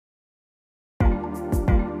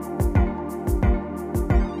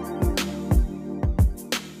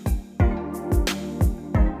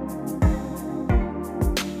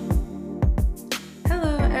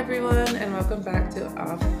to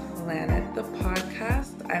Off Planet, the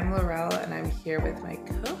podcast. I'm Laurel, and I'm here with my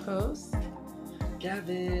co-host,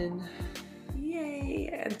 Gavin. Yay!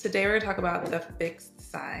 And today we're going to talk about the fixed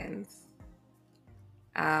signs.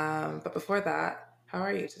 But before that, how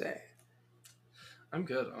are you today? I'm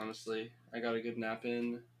good, honestly. I got a good nap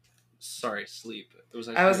in. Sorry, sleep. It was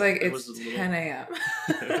I was like, it it's 10 a.m.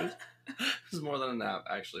 It was more than a nap,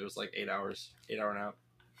 actually. It was like 8 hours. 8-hour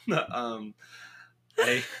nap.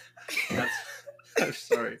 I'm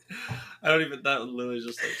sorry. That literally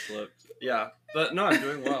just like slipped. Yeah. But no, I'm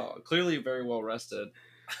doing well. Clearly very well rested.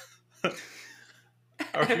 How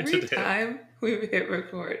are you Every today? time we hit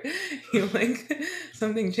record, you like,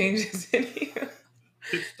 something changes in you.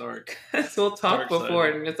 It's dark. So we'll talk before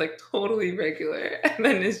Dark-sided. and it's like totally regular. And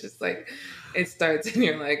then it's just like, it starts and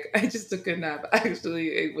you're like, I just took a nap. Actually,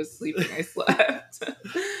 it was sleeping. I slept.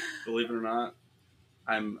 Believe it or not,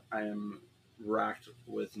 I am racked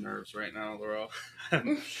with nerves right now, Laurel.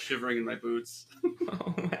 I'm shivering in my boots.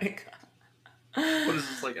 Oh my God. What is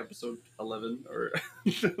this, like episode 11 or?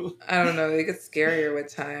 I don't know. It gets scarier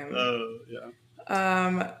with time. Yeah.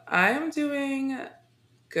 I am doing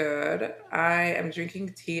good. I am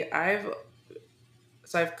drinking tea. I've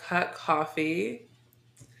cut coffee.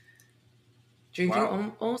 Drinking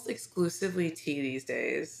Wow. almost exclusively tea these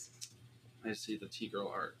days. I see the tea girl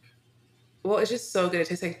arc. Well, it's just so good. It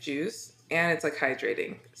tastes like juice and it's like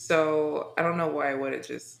hydrating. So I don't know why I wouldn't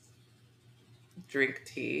just drink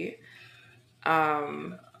tea. I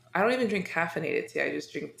don't even drink caffeinated tea. I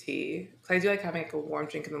just drink tea. Cause I do like having like a warm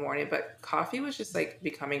drink in the morning, but coffee was just like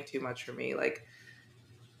becoming too much for me. Like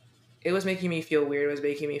it was making me feel weird. It was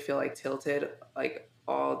making me feel like tilted like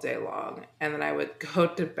all day long. And then I would go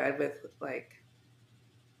to bed with like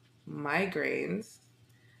migraines.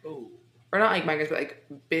 Oh. Or not like migraines, but like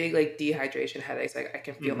big like dehydration headaches. Like I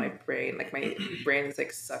can feel my brain, like my brain is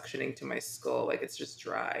like suctioning to my skull, like it's just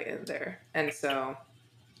dry in there. And so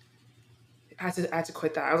I had to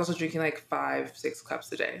quit that. I was also drinking like 5-6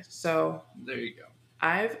 cups a day. So There you go.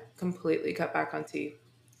 I've completely cut back on tea,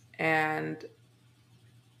 and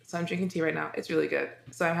so I'm drinking tea right now. It's really good.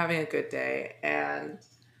 So I'm having a good day, and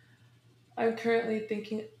I'm currently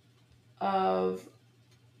thinking of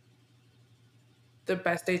the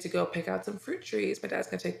best day to go pick out some fruit trees. My dad's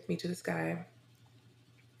gonna take me to the sky,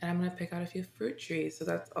 and I'm gonna pick out a few fruit trees. So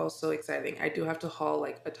that's also exciting. I do have to haul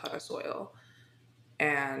like a ton of soil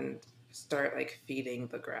and start like feeding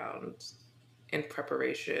the ground in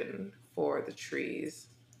preparation for the trees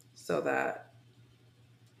so that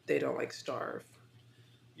they don't like starve.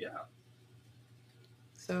 Yeah.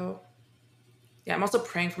 So yeah, I'm also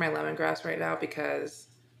praying for my lemongrass right now because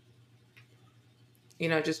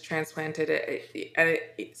just transplanted it, and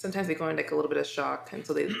sometimes they go into like a little bit of shock, and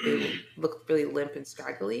so they look really limp and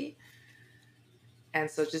scraggly. And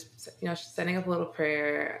so just setting up a little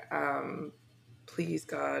prayer. Please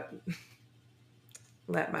God,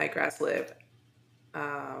 let my grass live.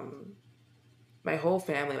 My whole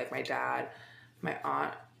family, like my dad, my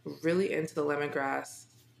aunt, really into the lemongrass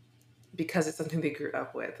because it's something they grew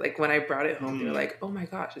up with. Like when I brought it home, they were like, "Oh my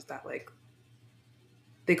gosh, is that like?"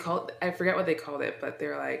 I forget what they called it, but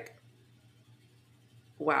they're like,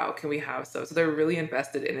 "Wow, can we have some?" So they're really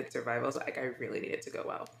invested in its survival. So like I really need it to go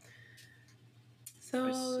well. So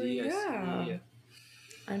I see.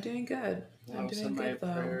 I'm doing good. Well, I'm I'll doing send my good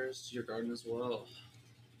though. prayers to your garden as well.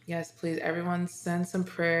 Yes, please, everyone, send some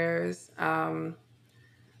prayers. Well,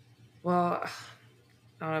 I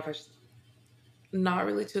don't know if I should. Not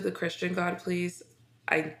really to the Christian God, please.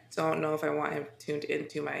 I don't know if I want him tuned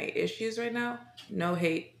into my issues right now. No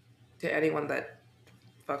hate to anyone that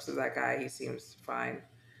fucks with that guy. He seems fine.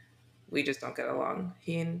 We just don't get along.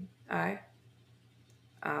 He and I.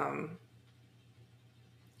 Um,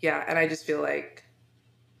 yeah, and I just feel like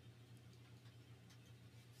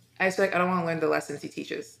I don't want to learn the lessons he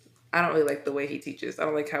teaches. I don't really like the way he teaches. I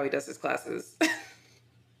don't like how he does his classes.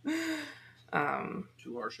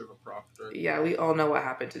 Too harsh of a prophet. Yeah, we all know what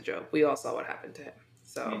happened to Job. We all saw what happened to him.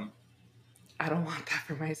 So I don't want that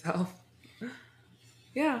for myself.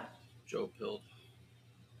 Yeah. Job pilled.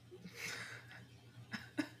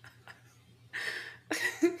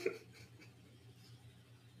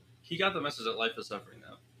 He got the message that life is suffering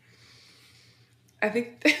now. I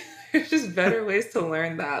think there's just better ways to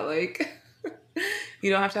learn that. Like,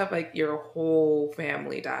 you don't have to have like your whole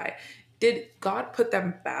family die. Did God put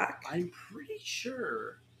them back? I'm pretty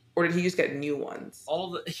sure. Or did he just get new ones?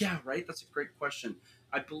 Yeah, right? That's a great question.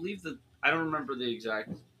 I believe that, I don't remember the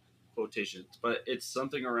exact quotations, but it's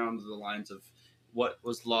something around the lines of what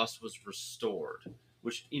was lost was restored,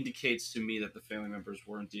 which indicates to me that the family members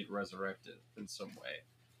were indeed resurrected in some way.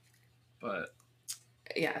 But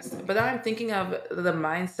Yes, but now I'm thinking of the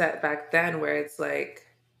mindset back then where it's like,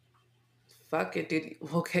 fuck it, dude,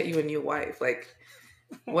 we'll get you a new wife. Like,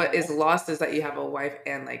 what is Oh, lost is that you have a wife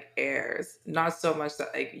and like heirs, not so much that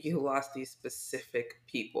like you lost these specific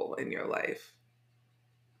people in your life.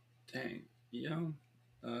 dang.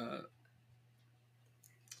 Uh,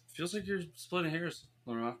 feels like you're splitting hairs,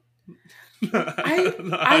 Laura. I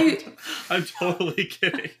No, I I'm totally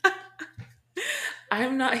kidding.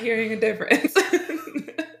 I'm not hearing a difference.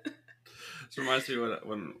 This reminds me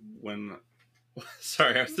when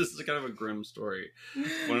sorry, this is kind of a grim story.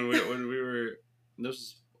 When we were this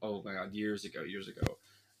was, oh my god, years ago.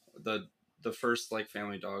 The the first like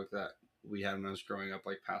family dog that we had when I was growing up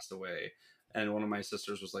like passed away, and one of my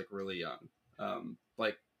sisters was like really young,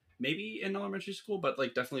 like maybe in elementary school, but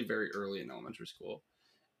like definitely very early in elementary school.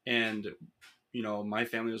 And my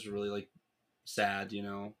family was really like sad,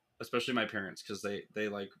 especially my parents because they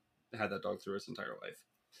like had that dog through its entire life.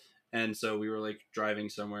 And so we were like driving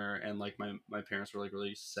somewhere, and like my parents were like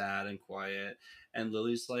really sad and quiet, and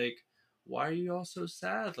Lily's like, why are you all so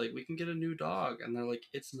sad? Like, we can get a new dog. And they're like,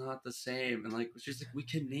 it's not the same. And like she's like, we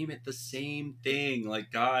can name it the same thing,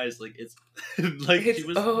 like, guys, like it's like she It's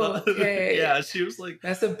was okay. yeah, she was like,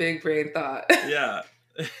 That's a big brain thought. yeah.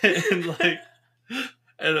 And like,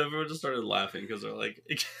 and everyone just started laughing because they're like,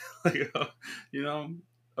 like, oh, you know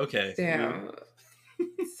okay, Damn.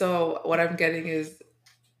 So what I'm getting is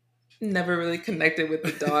never really connected with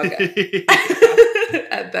the dog yeah.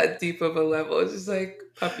 at that deep of a level. It's just like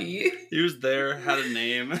puppy. He was there, had a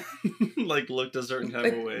name, like looked a certain type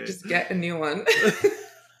of Like way. just get a new one.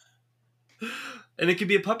 And it could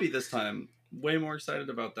be a puppy this time. Way more excited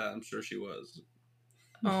about that. I'm sure she was.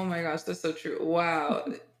 Oh my gosh, that's so true. Wow.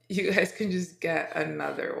 You guys can just get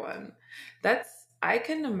another one. I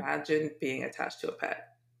can imagine being attached to a pet.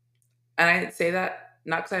 And I say that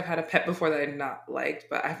not because I've had a pet before that I've not liked,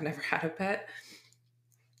 but I've never had a pet.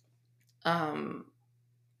 Um,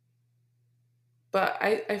 but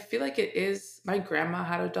I feel like it is. My grandma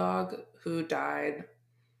had a dog who died,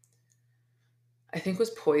 I think was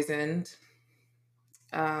poisoned.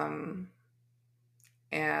 Um,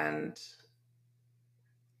 and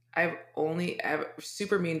I've only ever,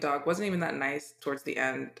 super mean dog, wasn't even that nice towards the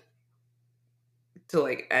end to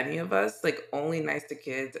like any of us, like only nice to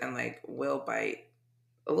kids and like will bite,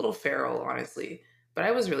 a little feral, honestly. But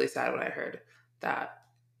I was really sad when I heard that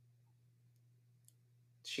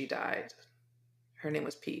she died. Her name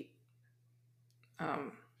was Pete.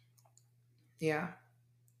 Um, yeah.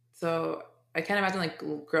 So I can't imagine like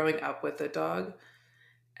growing up with a dog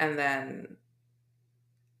and then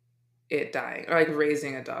it dying, or like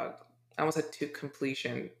raising a dog. I almost had to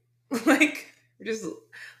completion, like just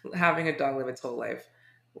having a dog live its whole life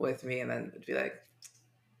with me, and then it'd be like,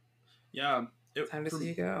 Yeah. It, time to for, see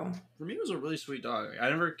you go. for me, it was a really sweet dog. I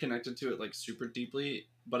never connected to it like super deeply,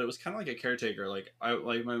 but it was kind of like a caretaker. Like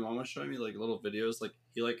my mom was showing me like little videos. Like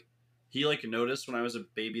he noticed when I was a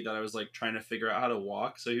baby that I was like trying to figure out how to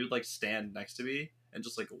walk, so he would like stand next to me and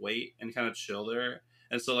just like wait and kind of chill there.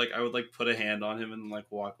 And so like I would like put a hand on him and like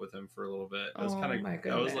walk with him for a little bit. It was kind Oh of my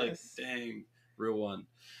I was like, goodness. dang, real one.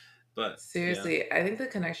 But yeah, Seriously, I think the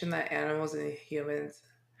connection that animals and humans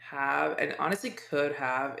have, and honestly could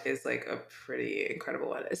have, is like a pretty incredible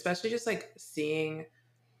one. Especially just like seeing,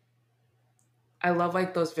 I love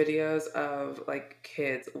like those videos of like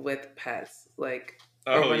kids with pets, like,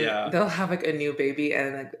 or oh when yeah, they'll have like a new baby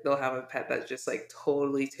and like they'll have a pet that just like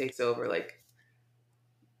totally takes over like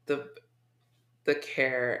the the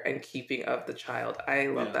care and keeping of the child. I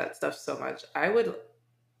love yeah. that stuff so much. I would,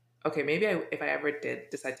 okay, maybe if I ever did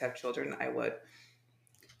decide to have children, I would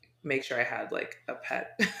make sure I had like a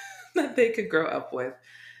pet that they could grow up with,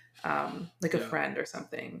 like a Yeah. friend or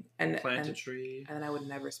something, and Plant a and tree. and then I would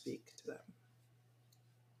never speak to them,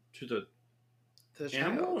 To the to the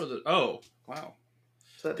animal or child, the oh wow.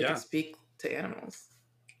 so that they could Yeah, speak to animals,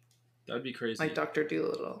 that'd be like crazy. Dr.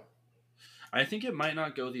 Doolittle. I think it might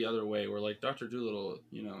not go the other way where like Dr. Doolittle,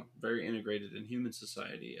 very integrated in human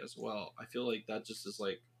society as well. I feel like that just is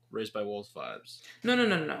like raised by wolves vibes. No, no,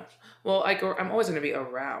 no, no. Well, I'm always going to be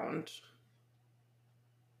around.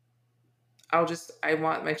 I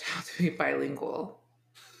want my child to be bilingual.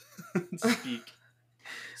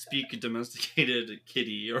 speak domesticated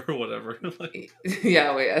kitty or whatever. Like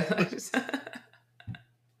Yeah, wait.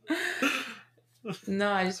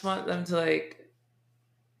 No, I just want them to like,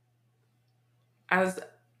 as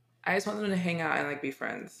I just want them to hang out and like be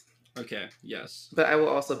friends. okay, yes. But I will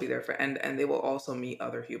also be there for, and they will also meet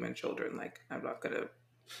other human children. Like I'm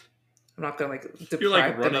I'm not gonna like You're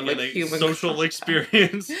like deprive them of running like in a human social contact.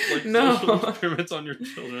 experience, like social No, experiments on your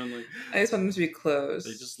children. Like I just want them to be they close.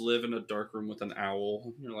 just live in a dark room with an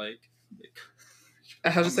owl. You're like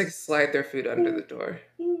I'll just come like slide their food under the door,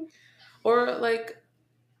 in. or like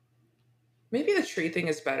maybe the tree thing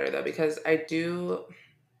is better though because I do.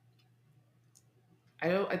 I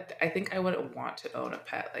don't. I think I wouldn't want to own a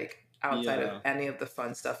pet like outside of Yeah, any of the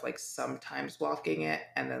fun stuff, like sometimes walking it,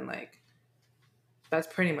 and then like that's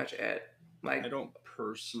pretty much it. I Like, don't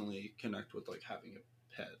personally connect with like having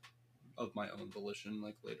a pet of my own volition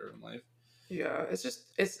like later in life. yeah, it's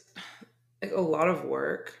like a lot of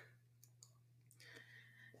work.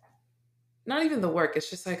 Not even the work. It's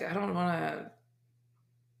just like I don't want to.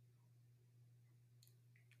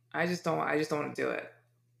 I just don't. I just don't want to do it.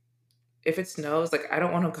 If it snows, like I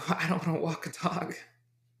don't want to go. I don't want to walk a dog.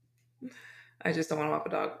 I just don't want to walk a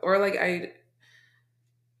dog. Or like I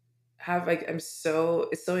have like I'm so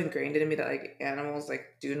it's so ingrained in me that like animals like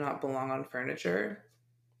do not belong on furniture.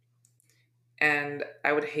 And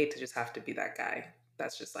I would hate to just have to be that guy.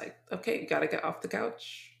 That's just like, okay, you gotta get off the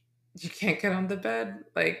couch. You can't get on the bed.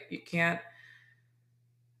 Like you can't.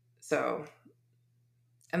 So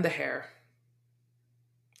and the hair.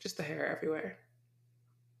 Just the hair everywhere.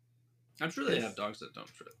 I'm sure they have Because dogs that don't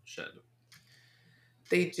shed,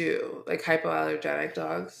 they do. Like hypoallergenic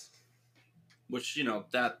dogs. which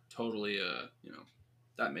that totally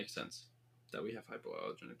that makes sense that we have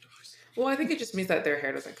hypoallergenic dogs. Well, I think it just means that their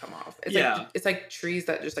hair doesn't come off. Yeah. It's like trees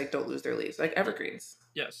that just like don't lose their leaves, like evergreens.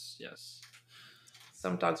 Yes. Yes.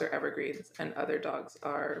 Some dogs are evergreens, and other dogs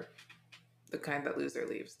are the kind that lose their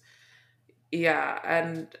leaves. Yeah,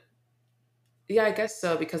 and yeah, I guess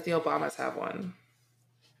so because the Obamas have one.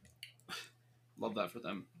 Love that for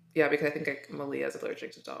them. Yeah, because I think like Malia is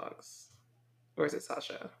allergic to dogs, or is it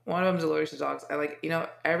Sasha? One of them's allergic to dogs. I like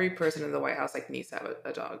every person in the White House like needs to have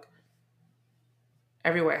a dog.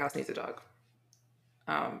 Every White House needs a dog.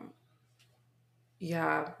 Um,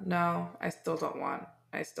 yeah, no, I still don't want.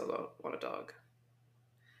 I still don't want a dog.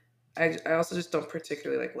 I also just don't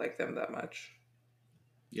particularly like them that much.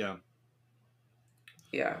 Yeah.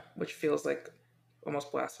 Yeah, which feels like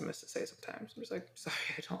almost blasphemous to say sometimes. I'm just like, sorry,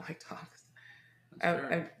 I don't like dogs. That's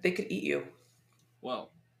fair. They could eat you.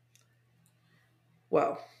 Well,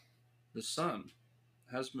 Well, the sun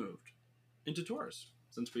has moved into Taurus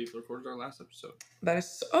since we've recorded our last episode.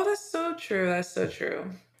 that's so true. That's so true.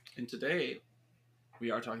 And today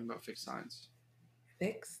we are talking about fixed signs.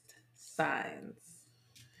 Fixed signs.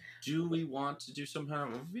 Do we want to do some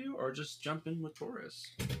kind of overview or just jump in with Taurus?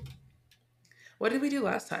 What did we do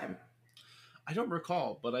last time? I don't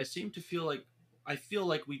recall, but I feel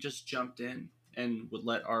like we just jumped in and would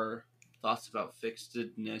let our thoughts about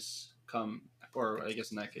fixedness come, or I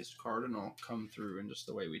guess in that case, cardinal, come through in just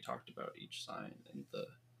the way we talked about each sign and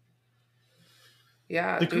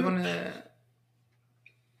Yeah. the Do we group.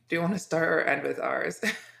 want to start or end with ours?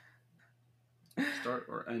 Start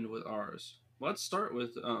or end with ours. Let's start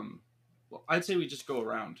with well, I'd say we just go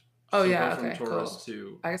around. Oh So yeah. go from Okay. Taurus Cool.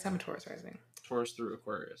 to I guess I'm a Taurus rising. Taurus through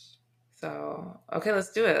Aquarius. So okay,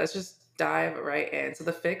 let's do it. Let's just dive right in. So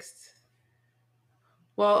the fixed.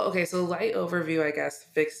 Well, okay. So light overview, I guess.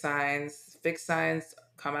 Fixed signs. Fixed signs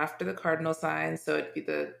come after the cardinal signs. So it'd be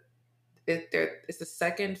it's the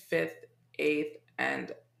second, fifth, eighth,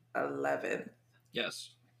 and 11th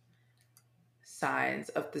Yes. signs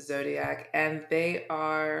of the zodiac, and they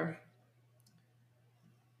are.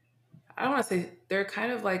 I don't want to say they're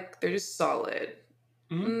kind of like they're just solid.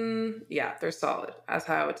 Yeah, they're solid. That's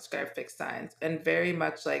how I would describe fixed signs, and very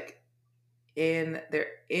much like in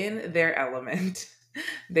their element.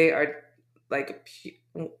 They are like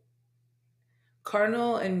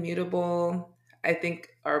cardinal and mutable. I think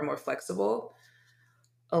are more flexible,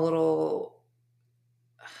 a little.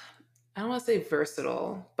 I don't want to say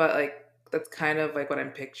versatile, but like that's kind of like what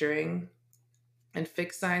I'm picturing. And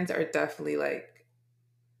fixed signs are definitely like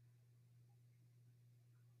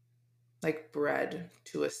bread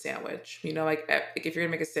to a sandwich. Like if you're gonna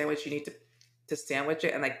make a sandwich, you need to sandwich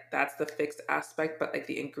it, and like that's the fixed aspect. But like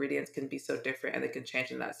the ingredients can be so different, and they can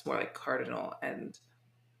change, and that's more like cardinal and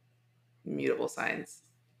mutable signs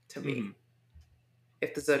to me. Mm-hmm.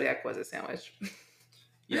 If the zodiac was a sandwich,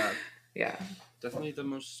 Yeah. yeah, Definitely the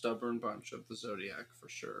most stubborn bunch of the zodiac for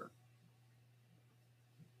sure.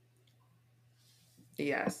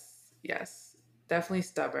 yes, definitely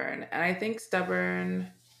stubborn, and I think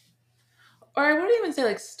stubborn. Or I wouldn't even say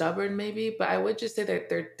like stubborn maybe, but I would just say that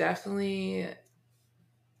they're definitely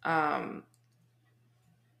um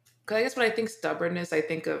because I guess when I think stubbornness, I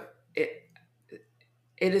think of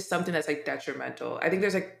it is something that's like detrimental. I think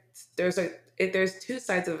there's like there's two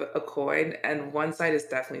sides of a coin, and one side is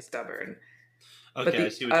definitely stubborn, but Okay, I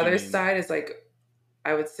the see what you other mean. side is like,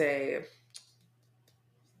 I would say,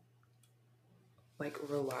 like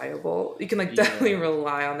reliable. You can like definitely Yeah.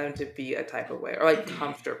 rely on them to be a type of way, or like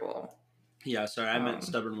comfortable. Yeah, sorry, I meant Um,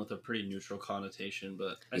 stubborn with a pretty neutral connotation,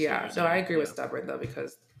 but I see what you're yeah, no, I saying. agree with Yeah. stubborn though,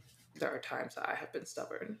 because there are times that I have been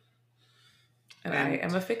stubborn, and I And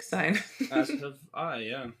am a fixed sign. as have I,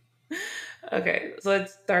 yeah. Okay, so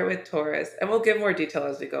let's start with Taurus, and we'll give more detail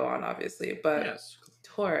as we go on, obviously. But Yes.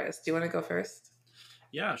 Taurus, do you want to go first?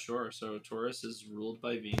 Yeah, sure. So Taurus is ruled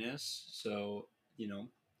by Venus, so,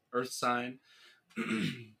 Earth sign.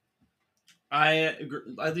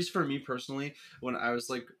 At least for me personally, when I was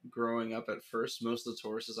like growing up at first, most of the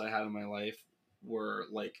Tauruses I had in my life were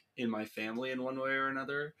like in my family in one way or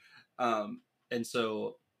another. And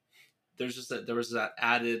so there was that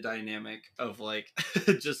added dynamic of like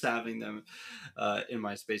just having them in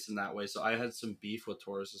my space in that way. So I had some beef with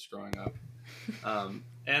Tauruses growing up.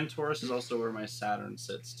 And Taurus is also where my Saturn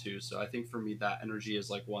sits too. So I think for me that energy is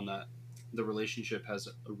like one that the relationship has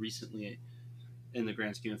recently, in the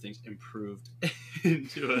grand scheme of things, improved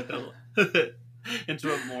into a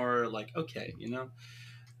into a more like, okay,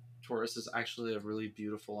 Taurus is actually a really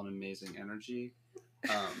beautiful and amazing energy.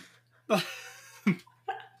 But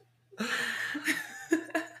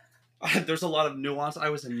there's a lot of nuance I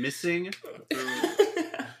was missing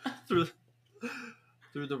through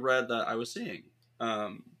through the red that I was seeing.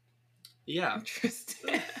 Um, yeah.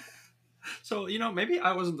 Interesting. So, maybe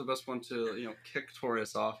I wasn't the best one to, kick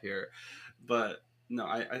Taurus off here. But no,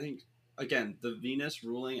 I think, again, the Venus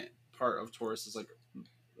ruling part of Taurus is like,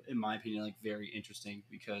 in my opinion, like very interesting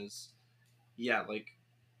because, yeah, like,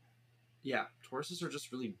 yeah, Tauruses are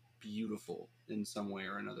just really beautiful in some way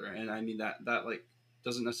or another. And I mean, that like,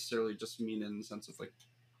 doesn't necessarily just mean in the sense of like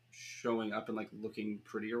showing up and like looking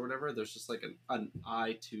pretty or whatever. There's just like an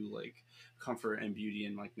eye to like comfort and beauty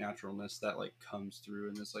and like naturalness that like comes through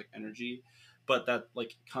in this like energy, but that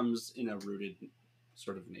like comes in a rooted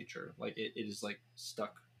sort of nature. Like it is like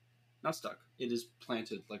stuck, not stuck, it is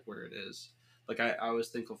planted like where it is. Like I always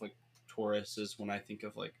think of like Taurus is when I think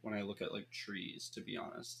of like when I look at like trees, to be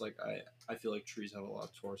honest. Like I feel like trees have a lot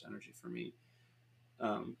of Taurus energy for me,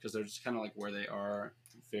 because they're just kind of like where they are,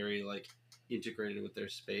 very like integrated with their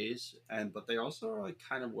space, and but they also are like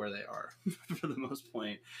kind of where they are for the most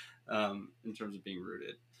point, in terms of being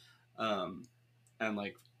rooted, um, and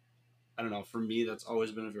like I don't know. For me, that's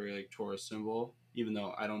always been a very like Taurus symbol, even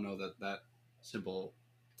though I don't know that that symbol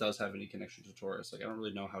does have any connection to Taurus. Like I don't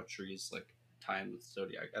really know how trees like tie in with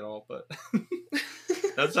zodiac at all, but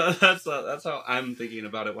that's how I'm thinking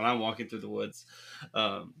about it when I'm walking through the woods.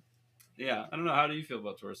 Um, yeah, I don't know. How do you feel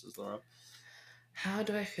about Tauruses, Laura? How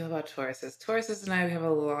do I feel about Tauruses? Tauruses and I, we have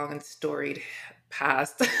a long and storied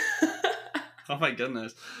past. Oh my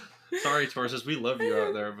goodness. Sorry, Tauruses. We love you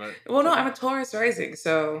out there, but Well, no, I'm a Taurus rising,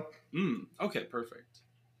 so okay, perfect.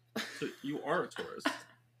 So you are a Taurus.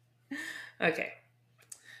 okay.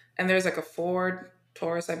 And there's like a Ford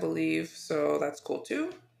Taurus, I believe, so that's cool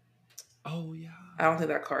too. Oh yeah. I don't think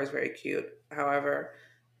that car is very cute. However,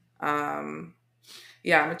 um,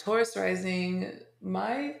 yeah, I'm a Taurus rising.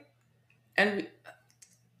 And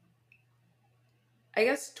I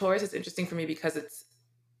guess Taurus is interesting for me because it's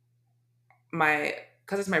my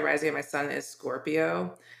rising and my sun is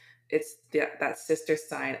Scorpio. It's that sister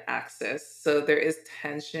sign axis, so there is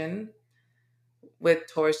tension with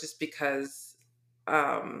Taurus just because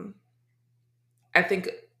um, I think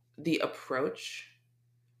the approach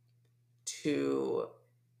to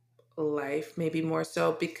life maybe more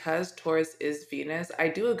so because Taurus is Venus. I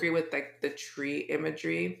do agree with like the tree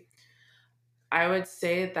imagery. I would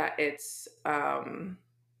say that it's even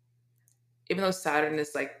though Saturn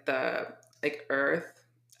is like the like Earth,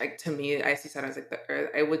 like to me, I see Saturn as like the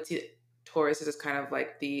Earth. I would see Taurus is just kind of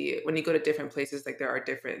like the when you go to different places, like there are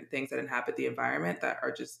different things that inhabit the environment that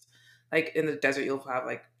are just like in the desert, you'll have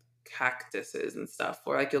like cactuses and stuff,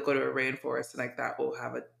 or like you'll go to a rainforest and like that will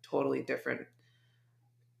have a totally different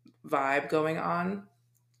vibe going on.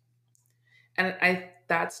 And I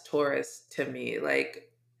that's Taurus to me. Like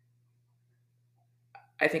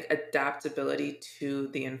I think adaptability to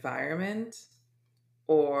the environment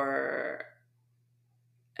or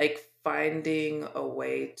like finding a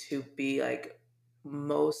way to be like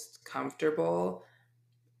most comfortable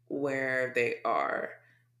where they are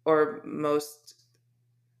or most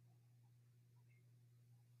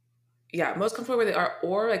comfortable where they are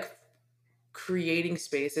or like creating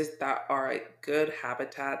spaces that are like good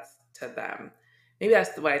habitats to them. Maybe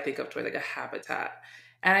that's what I think of towards like a habitat.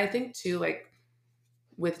 And I think too like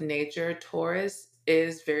with nature, Taurus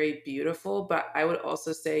is very beautiful, but I would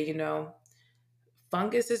also say,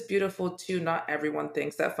 fungus is beautiful too. Not everyone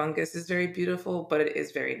thinks that fungus is very beautiful, but it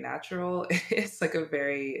is very natural. It's like a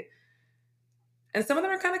very, and some of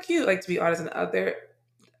them are kind of cute, like to be honest, and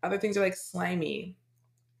other things are like slimy,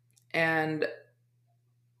 and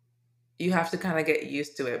you have to kind of get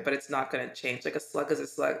used to it, but it's not going to change. Like a slug is a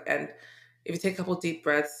slug, and if you take a couple deep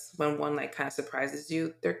breaths when one like kind of surprises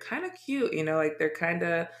you, they're kind of cute, like they're kind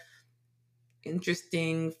of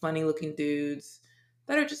interesting, funny looking dudes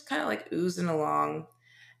that are just kind of like oozing along.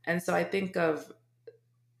 And so I think of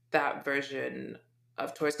that version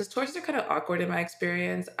of tourists because tourists are kind of awkward in my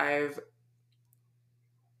experience. I've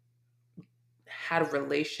had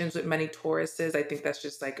relations with many tourists. I think that's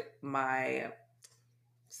just like my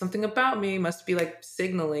something about me must be like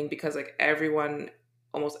signaling because like everyone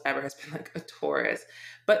almost ever has been like a tourist,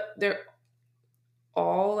 but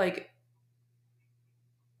all like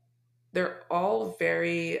they're all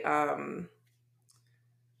very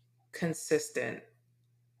consistent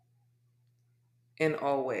in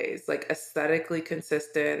all ways, like aesthetically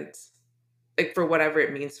consistent, like for whatever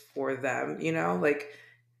it means for them, like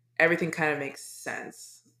everything kind of makes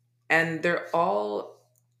sense. And they're all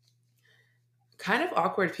kind of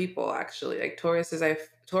awkward people actually. Like tourist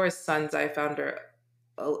sons I found are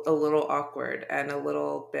a little awkward and a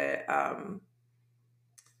little bit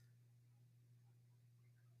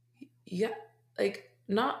yeah, like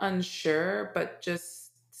not unsure, but just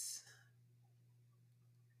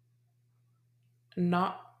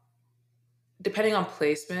not depending on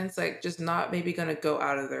placements, like just not maybe gonna go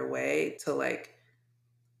out of their way to like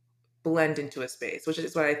blend into a space, which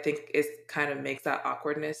is what I think is kind of makes that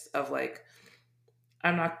awkwardness of like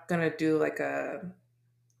I'm not gonna do like a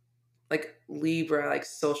like Libra like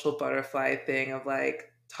social butterfly thing of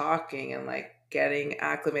like talking and like getting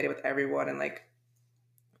acclimated with everyone and like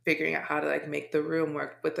figuring out how to like make the room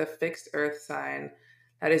work with a fixed earth sign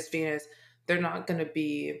that is Venus. They're not gonna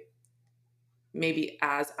be maybe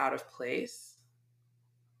as out of place,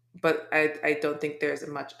 but I don't think there's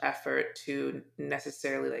much effort to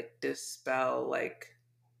necessarily like dispel like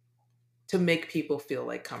to make people feel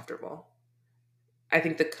like comfortable. I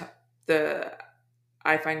think the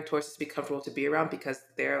I find tourists to be comfortable to be around because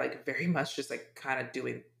they're like very much just like kind of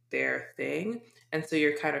doing their thing, and so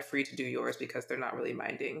you're kind of free to do yours because they're not really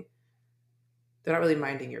minding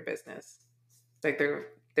your business. Like they're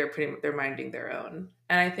minding their own.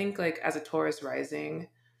 And I think like as a Taurus rising,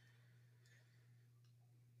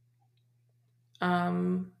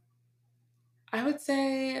 um, I would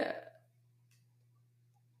say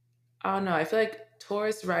I don't know. I feel like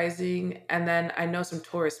Taurus rising, and then I know some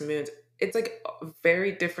Taurus moons. It's like a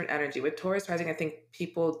very different energy. With Taurus rising, I think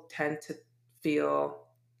people tend to feel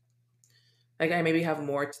like I maybe have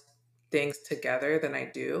more things together than I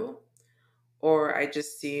do, or I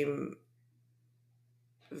just seem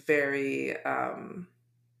very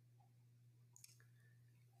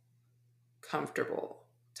comfortable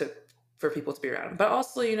to for people to be around. But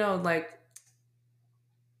also, like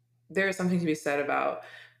there is something to be said about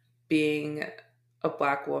being a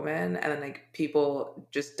black woman and then like people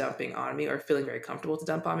just dumping on me or feeling very comfortable to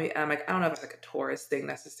dump on me. And I'm like, I don't know if it's like a Taurus thing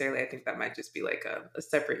necessarily. I think that might just be like a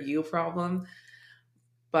separate you problem.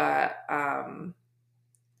 But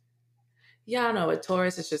yeah, no, with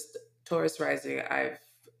Taurus, it's just Taurus rising. I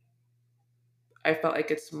felt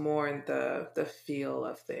like it's more in the feel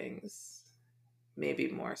of things, maybe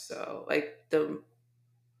more so like the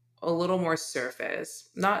a little more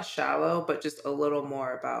surface, not shallow, but just a little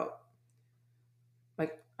more about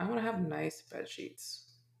like I want to have nice bed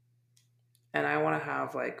sheets and I want to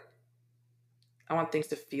have like I want things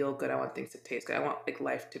to feel good. I want things to taste good. I want like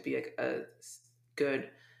life to be like a good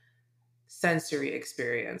sensory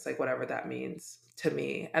experience, like whatever that means to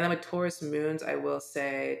me. And then with Taurus moons, I will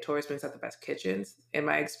say Taurus moons have the best kitchens in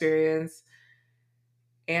my experience.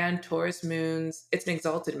 And Taurus moons, it's an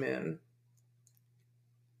exalted moon.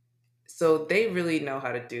 So they really know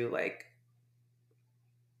how to do like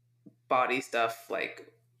body stuff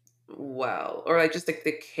like well, or like just like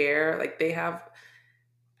the care. Like they have,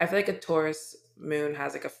 I feel like a Taurus moon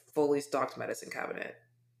has like a fully stocked medicine cabinet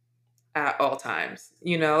at all times,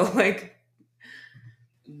 like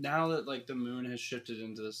Now that like the moon has shifted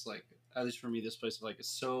into this, like, at least for me, this place of like is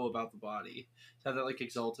so about the body, to have that like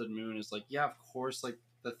exalted moon is like, yeah, of course, like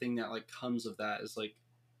the thing that like comes of that is like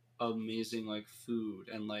amazing like food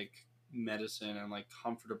and like medicine and like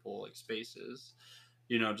comfortable like spaces,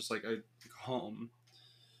 just like a home.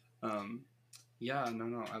 um yeah,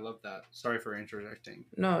 no, I love that. Sorry for interjecting.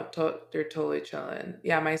 no, they're totally chilling.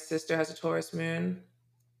 Yeah, my sister has a Taurus moon,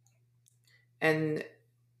 and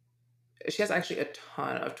she has actually a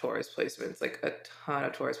ton of Taurus placements, like a ton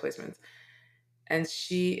of Taurus placements. And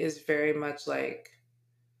she is very much like,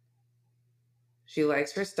 she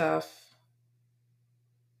likes her stuff,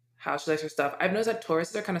 how she likes her stuff. I've noticed that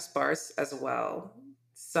Tauruses are kind of sparse as well.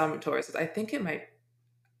 Some Tauruses. I think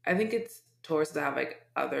it's Taurus that have like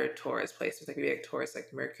other Taurus placements, like maybe like Taurus,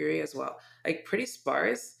 like Mercury as well. Like pretty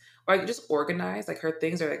sparse, or like just organized. Like her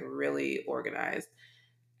things are like really organized.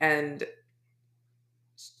 And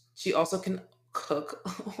she also can cook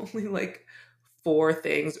only like four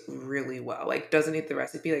things really well. Like doesn't eat the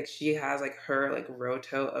recipe. Like she has like her like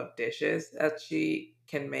roto of dishes that she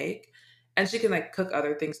can make. And she can like cook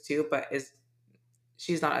other things too, but is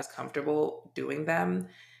she's not as comfortable doing them.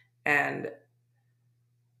 And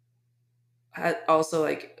also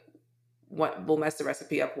like what will mess the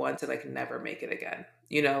recipe up once and like never make it again.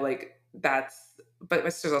 You know, like that's but my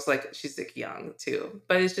sister's also like she's like young too.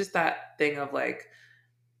 But it's just that thing of like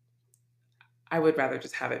I would rather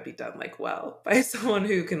just have it be done like well by someone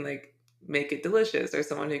who can like make it delicious or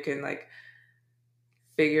someone who can like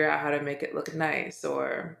figure out how to make it look nice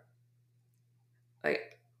or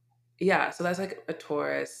like yeah, so that's like a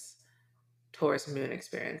Taurus moon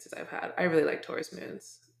experiences I've had. I really like Taurus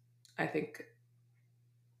moons. I think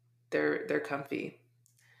they're comfy.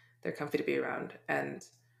 They're comfy to be around. And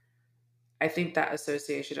I think that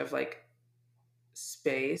association of like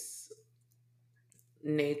space,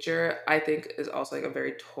 nature, I think is also like a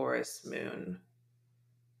very Taurus moon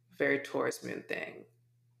thing.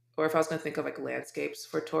 Or if I was going to think of like landscapes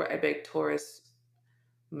for Taurus, I bet Taurus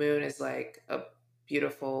moon is like a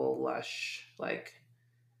beautiful, lush, like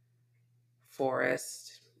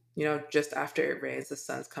forest. You know, just after it rains, the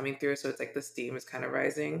sun's coming through, so it's like the steam is kind of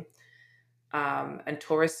rising. And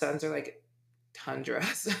Taurus suns are like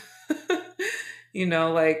tundras. You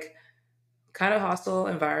know, like kind of hostile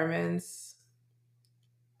environments.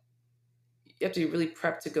 You have to be really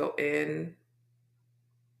prepped to go in,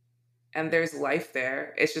 and there's life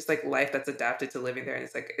there. It's just like life that's adapted to living there, and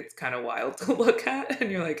it's like it's kind of wild to look at.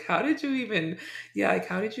 And you're like, how did you even? Yeah, like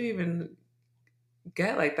how did you even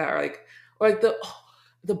get like that? Or like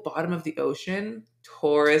the bottom of the ocean,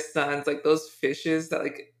 Taurus suns, like those fishes that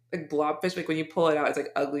like blobfish. Like when you pull it out, it's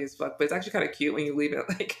like ugly as fuck, but it's actually kind of cute when you leave it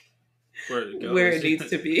like Where it where goes. it needs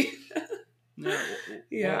to be. Yeah. Well,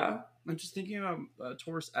 Yeah. I'm just thinking about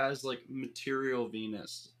Taurus as like material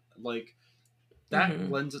Venus. Like that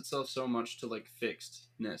Hmm. lends itself so much to like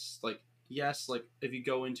fixedness. Like yes, like if you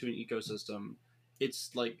go into an ecosystem,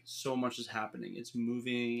 it's like so much is happening. It's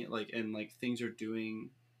moving like and like things are doing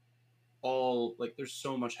all like there's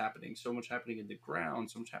so much happening in the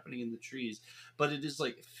ground, so much happening in the trees, but it is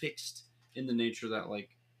like fixed in the nature that like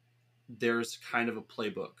there's kind of a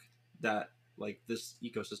playbook that like this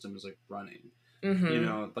ecosystem is like running. You Hmm.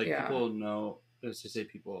 know, like Yeah. people know as I say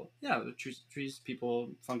people, yeah, the trees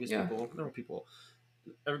people, fungus Yeah. people, they're all people.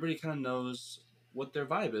 Everybody kind of knows what their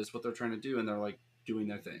vibe is, what they're trying to do, and they're like doing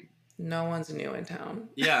their thing. No one's new in town.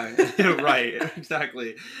 Yeah, right,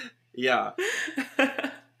 exactly. Yeah.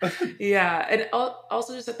 Yeah, and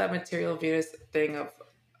also just like that material Venus thing of,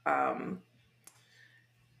 um,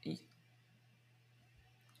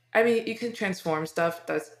 I mean, you can transform stuff.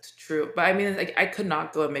 That's true, but I mean, like, I could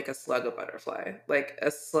not go and make a slug a butterfly. Like,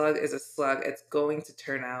 a slug is a slug. It's going to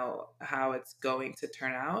turn out how it's going to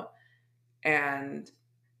turn out, and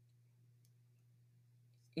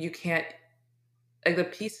you can't like the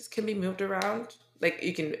pieces can be moved around. Like,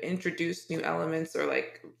 you can introduce new elements or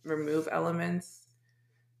like remove elements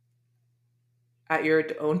at your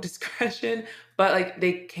own discretion, but like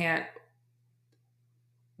they can't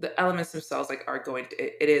the elements themselves like are going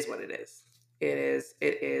to it is what it is. It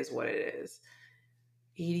is what it is.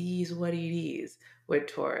 It is what it is with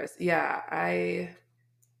Taurus. Yeah, I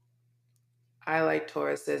like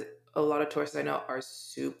Tauruses. A lot of Tauruses I know are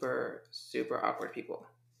super, super awkward people.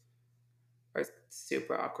 Are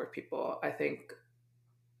super awkward people. I think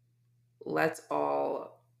let's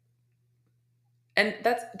all and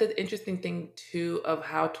that's the interesting thing too of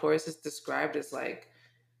how Taurus is described as like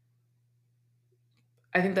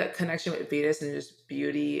I think that connection with Venus and just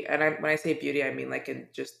beauty, and when I say beauty, I mean like in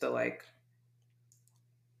just the like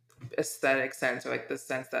aesthetic sense, or like the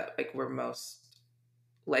sense that like we're most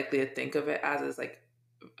likely to think of it as is like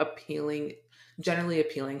appealing, generally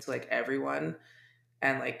appealing to like everyone,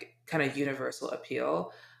 and like kind of universal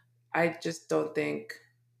appeal. I just don't think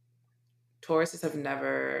Tauruses have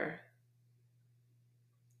never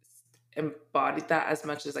embodied that as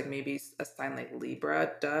much as like maybe a sign like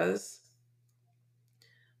Libra does.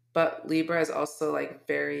 But Libra is also like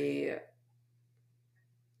very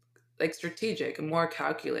like strategic and more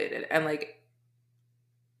calculated and like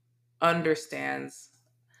understands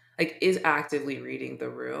like is actively reading the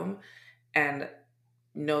room and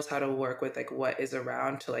knows how to work with like what is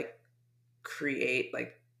around to like create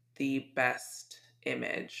like the best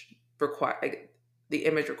image required, like the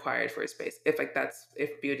image required for a space, if like that's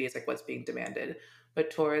if beauty is like what's being demanded.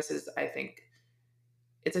 But Taurus is, I think,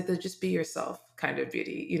 it's like the just be yourself kind of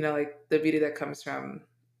beauty, you know, like the beauty that comes from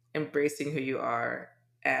embracing who you are,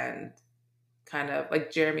 and kind of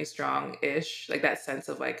like Jeremy Strong ish, like that sense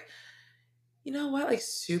of like, you know what, like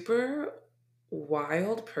super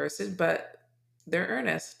wild person, but they're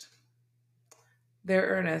earnest. They're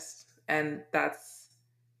earnest. And that's,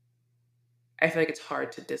 I feel like it's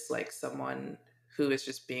hard to dislike someone who is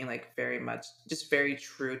just being like very much, just very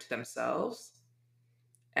true to themselves.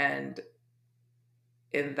 And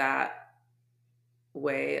in that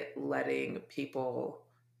way, letting people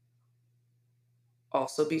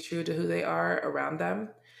also be true to who they are around them.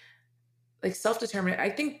 Like self determined. I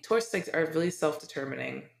think Taurus like, are really self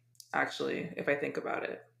determining, actually, if I think about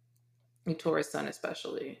it. Like, Taurus sun,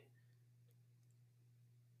 especially.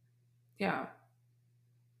 Yeah.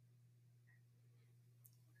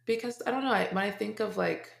 Because I don't know, when I think of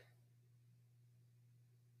like,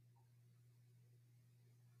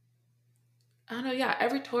 I don't know, yeah,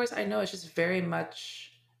 every Taurus I know is just very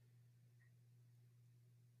much,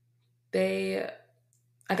 they,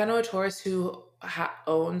 like, I know a Taurus who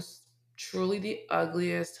owns truly the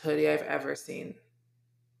ugliest hoodie I've ever seen,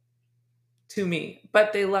 to me,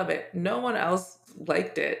 but they love it. No one else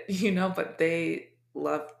liked it, you know, but they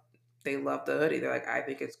love the hoodie. They're like, I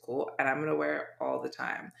think it's cool and I'm gonna wear it all the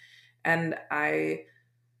time. And I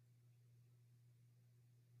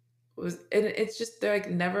was, and it's just they're like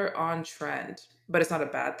never on trend, but it's not a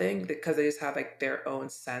bad thing because they just have like their own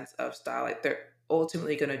sense of style. Like they're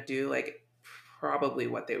ultimately gonna do like probably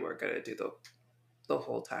what they were gonna do the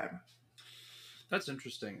whole time. That's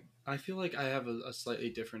interesting. I feel like I have a slightly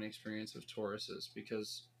different experience of Tauruses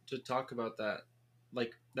because to talk about that,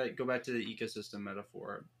 like that, go back to the ecosystem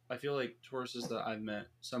metaphor. I feel like Tauruses that I've met,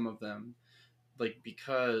 some of them, like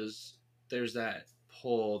because there's that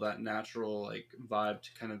pull, that natural like vibe to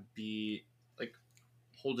kind of be like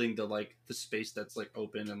holding the like the space that's like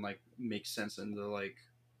open and like makes sense in the like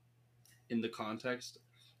in the context.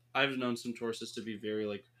 I've known some Tauruses to be very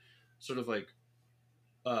like sort of like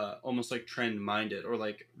almost like trend minded or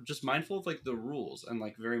like just mindful of like the rules and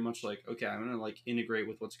like very much like okay, I'm gonna like integrate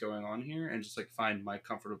with what's going on here and just like find my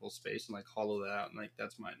comfortable space and like hollow that out and like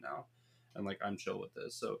that's mine now and like I'm chill with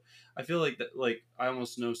this. So I feel like that like I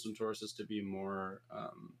almost know some Tauruses to be more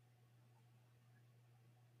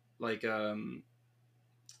like the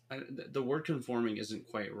word conforming isn't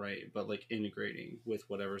quite right, but like integrating with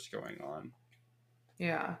whatever's going on.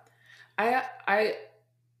 Yeah. I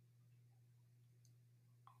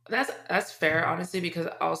that's fair, honestly, because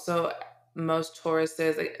also most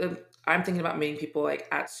Tauruses, like I'm thinking about meeting people like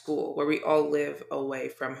at school where we all live away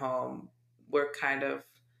from home. We're kind of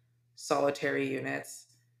solitary units,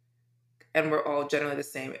 and we're all generally the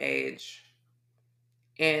same age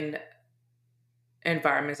in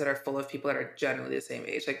environments that are full of people that are generally the same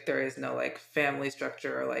age. Like there is no like family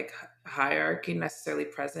structure or like hierarchy necessarily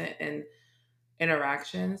present in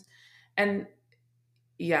interactions. And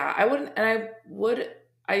yeah, I would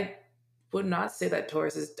not say that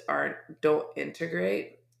Tauruses aren't don't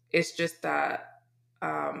integrate. It's just that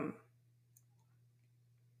um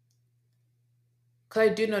because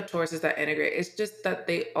I do know Tauruses that integrate. It's just that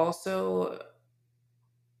they also,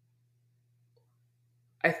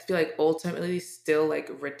 I feel like ultimately still like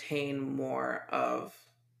retain more of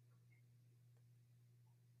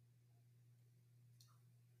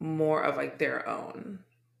like their own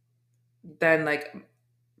than like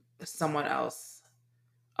someone else,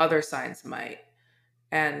 other signs might.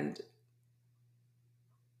 And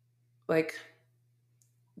like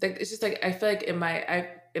it's just like I feel like in my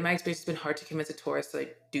experience it's been hard to convince a Taurus to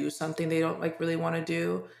like do something they don't like really want to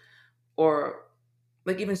do, or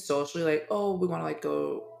like even socially, like, oh, we want to like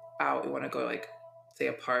go out, we want to go like say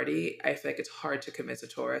a party. I feel like it's hard to convince a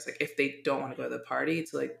Taurus, like if they don't want to go to the party,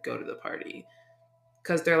 to like go to the party,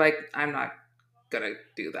 because they're like, I'm not gonna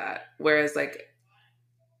do that. Whereas like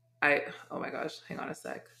oh my gosh, hang on a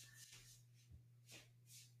sec,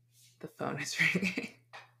 the phone is ringing.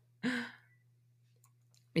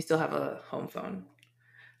 We still have a home phone.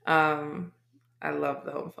 um I love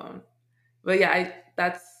the home phone. But yeah,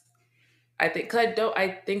 I think, cause I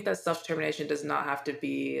think that self determination does not have to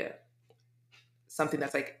be something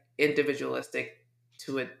that's like individualistic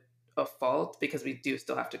to a fault, because we do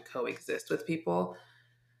still have to coexist with people.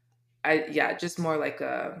 Yeah, just more like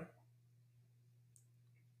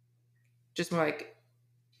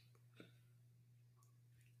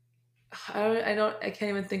I can't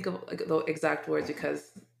even think of like, the exact words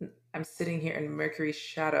because I'm sitting here in Mercury's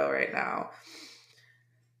shadow right now.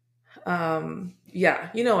 Yeah,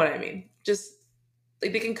 you know what I mean. Just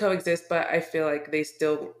like they can coexist, but I feel like they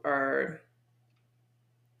still are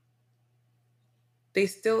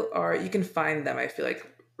you can find them, I feel like,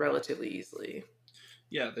 relatively easily.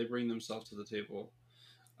 Yeah, they bring themselves to the table.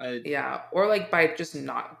 I Yeah, or like by just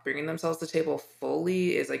not bringing themselves to the table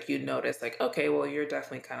fully is like you notice like okay, well you're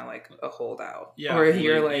definitely kind of like a holdout, Yeah, or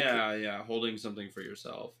you're holding like holding something for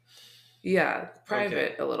yourself. yeah, Okay,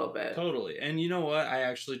 private a little bit. totally. And you know what? I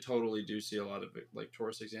actually totally do see a lot of like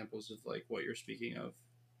Taurus examples of like what you're speaking of.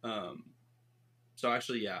 Um, so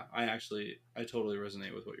actually, yeah, I totally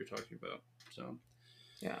resonate with what you're talking about. So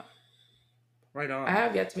Yeah, right I on.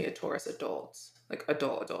 have yet to meet a Taurus adult, like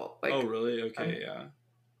adult. Oh, Like really? Okay, I'm, yeah.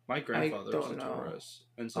 My I grandfather's a don't know. Taurus,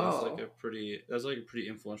 and so Oh, that's like a pretty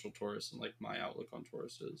influential Taurus, and like my outlook on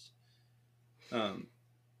Tauruses. Um,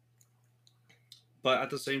 but at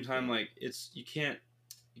the same time, like it's you can't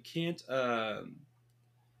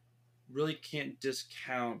really can't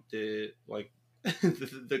discount the like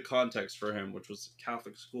the context for him, which was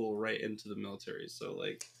Catholic school right into the military. So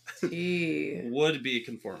like T. would be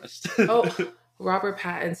conformist. Oh, Robert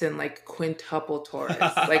Pattinson, like quintuple Taurus,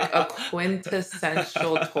 like a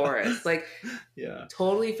quintessential Taurus, like Yeah,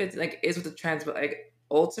 totally fits, like is with the trends, but like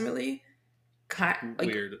ultimately,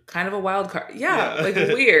 weird. kind of a wild card. Yeah, Yeah, like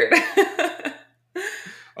weird.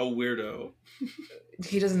 a weirdo.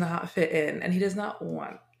 He does not fit in, and he does not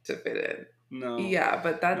want to fit in. No, Yeah,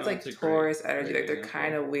 but that's no, it's like a great Taurus energy. great Like they're kind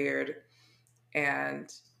example. of weird,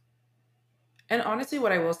 and honestly,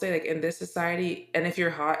 what I will say, like in this society, and if you're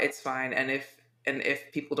hot, it's fine, and if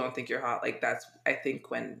people don't think you're hot, like that's I think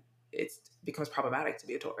when it becomes problematic to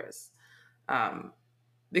be a Taurus, um,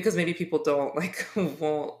 because maybe people don't like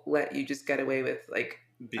won't let you just get away with like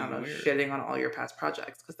I don't Being know weird. shitting on all your past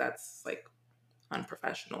projects because that's like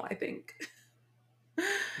unprofessional. I think.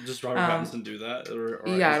 Just Robert um, Pattinson do that, or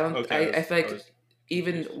yeah, I is don't. okay? I feel I like was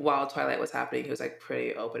even confused. while Twilight was happening, he was like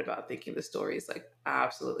pretty open about thinking the story is like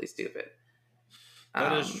absolutely stupid.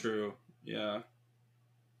 That is Um, true. Yeah,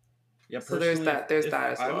 yeah. so there's Personally, that. There's if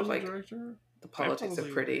that as I well. Of was a like director, the I politics are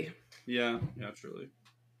probably pretty, yeah, yeah, truly,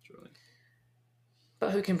 truly.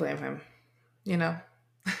 but who can blame him? You know,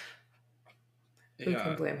 who can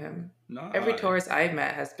Yeah, blame him? not Every I. Taurus I've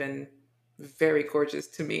met has been very gorgeous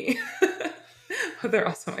to me, but they're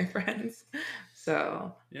also my friends.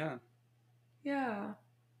 So Yeah, yeah,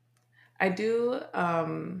 I do.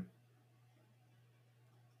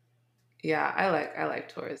 Yeah, I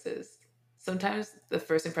like Tauruses. Sometimes the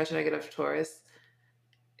first impression I get of Taurus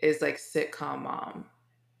is like sitcom mom.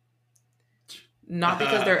 Not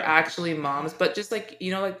because they're actually moms, but just like,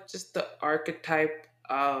 like just the archetype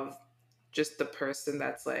of just the person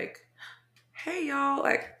that's like, hey, y'all,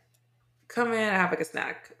 like, come in, have like a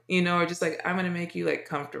snack, or just like, I'm going to make you like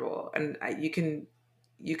comfortable. And you can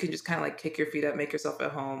just kind of like kick your feet up, make yourself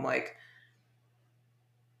at home. Like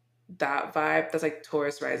that vibe. That's like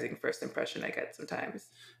Taurus rising first impression I get sometimes.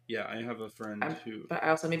 yeah. I have a friend I'm, who but I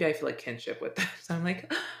also, maybe I feel like kinship with that. So I'm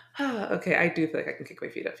like, okay, I do feel like I can kick my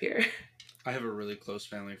feet up here. I have a really close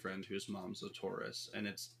family friend whose mom's a Taurus, and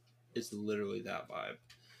it's literally that vibe.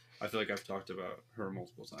 I feel like I've talked about her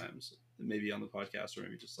multiple times, maybe on the podcast or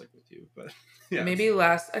maybe just like with you. But yeah, Maybe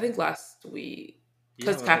I think last week, yeah,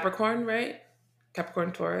 because Capricorn, right?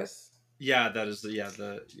 Capricorn, Taurus, yeah. That is the yes,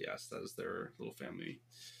 that is their little family.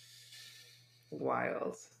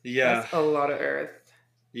 wild. Yeah, That's a lot of Earth.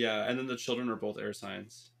 yeah. And then the children are both air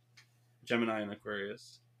signs, Gemini and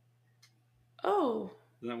Aquarius. Oh,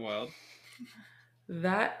 Isn't that wild?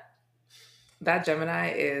 that that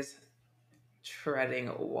Gemini is treading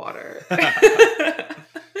water.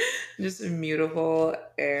 Just mutable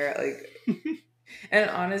air, like, and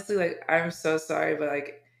honestly, like, I'm so sorry, but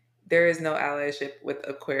like, there is no allyship with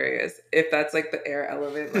Aquarius. If that's like the air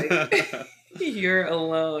element, like, you're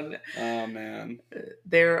alone. Oh man,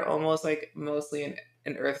 They're almost like mostly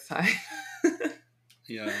an Earth sign.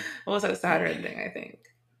 yeah, Almost like a Saturn thing, I think,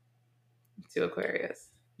 to Aquarius.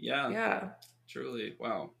 yeah, Yeah, truly,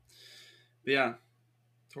 wow. But yeah,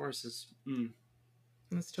 Taurus is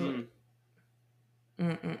that's totally.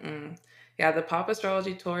 mm, Mm-mm-mm. Yeah, the pop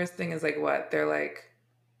astrology Taurus thing is like what? They're like,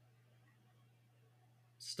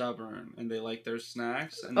 stubborn, and they like their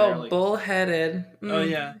snacks, and they're oh, like, bullheaded. oh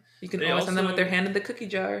yeah. You can They always send them with their also hand in the cookie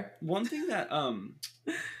jar. one thing that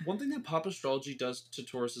pop astrology does to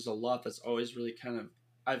Taurus is a lot. That's always really kind of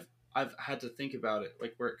I've had to think about it,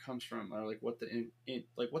 like where it comes from, or like what the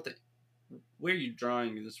like what the where are you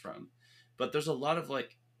drawing this from. But there's a lot of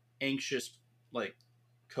like anxious, like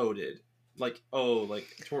coded. like, oh, like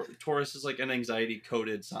Taurus is like an anxiety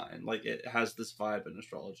coded sign, like it has this vibe in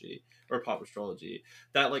astrology or pop astrology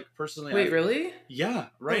that like personally Wait, I really? yeah,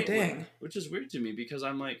 Oh, right, dang. which is weird to me because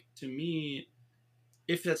I'm like, to me,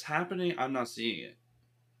 if that's happening, I'm not seeing it.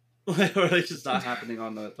 Or like just not happening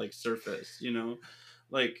on the like surface, you know,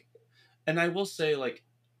 like. And I will say, like,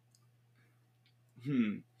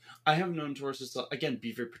 I have known Tauruses to again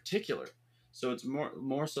be very particular, so it's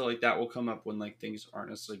more so like that will come up when like things aren't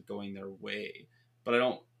necessarily going their way. But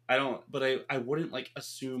I wouldn't like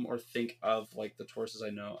assume or think of like the Tauruses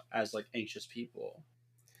I know as like anxious people.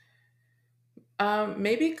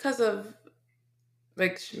 Maybe because of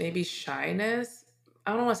like maybe shyness.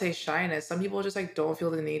 I don't want to say shyness. Some people just like don't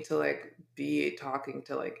feel the need to like be talking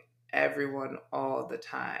to like everyone all the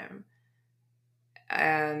time.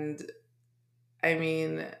 And I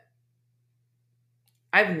mean,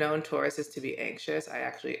 I've known Tauruses to be anxious. I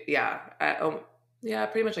actually, yeah, yeah,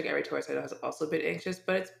 pretty much like every Taurus I know has also been anxious,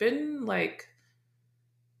 but it's been like,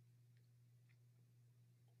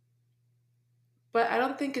 but I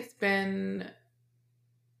don't think it's been,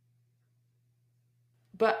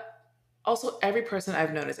 but also every person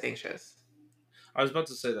I've known is anxious. I was about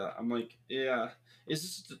to say that. I'm like, yeah,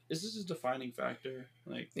 is this a defining factor?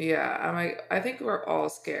 Like, Yeah, I'm like, I think we're all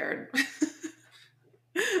scared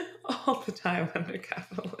all the time under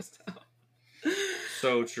capitalism.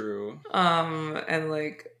 so true. And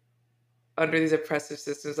like under these oppressive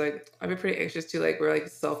systems, like I've been pretty anxious too. Like we're like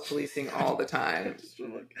self-policing all the I time. just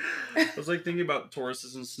I was like thinking about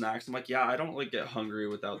Tauruses and snacks. I'm like, yeah, I don't like get hungry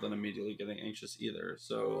without then immediately getting anxious either.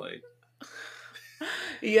 So like,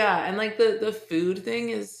 Yeah, and like the food thing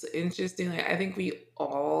is interesting. Like I think we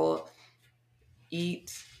all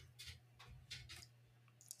eat.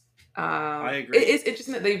 I It's agree.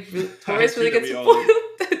 interesting that I Taurus agree really that gets we all eat.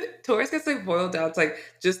 boiled. Taurus gets like boiled down to like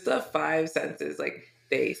just the five senses. Like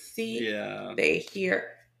they see, Yeah, they hear,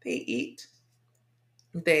 they eat,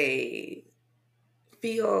 they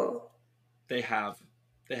feel, they have,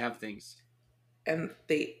 they have things. and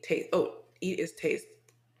they taste. Oh, eat is taste.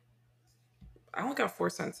 I only got four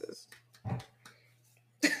senses.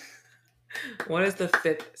 What is the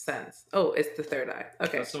fifth sense? Oh, it's the third eye.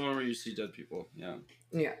 Okay. That's the one where you see dead people. Yeah.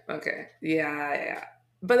 Yeah. Okay. Yeah. Yeah.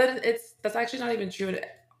 But then that's actually not even true. And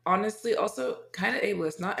honestly, also kind of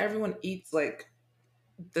ableist. Not everyone eats like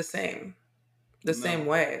the same, the same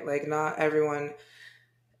No. way. Like not everyone.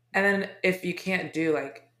 And then if you can't do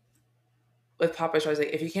like with Papa Charles, like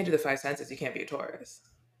if you can't do the five senses, you can't be a Taurus.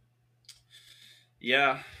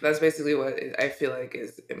 Yeah. That's basically what I feel like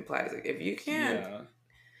is implies. Like if you can't, Yeah.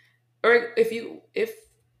 or if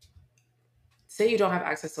say you don't have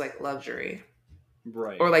access to like luxury or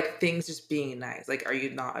Right. like things just being nice, like are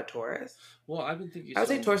you not a Taurus? Well, I've been thinking I would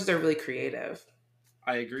say so. Tauruses are really creative.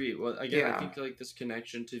 I agree. Well, again, I Yeah. think like this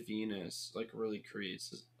connection to Venus like really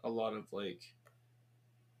creates a lot of like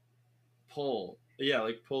pull. Yeah,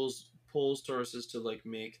 like pulls Tauruses to like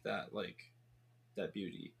make that like that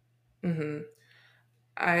beauty. hmm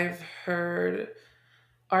I've heard,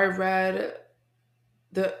 I read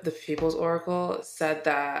the People's Oracle said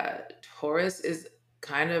that Taurus is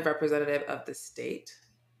kind of representative of the state,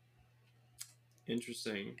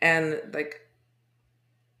 Interesting. and like,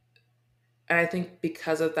 and I think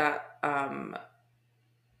because of that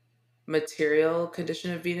material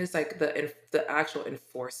condition of Venus, like the actual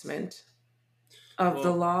enforcement of the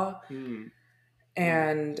Well, law, hmm.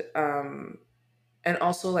 Hmm. and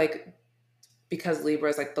also like because Libra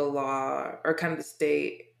is like the law or kind of the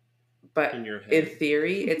state, In but your in head.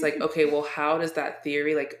 theory, it's like okay, well, how does that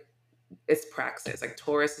theory like it's praxis? Like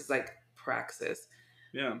Taurus is like praxis,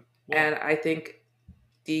 Yeah. and Well, I think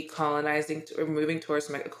decolonizing or moving towards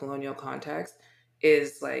like a colonial context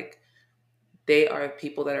is like they are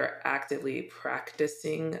people that are actively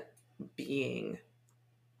practicing being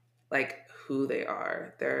like who they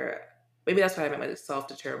are. They're maybe that's what I meant by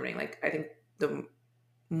self-determining. Like I think the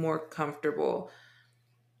more comfortable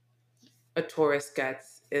a tourist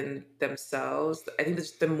gets in themselves, I think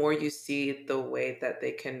the more you see the way that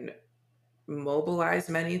they can mobilize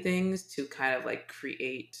many things to kind of like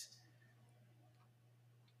create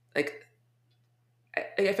like I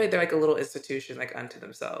feel like they're like a little institution like unto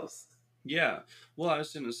themselves. yeah. Well, I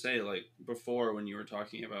was gonna say like before when you were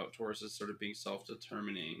talking about Tauruses sort of being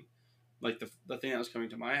self-determining, like the thing that was coming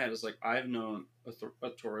to my head is like I've known a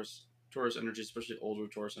Taurus energy, especially older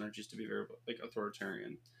Taurus energies, to be very like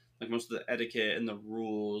authoritarian. Like most of the etiquette and the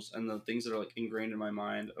rules and the things that are like ingrained in my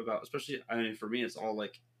mind about, especially I mean for me, it's all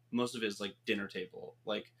like most of it is like dinner table.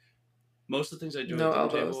 Like most of the things I do at No dinner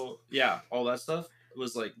elbows. table, yeah, all that stuff.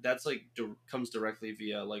 was like that's like comes directly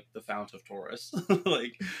via like the fount of Taurus,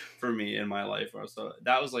 like for me in my life. So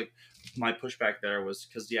that was like my pushback there was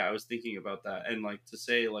because I was thinking about that and like to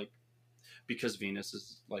say like because Venus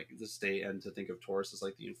is like the state and to think of Taurus as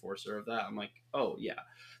like the enforcer of that. I'm like, oh yeah,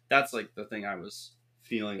 that's like the thing I was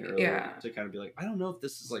feeling earlier Yeah. to kind of be like, I don't know if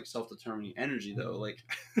this is like self-determining energy though. Like,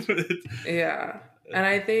 Yeah. And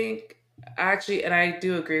I think actually, and I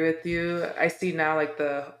do agree with you. I see now like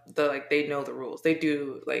the like they know the rules. They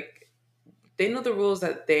do like they know the rules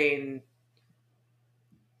that they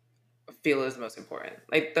feel is most important.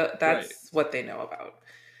 Like right. that's what they know about.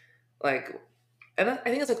 Like, and I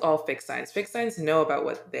think it's like all fixed signs. Fixed signs know about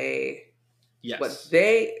what Yes.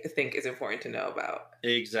 they think is important to know about.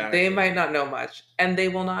 They Exactly. might not know much, and they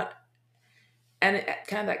will not. And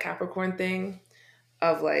kind of that Capricorn thing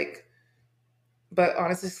of like, but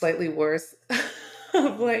honestly, slightly worse.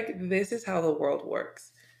 Of like, this is how the world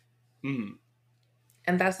works, Mm.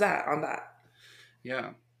 and that's that on that,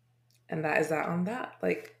 Yeah. and that is that on that.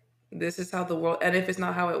 Like, this is how the world, and if it's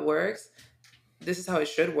not how it works, this is how it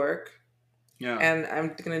should work, Yeah. and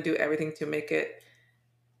I'm gonna do everything to make it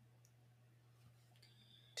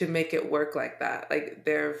work like that. Like,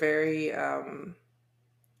 they're very. I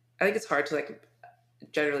think it's hard to like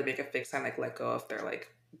generally make a fixed sign like let go of their like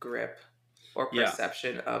grip or Yeah.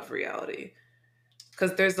 perception of reality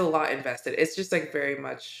because there's a lot invested. It's just like very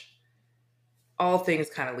much all things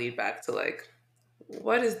kind of lead back to like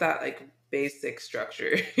what is that like basic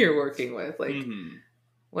structure you're working with? Like Mm-hmm.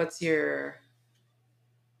 what's your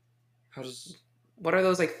How does what are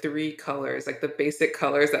those like three colors, like the basic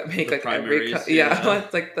colors that make the like every primaries? yeah, Yeah.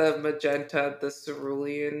 what's like the magenta, the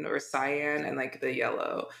cerulean or cyan, and like the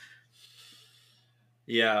yellow.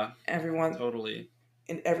 Yeah. Everyone Totally.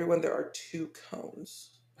 in everyone there are two cones.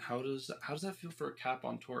 How does that feel for a cap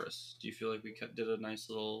on Taurus? Do you feel like we did a nice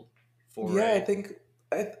little Yeah, foray?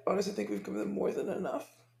 I honestly think we've given them more than enough,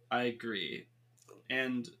 I agree.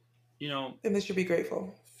 And you know, and they should be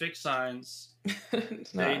grateful. fixed signs,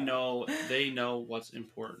 It's they not. know what's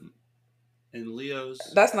important. And Leos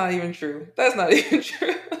That's not even true. That's not even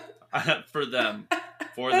true. for them,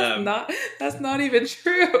 for That's them, not. That's not even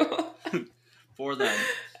true. for them.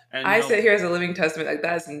 And I sit here as a living testament. Like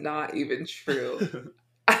that's not even true.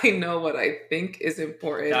 I know what I think is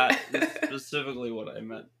important. that is specifically what I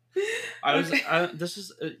meant. Okay. This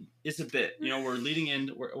is it's a bit, we're leading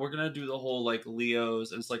in, we're gonna do the whole like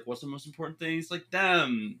Leos and it's like what's the most important thing, it's like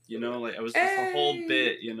them, like it was just a whole Hey.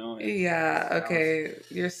 bit, Yeah. Okay.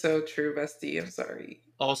 You're so true, bestie. I'm sorry.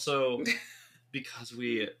 also because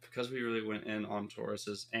we really went in on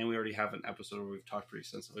Tauruses and we already have an episode where we've talked pretty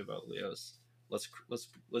extensively about Leos.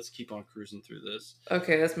 Let's keep on cruising through this.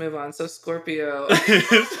 Okay. Let's move on. So Scorpio.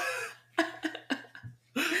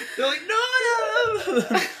 They're like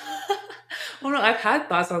no. Well, no, I've had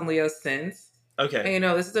thoughts on Leo since. Okay. And,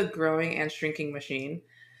 this is a growing and shrinking machine.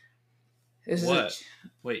 This What? is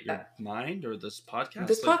Wait, your mind or this podcast?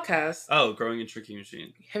 this podcast. Oh, growing and shrinking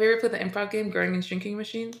machine. Have you ever played the improv game, Growing and Shrinking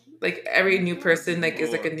Machine? Like every new person like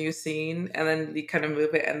is like a Oh. new scene, and then you kind of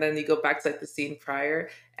move it, and then you go back to like the scene prior.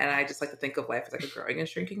 And I just like to think of life as like a growing and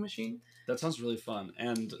shrinking machine. That sounds really fun.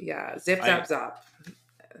 And Yeah, zip zap zop.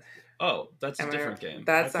 oh, that's a different game.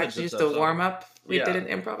 That's actually just a warm up. We Yeah. did an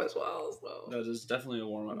improv as well. So That is definitely a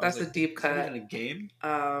warm up. that's a deep is that cut. even a game?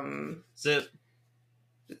 Zip,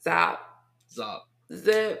 Zap, zop, zop.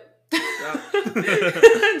 zip. Zap.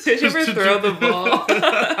 Did you ever throw the ball?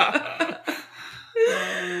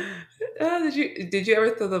 Did you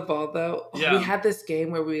ever throw the ball though? Yeah. We had this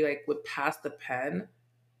game where we like would pass the pen.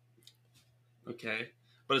 Okay,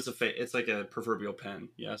 but it's like a proverbial pen.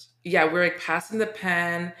 Yes. Yeah, we're like passing the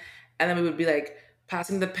pen, and then we would be like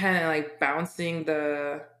passing the pen and like bouncing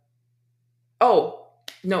the. Oh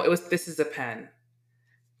no! It was this is a pen.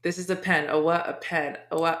 This is a pen. Oh what a pen.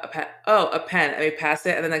 Oh what a pen. Oh a pen. And we pass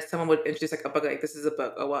it, and then like someone would introduce like a book. Like this is a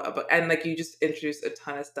book. Oh what a book. And like you just introduce a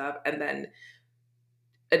ton of stuff, and then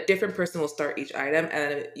a different person will start each item, and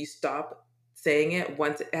then you stop saying it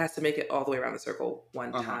once. It has to make it all the way around the circle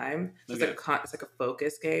one time. So Okay. it's like a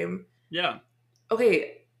focus game. Yeah.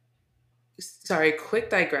 Okay. Sorry, quick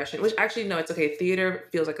digression. Which actually no, it's okay. Theater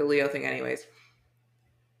feels like a Leo thing, anyways.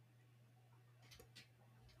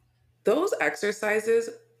 Those exercises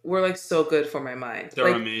were like so good for my mind. They're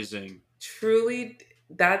like, amazing. Truly,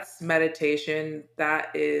 that's meditation.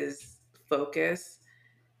 That is focus.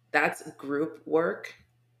 That's group work.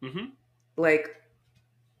 Mm-hmm. Like,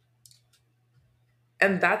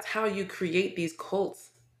 and that's how you create these cults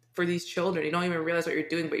for these children. You don't even realize what you're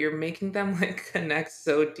doing, but you're making them like connect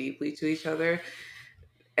so deeply to each other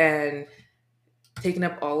and taking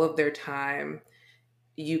up all of their time.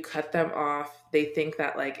 you cut them off. They think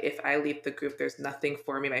that like if I leave the group, there's nothing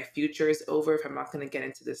for me. My future is over if I'm not going to get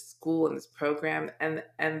into this school and this program. And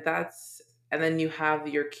then you have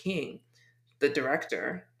your king, the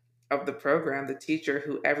director of the program, the teacher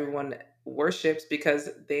who everyone worships because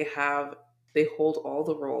they hold all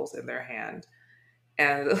the roles in their hand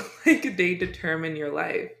and like they determine your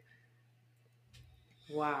life.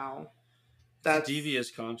 Wow. It's a That's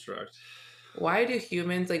devious construct. why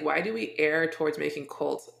do we err towards making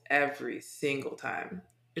cults every single time?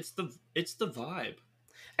 It's the vibe.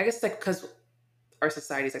 I guess like because our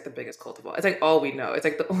society is like the biggest cult of all. It's like all we know. It's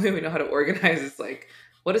like the only way we know how to organize is like,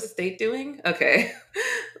 what is the state doing? Okay,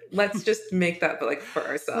 let's just make that, but like for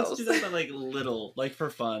Let's do ourselves. that, but like little, like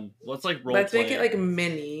for fun. Let's like role Let's make play it it. like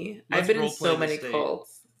mini. I've Let's been in role play so the many state.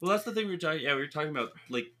 cults. Well, that's the thing we were talking. Yeah, we were talking about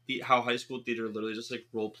like how high school theater literally just like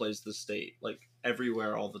role plays the state like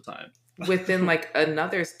everywhere all the time. Within like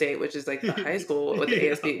another state, which is like the high school with the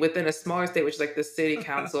Yeah. ASB, within a smaller state, which is like the city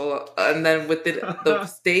council, and then within the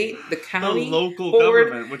state, the The county local board,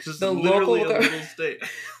 government, which is the literally local a little state.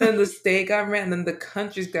 then the state government, and then the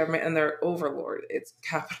country's government, and their overlord, its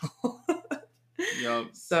capital. Yeah,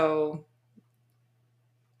 So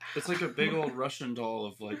it's like a big old Russian doll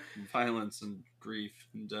of like violence and grief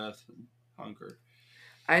and death and hunger.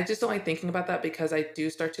 I just don't like thinking about that because I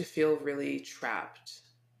do start to feel really trapped.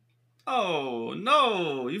 Oh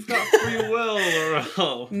no, you've got free will,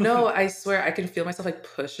 Laurel. No, I swear I can feel myself like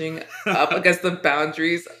pushing up against the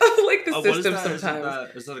boundaries of like the Oh, what is system that?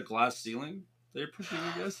 sometimes. Is that a glass ceiling that you're pushing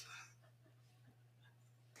against?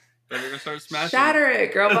 Better go start smashing. Shatter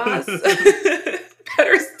it, girl boss.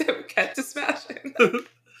 Better get to smashing.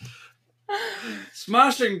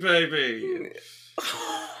 Smashing, baby.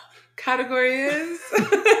 Category is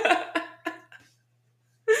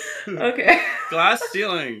okay. Glass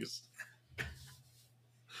ceilings.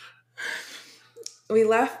 We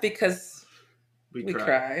laugh because We we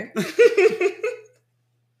cry. cry.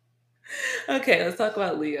 Okay, let's talk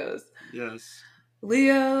about Leos. Yes.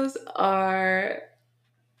 Leos are.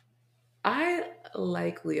 I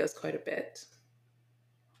like Leos quite a bit.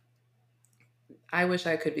 I wish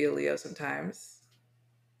I could be a Leo sometimes.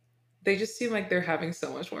 They just seem like they're having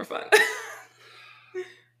so much more fun.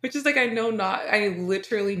 Which is like, I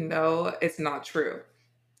literally know it's not true.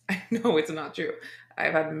 I know it's not true.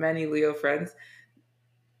 I've had many Leo friends,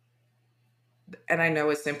 and I know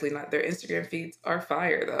it's simply not. Their Instagram feeds are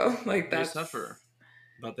fire, though. Like, They that's. suffer,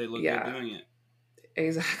 but they look Yeah. good doing it.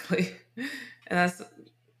 Exactly. And that's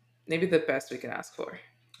maybe the best we can ask for.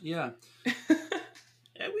 Yeah.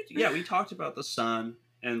 We talked about the sun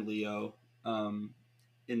and Leo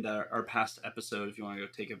in our past episode. If you want to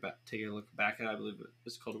go take a look back at it, I believe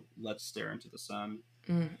it's called "Let's Stare into the Sun."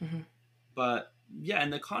 Mm-hmm. But yeah, in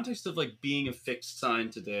the context of like being a fixed sign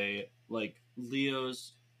today, like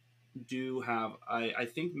Leos do have, I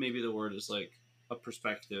think maybe the word is like a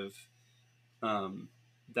perspective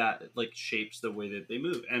that like shapes the way that they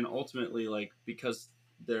move, and ultimately like because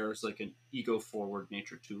there's like an ego forward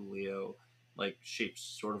nature to Leo, like shapes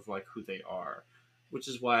sort of like who they are, which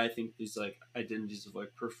is why I think these like identities of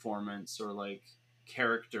like performance or like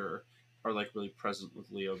character are like really present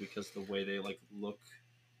with Leo, because the way they like look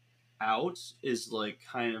out is like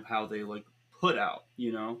kind of how they like put out,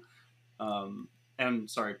 you know. And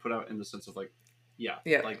sorry, put out in the sense of like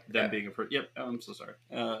like them being a yep, I'm so sorry.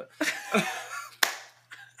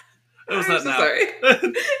 It was that so now. sorry.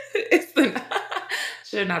 It's the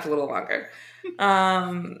should have napped a little longer.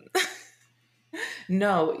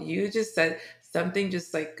 No, you just said something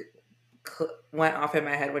just like went off in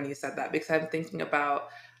my head when you said that, because I'm thinking about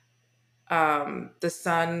the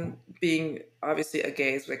sun being obviously a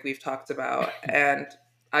gaze, like we've talked about, and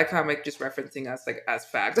I kind of like just referencing us like as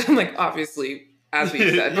fact. I'm like, obviously, as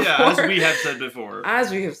we've said before. Yeah, as we have said before.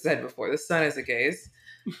 As we have said before, the sun is a gaze.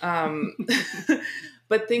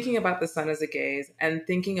 But thinking about the sun as a gaze and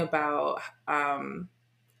thinking about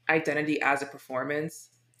identity as a performance,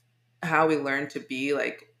 how we learn to be,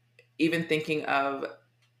 like, even thinking of,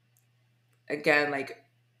 again, like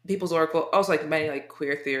People's Oracle, also like many like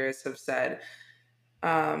queer theorists have said,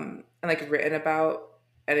 and like written about,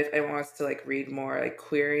 and if anyone wants to like read more, like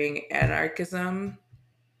queering anarchism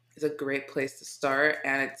is a great place to start,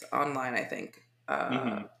 and it's online, I think,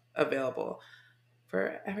 available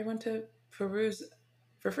for everyone to peruse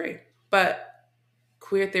for free. But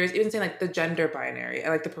queer theories, even saying like the gender binary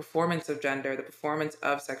and like the performance of gender, the performance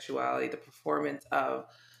of sexuality, the performance of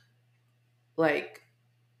like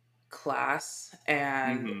class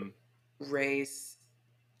and race.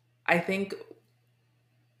 I think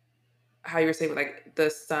how you were saying, like the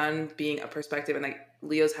sun being a perspective and like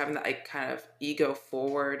Leo's having that like kind of ego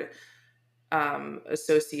forward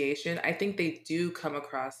association, I think they do come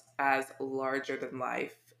across as larger than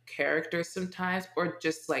life characters sometimes, or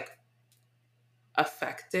just like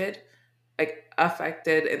affected,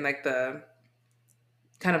 affected in like the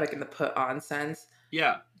kind of like in the put on sense,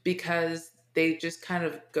 Yeah. because they just kind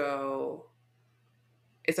of go,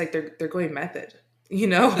 it's like they're going method. You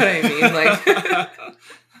know what I mean? Like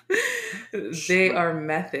they Word, are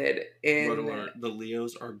method word in, alert. The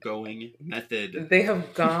Leos are going method. they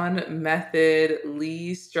have gone method.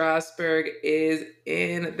 Lee Strasberg is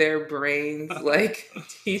in their brains, like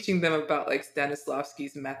teaching them about like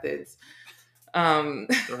Stanislavski's methods. Um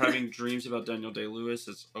They're having dreams about Daniel Day-Lewis.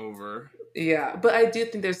 It's over. yeah, but I do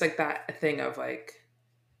think there's like that thing of like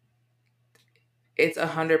it's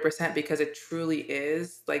 100% because it truly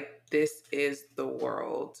is like this is the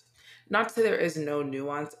world. Not to say there is no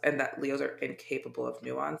nuance and that Leos are incapable of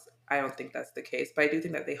nuance. I don't think that's the case, but I do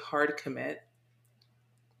think that they hard commit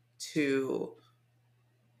to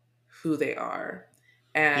who they are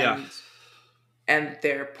Yeah. and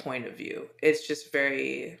their point of view. It's just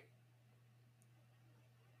very,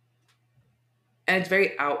 and it's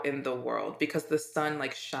very out in the world because the sun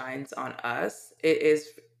like shines on us. It is,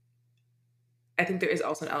 I think there is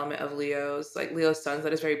also an element of Leo's, like Leo's suns,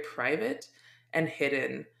 that is very private and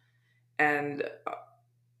hidden, and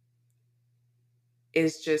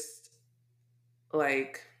is just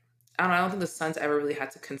like, I don't think the sun's ever really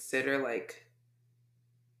had to consider like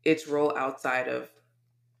its role outside of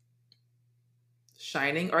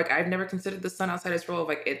shining, or like I've never considered the sun outside its role of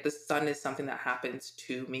like the sun is something that happens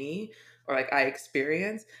to me or like I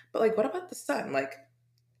experience. But like what about the sun? Like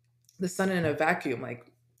the sun in a vacuum, like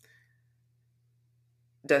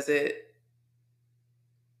does it,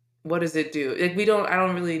 what does it do? Like we don't, I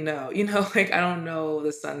don't really know, you know, like I don't know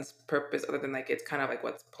the sun's purpose other than like it's kind of like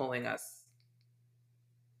what's pulling us,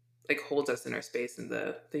 like holds us in our space in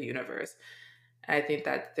the universe. And I think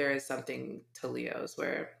that there is something to Leos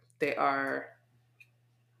where they are,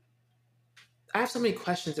 I have so many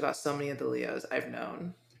questions about so many of the Leos I've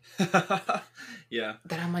known Yeah.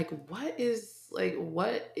 that I'm like, what is like,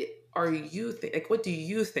 are you think, like, what do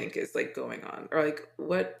you think is like going on, or like,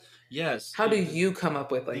 what, Yes. how do you come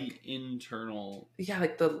up with The like, internal, yeah,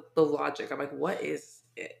 like the logic? I'm like, what is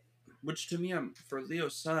it? which to me, I'm for Leo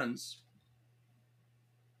suns.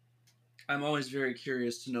 I'm always very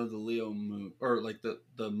curious to know the Leo moon, or like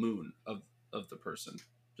the moon of the person,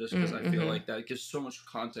 just because I feel Mm-hmm. like that gives so much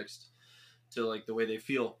context to like the way they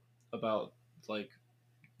feel about like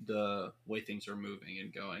the way things are moving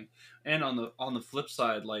and going. And on the flip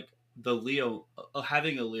side, like the Leo,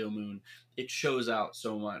 having a Leo moon, it shows out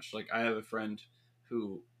so much. Like I have a friend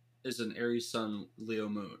who is an Aries sun Leo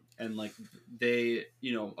moon, and like they,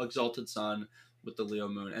 exalted sun with the Leo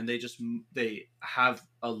moon, and they have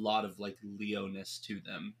a lot of like Leoness to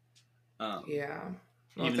them. um Yeah.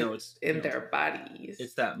 Well, it's Even though like it's, in their bodies.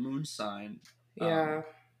 it's that moon sign. Yeah.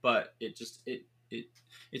 But it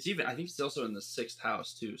it's even, I think it's also in the sixth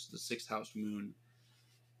house too, so the sixth house moon.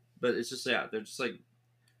 But it's just, yeah, they're just like,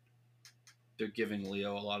 they're giving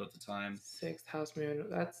Leo a lot of the time. Sixth house moon.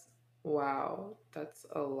 That's, wow. That's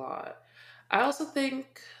a lot. I also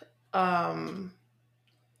think, um,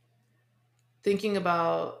 thinking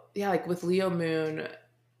about, yeah, like with Leo moon,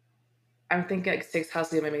 I'm thinking like sixth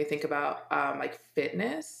house Leo made me think about like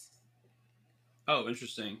fitness Oh,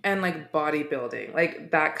 interesting. and like bodybuilding,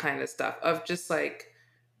 like that kind of stuff of just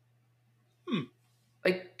Hmm.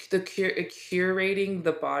 like the curating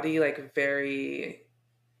the body like very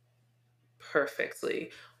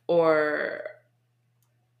perfectly, or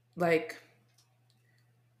like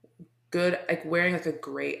good, like wearing like a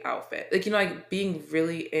great outfit, like you know, like being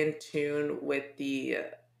really in tune with the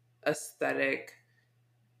aesthetic,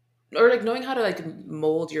 or like knowing how to like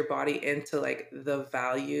mold your body into like the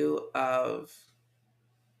value of,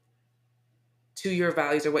 to your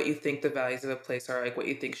values, or what you think the values of a place are, like what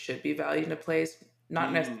you think should be valued in a place.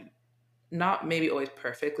 Hmm. Not maybe always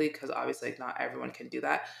perfectly, because obviously like, not everyone can do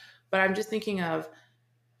that. But I'm just thinking of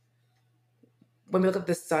when we look at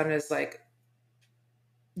the sun as like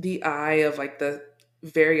the eye of like the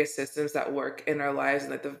various systems that work in our lives,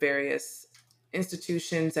 and like the various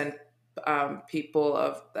institutions and people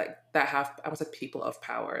of like that have, I was like people of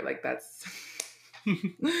power, like that's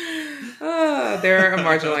they're a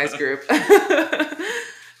marginalized group.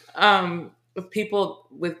 People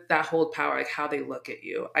with that hold power, like how they look at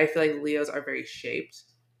you. I feel like Leos are very shaped,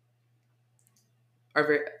 are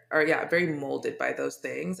very, are yeah, very molded by those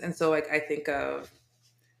things. And so like I think of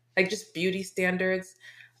like just beauty standards,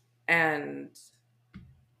 and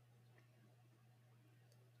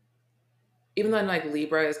even though like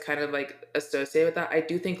Libra is kind of like associated with that, I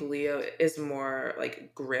do think Leo is more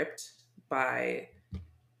like gripped by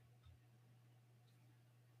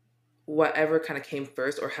whatever kind of came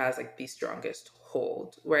first or has like the strongest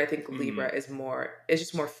hold. Where I think Mm-hmm. Libra is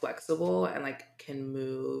just more flexible and like can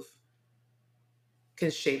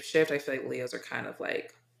shapeshift. I feel like Leos are kind of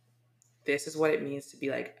like, this is what it means to be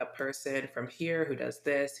like a person from here who does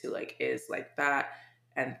this, who like is like that.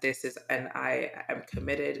 And I am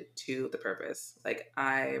committed to the purpose. Like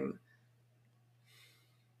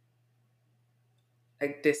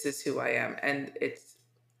this is who I am.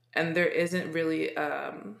 And there isn't really,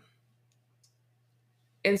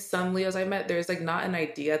 in some Leos I met, there's like not an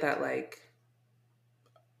idea that like,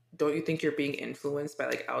 don't you think you're being influenced by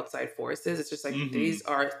like outside forces? It's just like, Mm-hmm. these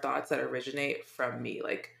are thoughts that originate from me,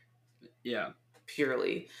 like Yeah.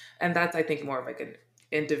 purely. And that's, I think, more of like an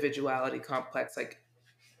individuality complex, like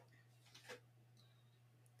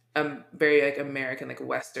very like American, like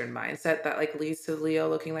Western mindset that like leads to Leo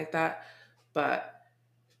looking like that. But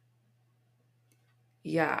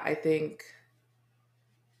yeah, I think,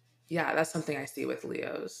 yeah, that's something I see with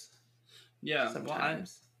Leos Yeah. Well,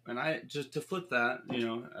 sometimes. I just to flip that, you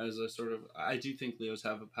know, as a sort of, I do think Leos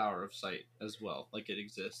have a power of sight as well. Like it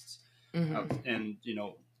exists, Hmm. and you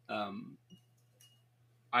know, um,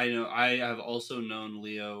 I know I have also known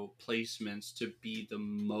Leo placements to be the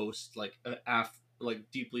most like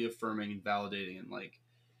like deeply affirming and validating and like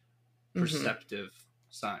Hmm. perceptive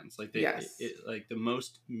signs. Like Yes. like the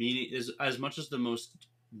most meaning is as much as the most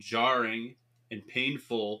jarring and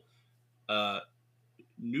painful uh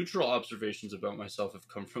neutral observations about myself have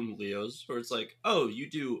come from Leos, where it's like, oh, you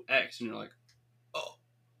do X, and you're like,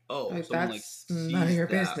 oh, Like, someone like that's none of sees your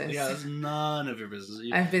that. Yeah, business. that's none of your business.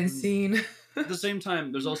 I've been And seen. at the same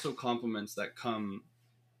time, there's also compliments that come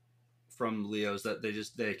from Leos that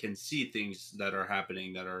they can see things that are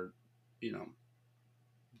happening that are, you know,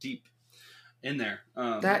 deep in there.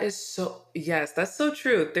 That is so, yes, that's so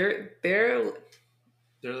true. They're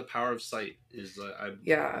the power of sight. Is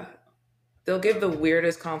Yeah, they'll give the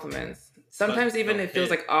weirdest compliments. but Sometimes even they'll it feels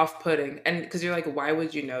hit. like off-putting, and because you're like, why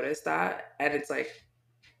would you notice that? And it's like,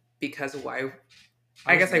 because why?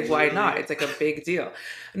 I I was guess like, why not? literally It's like a big deal.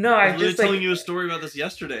 No, I was I literally just telling like, you a story about this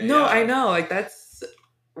yesterday. no, I Yeah, know, like that's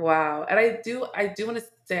wow. And I do want to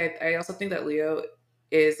say, I also think that Leo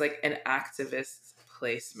is like an activist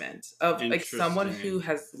placement of like someone who interesting.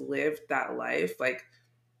 has lived that life. Like,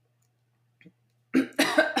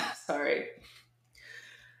 sorry,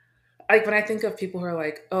 like when I think of people who are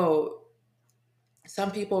like, oh,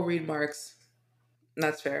 some people read Marx, and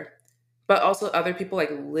that's fair, but also other people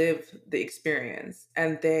like live the experience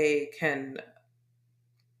and they can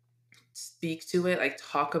speak to it, like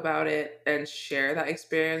talk about it and share that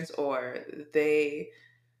experience, or they.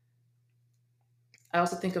 I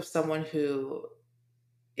also think of someone who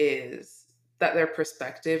is that their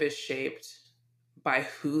perspective is shaped by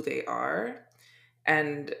who they are,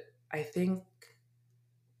 and I think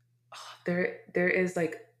there is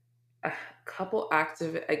like a couple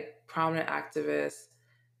active like prominent activists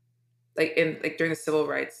like in like during the civil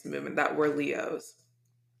rights movement that were Leos.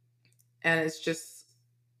 And it's just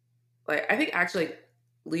like I think actually like,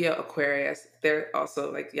 Leo Aquarius, they're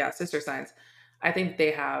also like, yeah, sister signs. I think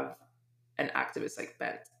they have an activist like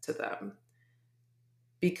bent to them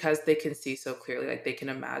because they can see so clearly, like they can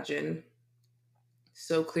imagine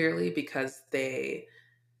so clearly because they're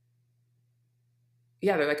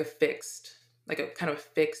like a fixed, like a kind of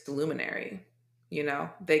fixed luminary, you know?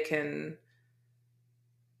 They can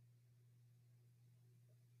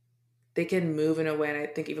move in a way, and I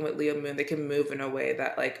think even with Leo Moon, they can move in a way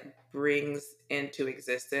that like brings into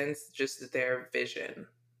existence just their vision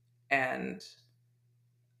and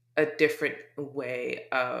a different way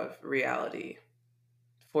of reality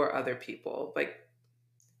for other people. Like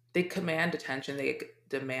they command attention, they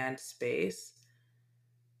demand space,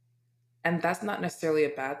 and that's not necessarily a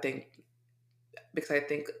bad thing because I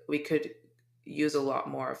think we could use a lot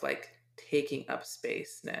more of like taking up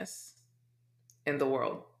spaceness in the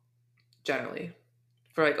world generally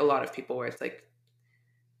for like a lot of people where it's like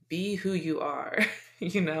be who you are,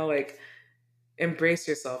 like embrace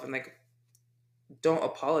yourself and like don't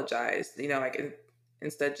apologize, like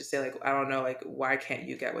instead just say like I don't know, like why can't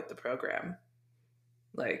you get with the program?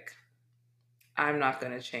 Like I'm not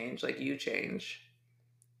going to change, like you change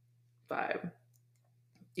vibe.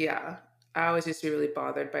 Yeah. I always used to be really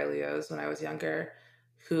bothered by Leos when I was younger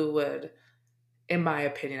who would, in my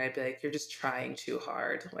opinion, I'd be like, you're just trying too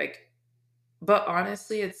hard. Like, but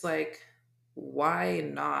honestly, it's like, why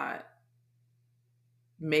not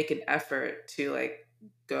make an effort to like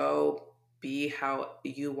go be how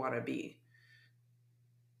you want to be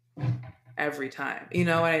every time? You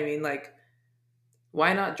know what I mean? Like,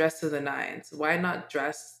 why not dress to the nines? Why not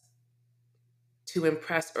dress to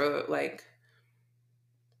impress, or like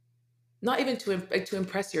not even like to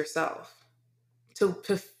impress yourself, to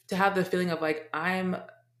have the feeling of like I'm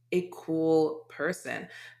a cool person.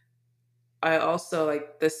 I also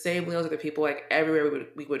like the same Leos are the people like everywhere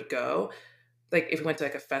we would go. Like if we went to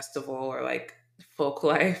like a festival or like folk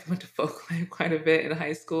life, went to folk life quite a bit in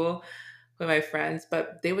high school with my friends,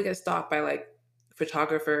 but they would get stopped by like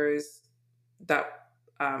photographers that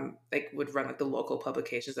like would run like the local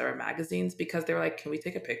publications that are magazines, because they were like, can we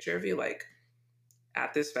take a picture of you like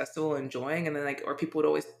at this festival enjoying? And then like, or people would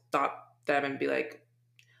always stop them and be like,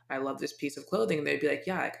 I love this piece of clothing. And they'd be like,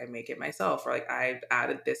 yeah, like I make it myself, or like I've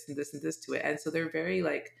added this and this and this to it. And so they're very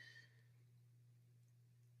like,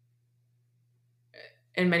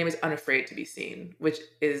 in many ways, unafraid to be seen, which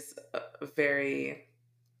is a very,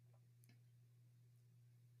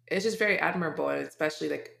 it's just very admirable. And especially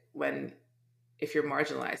like when, if you're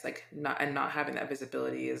marginalized, like not having that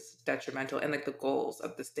visibility is detrimental. And like the goals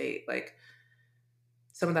of the state, like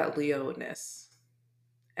some of that Leo-ness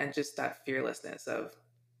and just that fearlessness of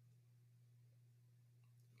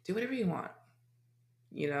do whatever you want,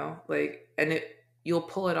 like, and you'll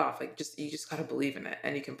pull it off. Like just, you just got to believe in it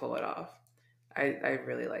and you can pull it off. I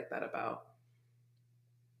really like that about,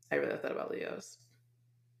 I really like that about Leos.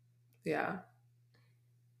 Yeah.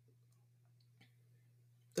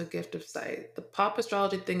 The gift of sight, the pop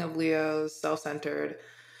astrology thing of Leos, self-centered.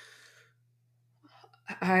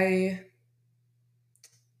 I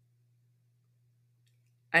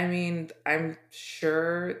I mean, I'm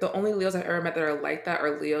sure the only Leos I've ever met that are like that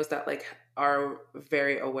are Leos that like are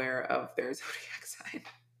very aware of their zodiac sign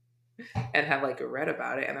and have like read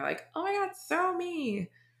about it and they're like, oh my god, so me.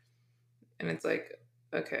 And it's like,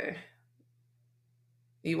 okay,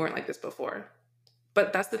 you weren't like this before.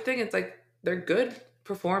 But that's the thing, it's like they're good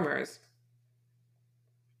performers.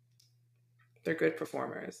 They're good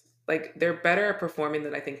performers. Like they're better at performing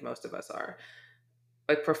than I think most of us are.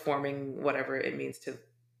 Like performing whatever it means to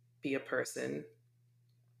be a person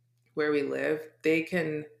where we live. They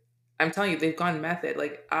can, I'm telling you, they've gone method.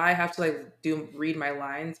 Like I have to like read my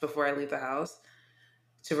lines before I leave the house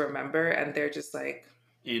to remember, and they're just like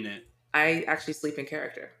In it. I actually sleep in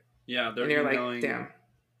character. Yeah, And they're you're like, emailing. damn.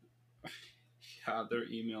 Yeah, they're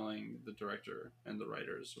emailing the director and the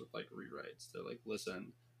writers with like rewrites. They're like,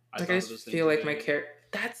 listen, I Like I thought of just this thing feel like my today. character,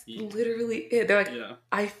 that's literally it. They're like, Yeah,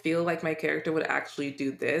 I feel like my character would actually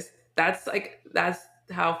do this. That's like, that's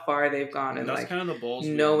how far they've gone and and that's like kind of the balls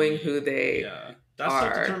we all knowing need. who they Yeah, that's self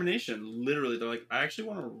are. determination. Literally, they're like, I actually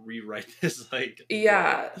want to rewrite this like role.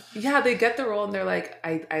 Yeah, yeah, they get the role and they're like,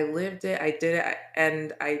 I lived it, I did it,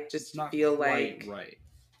 and I It's just not feel quite like right.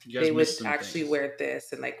 You they guys missed would some actually things. wear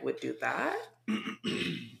this and like would do that.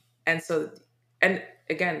 And so, and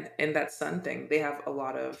again, in that sun thing, they have a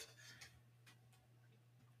lot of,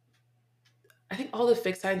 I think all the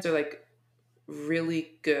fixed signs are like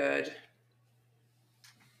really good.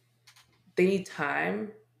 They need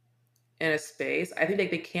time in a space. I think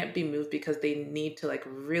like they can't be moved because they need to like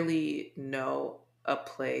really know a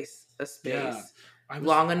place, a Yeah, space I was.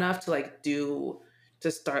 long enough to like to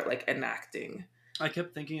start like enacting. I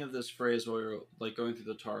kept thinking of this phrase while we were like going through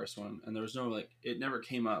the Taurus one, and there was no like it never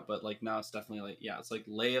came up, but like now it's definitely like yeah, it's like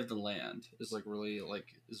lay of the land is like really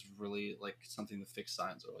like something the fixed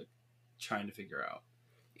signs are like trying to figure out.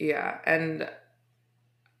 Yeah, and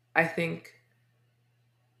I think,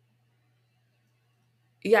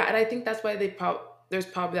 yeah, and I think that's why there's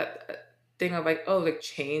probably that thing of like, oh, like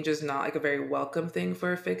change is not like a very welcome thing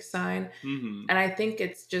for a fixed sign. Mm-hmm. And I think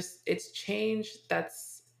it's change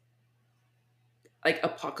that's like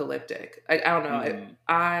apocalyptic. Like I don't know, Mm-hmm.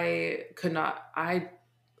 I could not, I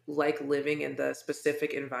like living in the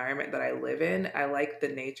specific environment that I live in. I like the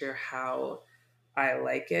nature how I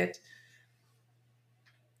like it.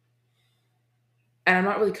 And I'm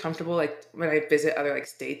not really comfortable like when I visit other like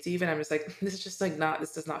states even. I'm just like, this is just like not,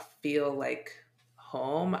 this does not feel like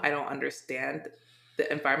home. I don't understand the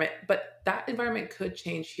environment. But that environment could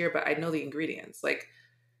change here, but I know the ingredients. Like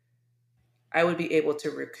I would be able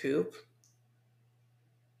to recoup.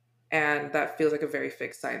 And that feels like a very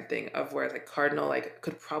fixed sign thing of where like cardinal like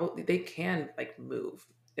could probably, they can like move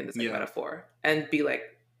in this like Yeah, metaphor and be like,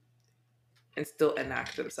 and still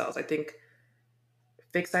enact themselves. I think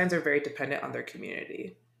fixed signs are very dependent on their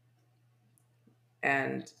community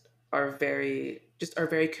and are very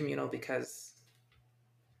communal because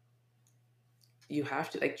you have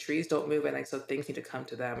to, like, trees don't move, and like so things need to come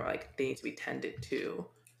to them, or like they need to be tended to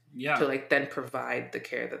yeah, like then provide the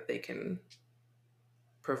care that they can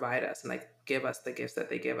provide us and like give us the gifts that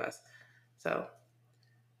they give us. So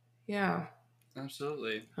yeah,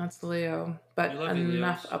 absolutely. that's Leo. We But love you,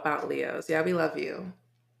 enough Leos. about Leos. Yeah, we love you.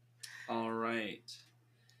 All right.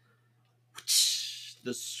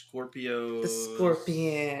 The The Scorpios.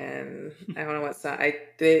 scorpion. I don't know what sound. I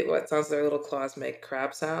did what sounds their little claws make.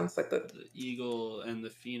 Crab sounds like the. The eagle and the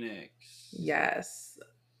phoenix. Yes.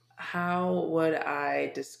 How would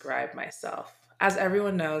I describe myself? As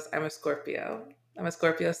everyone knows, I'm a Scorpio. I'm a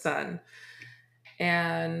Scorpio sun.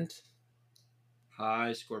 And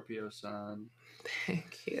Hi, Scorpio sun.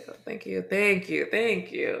 thank you, thank you, thank you,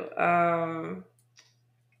 thank you.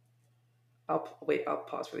 I'll wait, I'll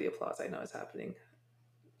pause for the applause I know is happening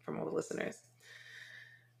from all the listeners.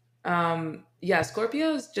 Yeah,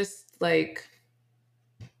 Scorpio's just like,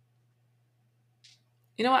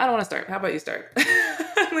 you know what? I don't want to start. How about you start?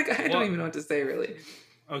 Like, I don't What? even know what to say really.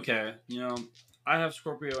 Okay, I have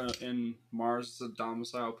Scorpio in Mars as a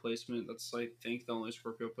domicile placement. That's, I think, the only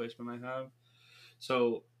Scorpio placement I have.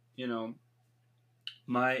 So, you know,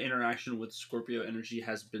 my interaction with Scorpio energy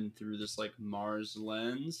has been through this like Mars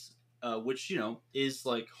lens, which is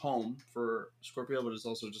like home for Scorpio, but it's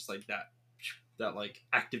also just like that like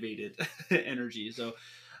activated energy. So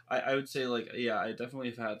I would say like yeah, I definitely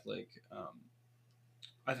have had like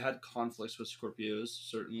I've had conflicts with Scorpios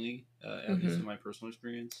certainly, at least in Mm-hmm. my personal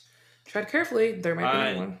experience. Tread carefully. There might be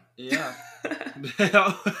another I one. Yeah.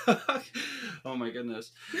 Oh my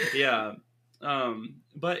goodness. Yeah.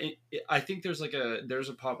 But I think there's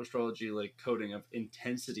a pop astrology like coding of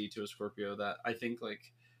intensity to a Scorpio that I think like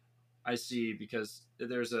I see because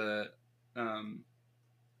there's a um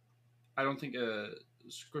I don't think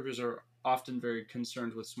Scorpios are often very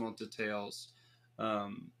concerned with small details,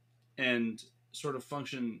 um and sort of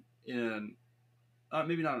function in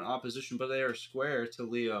maybe not an opposition, but they are square to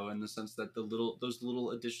Leo in the sense that those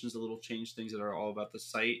little additions, the little change things that are all about the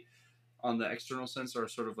sight on the external sense are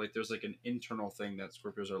sort of like there's like an internal thing that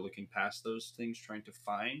Scorpios are looking past those things, trying to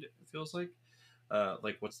find. It feels like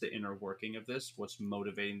what's the inner working of this? What's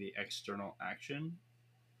motivating the external action?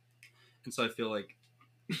 And so I feel like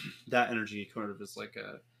that energy kind of is like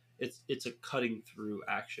it's a cutting through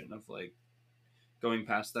action of like going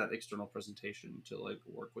past that external presentation to like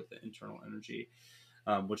work with the internal energy,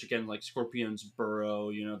 which again like scorpions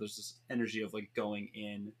burrow, there's this energy of like going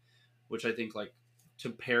in, which I think like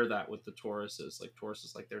to pair that with the tauruses, like taurus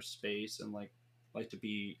is like their space and like to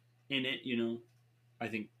be in it, I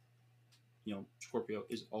think Scorpio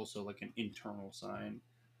is also like an internal sign,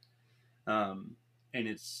 and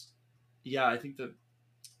it's yeah, I think the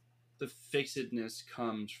fixedness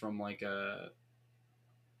comes from like I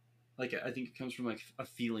think it comes from like a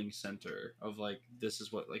feeling center of like this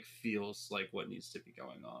is what like feels like what needs to be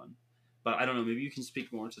going on. But I don't know, maybe you can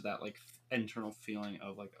speak more to that like internal feeling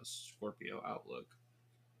of like a Scorpio outlook.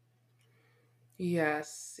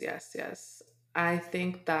 Yes, yes, yes. I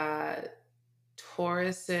think that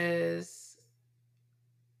Tauruses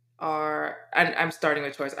are, and I'm starting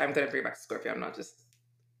with Taurus. I'm going to bring back to Scorpio. I'm not just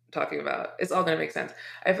talking about, it's all going to make sense.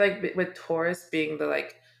 I feel like with Taurus being the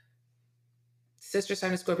like sister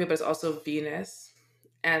sign of Scorpio, but it's also Venus.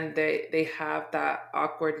 And they have that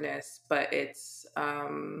awkwardness, but it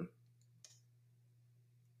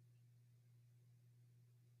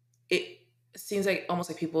seems like almost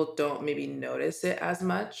like people don't maybe notice it as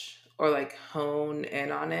much or like hone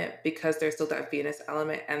in on it because there's still that Venus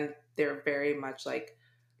element and they're very much like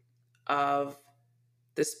of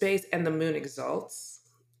the space, and the moon exalts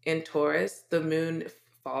in Taurus. The moon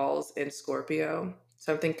falls in Scorpio.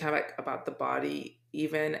 Something kind of like about the body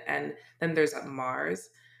even, and then there's Mars.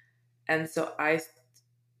 And so I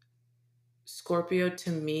Scorpio to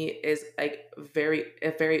me is like a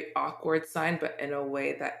very awkward sign, but in a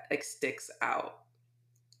way that like sticks out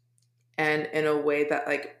and in a way that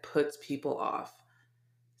like puts people off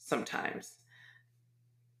sometimes.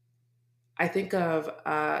 I think of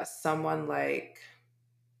someone like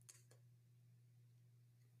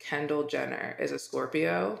Kendall Jenner is a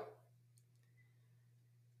Scorpio.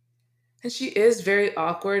 And she is very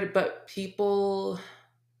awkward, but she's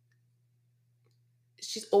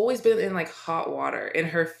always been in like hot water in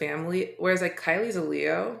her family. Whereas like Kylie's a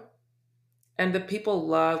Leo, and the people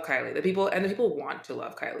love Kylie. The people want to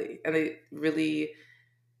love Kylie, and they really,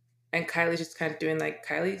 and Kylie's just kind of doing like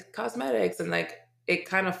Kylie cosmetics, and like it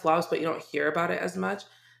kind of flops, but you don't hear about it as much.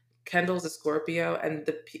 Kendall's a Scorpio, and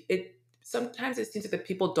it sometimes it seems like the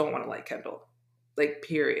people don't want to like Kendall, like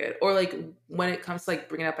period. Or like when it comes to like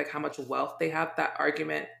bringing up like how much wealth they have, that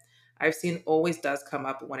argument I've seen always does come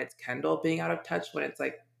up when it's Kendall being out of touch. When it's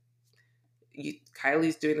like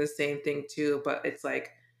Kylie's doing the same thing too, but it's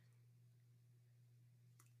like,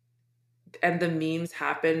 and the memes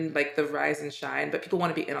happen like the rise and shine, but people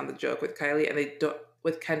want to be in on the joke with Kylie, and they don't.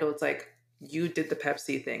 With Kendall, it's like you did the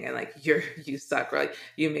Pepsi thing, and like you suck, or like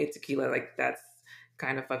you made tequila, like that's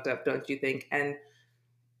kind of fucked up, don't you think? And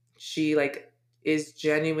she like is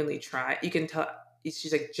genuinely trying. You can tell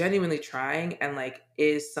she's like genuinely trying and like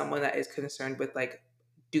is someone that is concerned with like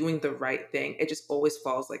doing the right thing. It just always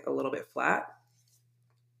falls like a little bit flat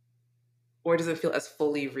or doesn't feel as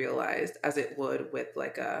fully realized as it would with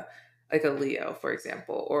like a Leo, for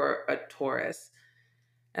example, or a Taurus.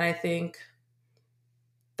 And I think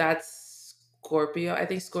that's Scorpio. I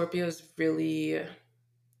think Scorpio is really,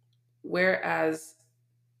 whereas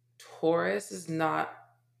Taurus is not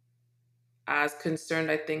as concerned,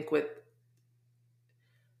 I think, with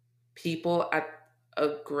people at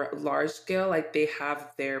a large scale. Like they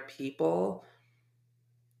have their people,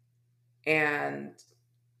 and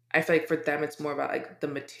I feel like for them it's more about like the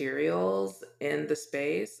materials in the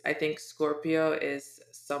space. I think Scorpio is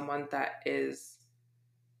someone that is,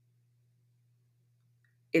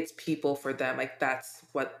 it's people for them. Like that's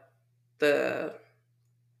what the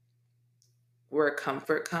where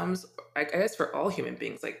comfort comes. I guess for all human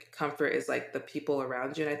beings, like comfort is like the people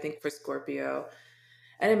around you. And I think for Scorpio,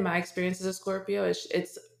 and in my experience as a Scorpio,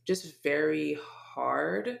 it's just very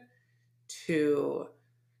hard to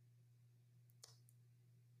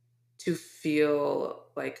feel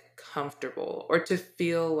like comfortable or to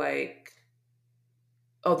feel like,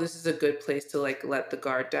 oh, this is a good place to like let the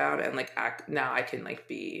guard down and like act. Now I can like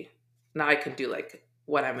be, now I can do like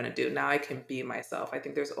what I'm gonna do. Now I can be myself. I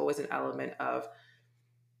think there's always an element of,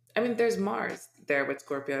 I mean, there's Mars there with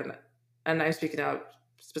Scorpio, and I'm speaking out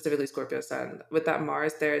specifically Scorpio Sun. With that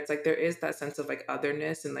Mars there, it's like there is that sense of like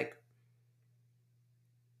otherness and like,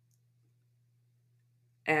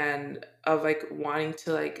 and of like wanting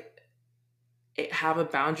to like have a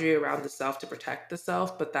boundary around the self to protect the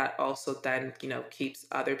self, but that also then, keeps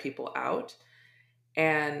other people out.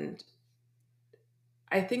 And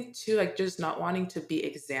I think too, like just not wanting to be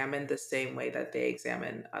examined the same way that they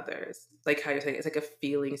examine others. Like how you're saying, it's like a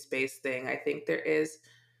feeling space thing. I think,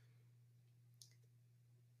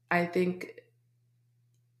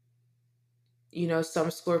 some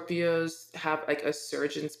Scorpios have like a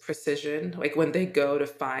surgeon's precision. Like when they go to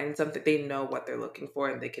find something, they know what they're looking for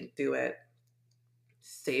and they can do it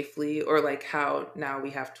safely. Or like how now we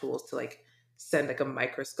have tools to like send like a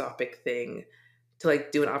microscopic thing to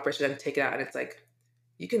like do an operation and take it out. And it's like,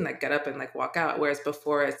 you can like get up and like walk out. Whereas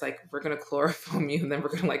before it's like, we're going to chloroform you and then we're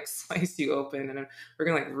going to like slice you open and then we're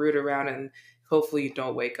going to like root around and hopefully you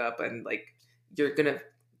don't wake up and like you're going to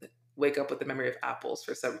wake up with the memory of apples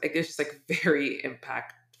for some, like it's just like very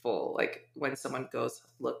impactful like when someone goes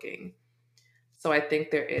looking. So I think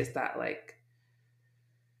there is that like,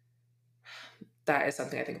 that is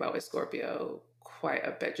something I think about with Scorpio quite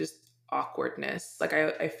a bit, just awkwardness. Like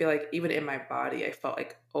I feel like even in my body I felt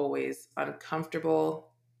like always uncomfortable,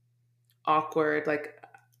 awkward, like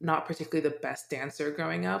not particularly the best dancer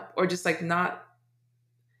growing up, or just like not,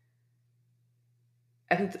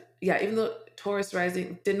 I think yeah, even though Taurus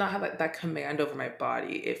rising did not have like that command over my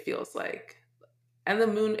body, it feels like. And the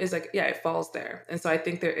moon is like, yeah, it falls there. And so I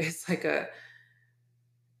think there is like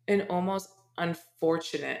an almost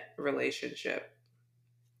unfortunate relationship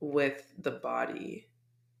with the body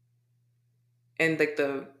and like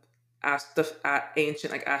the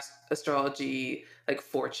ancient like astrology like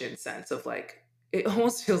fortune sense of like, it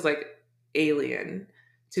almost feels like alien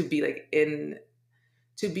to be like in,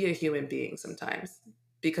 to be a human being sometimes,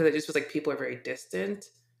 because it just feels like people are very distant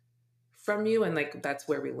from you, and like that's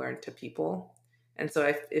where we learn to people. And so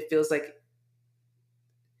it feels like,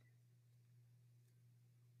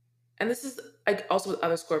 and this is like also with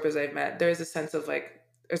other Scorpios I've met, there's a sense of like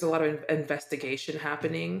there's a lot of investigation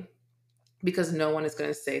happening because no one is going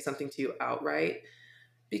to say something to you outright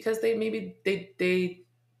because they maybe they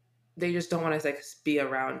just don't want to like be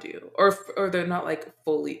around you, or they're not like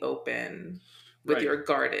fully open with Right. your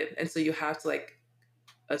guarded, and so you have to like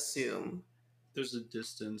assume There's a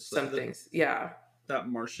distance some things. Yeah, that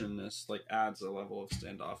Martianness like adds a level of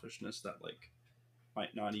standoffishness that like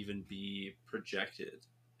might not even be projected.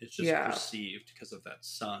 It's just yeah. perceived because of that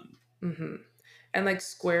sun. Hmm. And like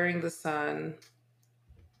squaring the sun,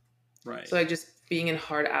 Right. so like just being in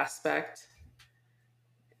hard aspect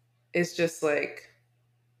is just like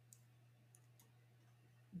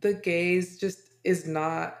the gaze just is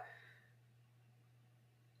not,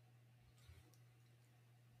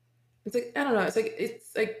 it's like I don't know,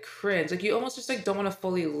 it's like cringe, like you almost just like don't want to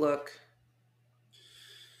fully look,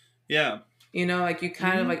 Yeah. like you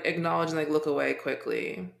kind of Mm-hmm. like acknowledge and like look away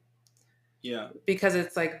quickly Yeah. because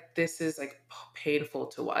it's like this is like painful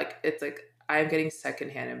to like, it's like I'm getting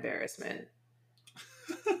secondhand embarrassment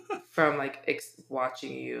from like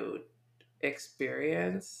watching you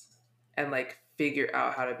experience and like figure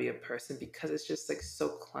out how to be a person because it's just like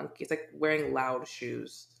so clunky. It's like wearing loud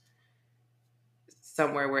shoes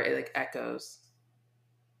somewhere where it like echoes,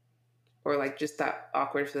 or like just that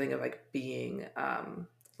awkward feeling of like being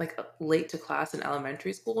like late to class in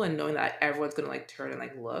elementary school and knowing that everyone's gonna like turn and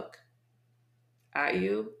like look at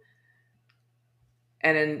you,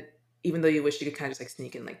 and then even though you wish you could kind of just like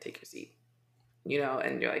sneak in, like take your seat,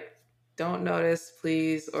 and you're like, don't notice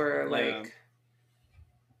please, or Yeah. like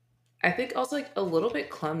I think also like a little bit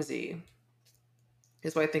clumsy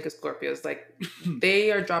is what I think of Scorpios. Like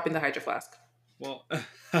they are dropping the hydro flask Well,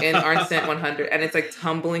 in Arsent 100, and it's like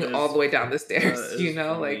tumbling all is the way down the that stairs. is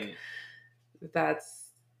Like funny. that's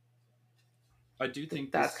I do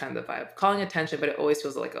think that's this. kind of the vibe, calling attention, but it always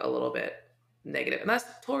feels like a little bit negative. And that's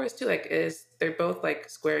Taurus too. Like is they're both like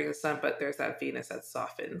squaring the sun, but there's that Venus that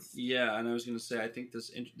softens. Yeah, and I was gonna say I think this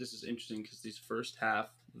is interesting because these first half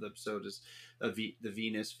of the episode is the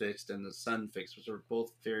Venus fixed and the Sun fixed, which are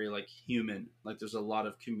both very like human. Like there's a lot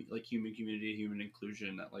of like human community, human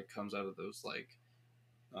inclusion that like comes out of those like,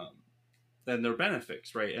 um, then they're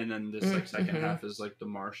benefics, right? And then this like second Mm-hmm. half is like the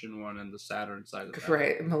Martian one and the Saturn side of that.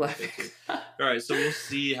 Right, Okay, too. malefic. All right, so we'll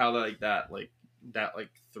see how that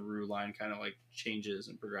like through line kind of like changes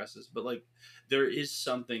and progresses. But like there is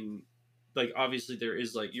something like obviously there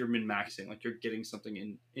is like you're min maxing, like you're getting something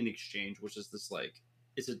in exchange, which is this like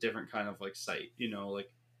it's a different kind of like sight, like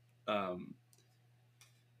um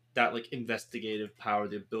that like investigative power,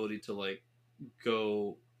 the ability to like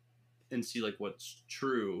go and see like what's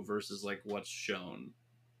true versus like what's shown.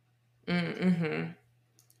 Mm-hmm.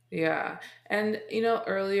 Yeah. And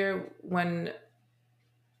earlier when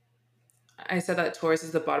I said that Taurus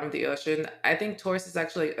is the bottom of the ocean, I think Taurus is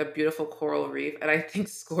actually a beautiful coral reef, and I think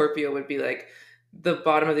Scorpio would be like the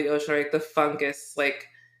bottom of the ocean, or like the fungus like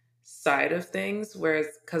side of things. Whereas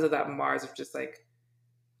because of that Mars of just like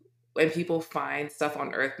when people find stuff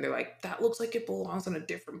on Earth and they're like, that looks like it belongs on a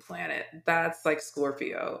different planet. That's like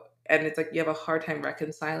Scorpio. And it's like you have a hard time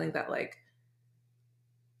reconciling that, like,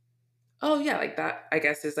 oh yeah, like that I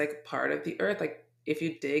guess is like part of the Earth. Like if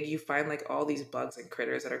you dig, you find like all these bugs and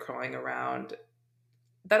critters that are crawling around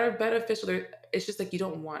that are beneficial. It's just like you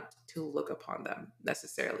don't want to look upon them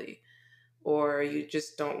necessarily, or you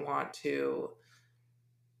just don't want to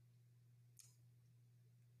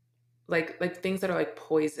like things that are like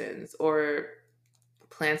poisons or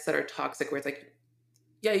plants that are toxic. Where it's like,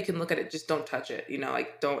 yeah, you can look at it, just don't touch it.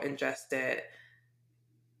 Like don't ingest it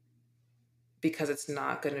because it's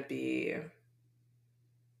not going to be.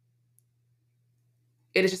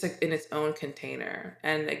 It is just like in its own container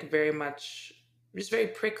and like very much just very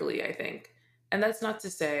prickly, I think. And that's not to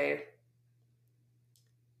say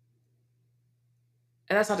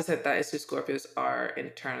And that's not to say that is who Scorpios are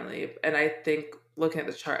internally. And I think looking at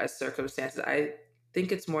the chart as circumstances, I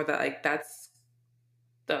think it's more that like that's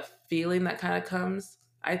the feeling that kind of comes.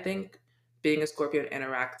 I think being a Scorpio and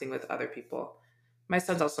interacting with other people. My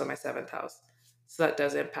son's also in my seventh house. So that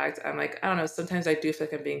does impact. I'm like, I don't know, sometimes I do feel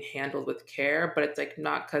like I'm being handled with care, but it's like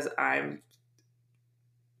not because I'm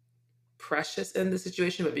precious in the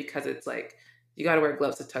situation, but because it's like you got to wear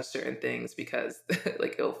gloves to touch certain things because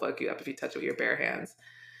like it'll fuck you up if you touch it with your bare hands.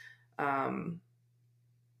 Um,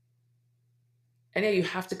 and yeah, you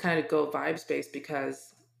have to kind of go vibes based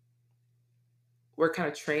because we're kind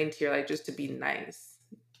of trained here, like just to be nice,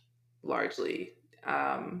 largely.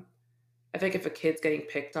 I think if a kid's getting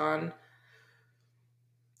picked on,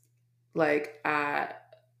 like I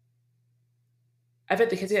bet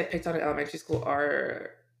the kids who get picked on in elementary school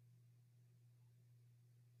are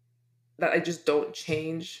that I just don't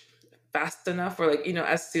change fast enough, or like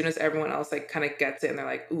as soon as everyone else like kind of gets it and they're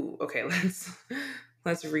like, ooh, okay,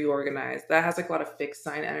 let's reorganize. That has like a lot of fixed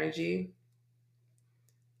sign energy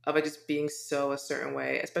of it just being so a certain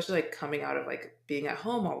way, especially like coming out of like being at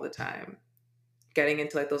home all the time, getting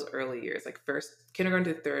into like those early years, like first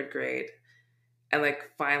kindergarten to third grade, and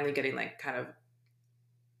like finally getting like kind of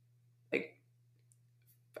like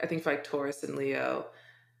I think for like Taurus and Leo,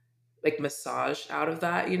 like massaged out of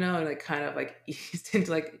that, and like kind of like eased into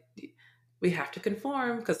like we have to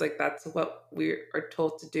conform because like that's what we are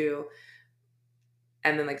told to do.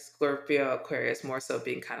 And then like Scorpio, Aquarius more so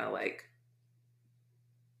being kind of like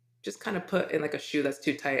just kind of put in like a shoe that's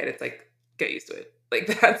too tight and it's like get used to it. Like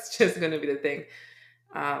that's just gonna be the thing.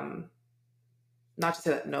 Um Not to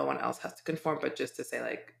say that no one else has to conform, but just to say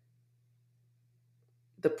like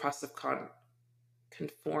the process of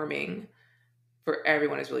conforming for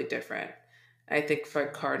everyone is really different. I think for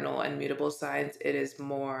cardinal and mutable signs, it is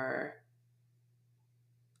more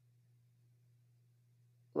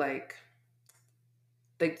like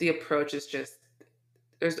the approach is just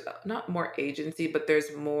there's not more agency, but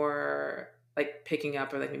there's more. like picking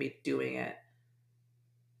up or like maybe doing it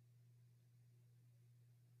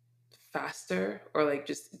faster, or like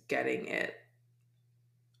just getting it,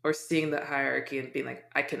 or seeing that hierarchy and being like,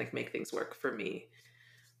 I can like make things work for me.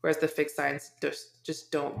 Whereas the fixed signs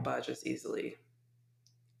just don't budge as easily.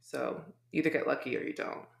 So you either get lucky or you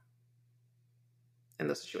don't in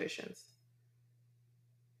those situations.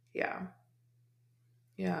 Yeah.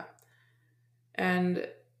 Yeah. And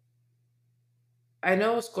I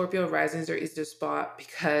know Scorpio risings are easy to spot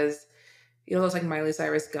because you know those like Miley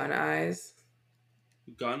Cyrus gun eyes.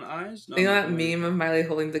 Gun eyes? No, You I'm know not that familiar. meme of Miley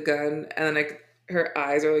holding the gun and then like her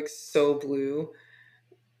eyes are like so blue.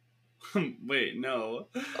 Wait, no.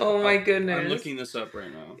 Oh my I'm goodness. looking this up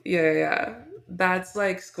right now. Yeah, yeah. That's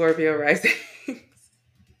like Scorpio rising.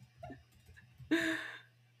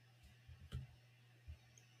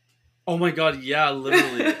 Oh my god, yeah,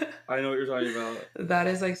 literally. I know what you're talking about. That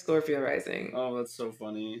is like Scorpio rising. Oh, that's so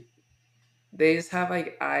funny. They just have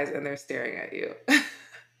like eyes and they're staring at you.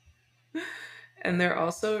 And they're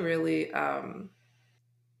also really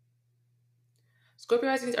Scorpio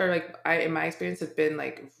risings are like, I in my experience have been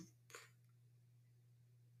like,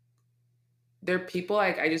 they're people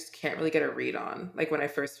like I just can't really get a read on like when I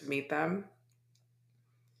first meet them.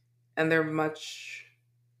 And they're much,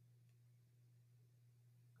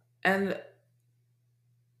 and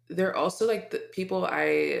they're also like the people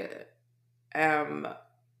I am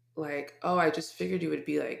like, oh, I just figured you would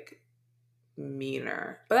be like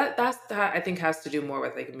meaner. But that I think has to do more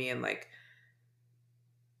with like me and like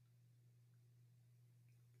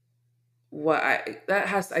what I that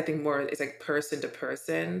has I think more is like person to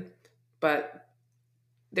person. But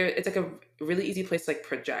there it's like a really easy place to like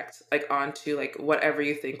project like onto like whatever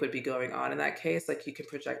you think would be going on in that case. Like you can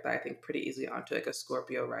project that I think pretty easily onto like a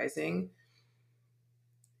Scorpio rising.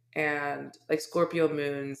 And like Scorpio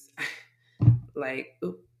moons, like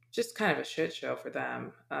just kind of a shit show for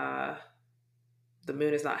them. The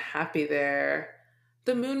moon is not happy there.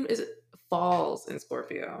 The moon is falls in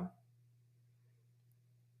Scorpio,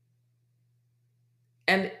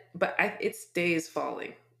 and it stays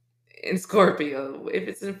falling in Scorpio. If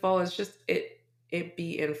it's in fall, it's just it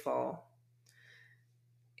be in fall.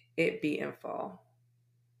 It be in fall.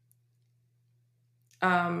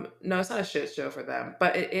 No, it's not a shit show for them,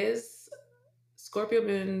 but it is Scorpio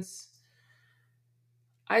moons.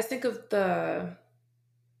 I think of the.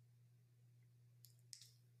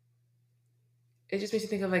 It just makes me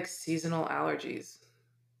think of like seasonal allergies.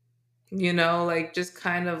 You know, like just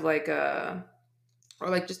kind of like a, or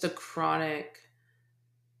like just a chronic,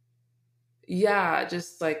 yeah,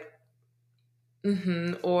 just like,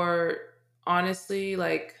 or honestly,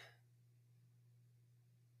 like,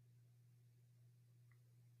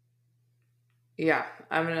 yeah,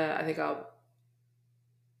 I think I'll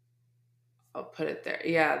put it there.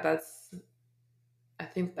 Yeah, I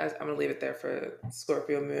think I'm gonna leave it there for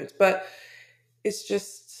Scorpio moons, but it's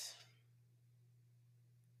just,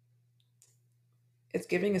 it's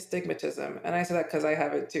giving astigmatism. And I say that because I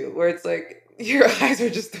have it too, where it's like your eyes are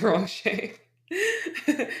just the wrong shape.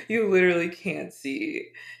 You literally can't see.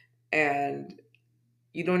 And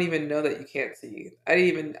you don't even know that you can't see. I didn't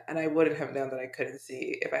even, and I wouldn't have known that I couldn't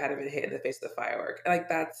see if I hadn't been hit in the face with a firework.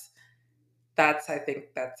 Like I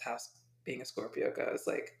think that's how being a Scorpio goes.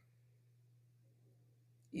 Like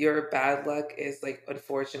your bad luck is like,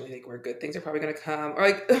 unfortunately, like where good things are probably gonna come, or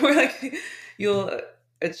like where like you'll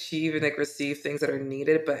achieve and like receive things that are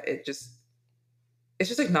needed, but it's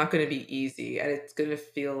just like not gonna be easy, and it's gonna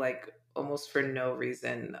feel like almost for no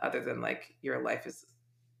reason other than like your life is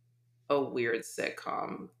a weird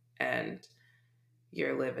sitcom and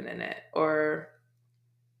you're living in it. Or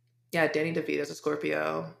yeah, Danny DeVito's a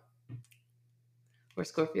Scorpio. We're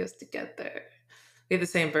Scorpios together. We have the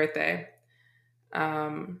same birthday.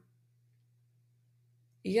 Um,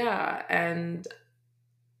 yeah, and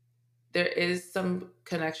there is some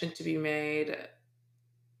connection to be made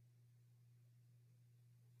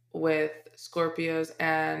with Scorpios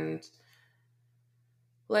and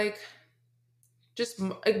like just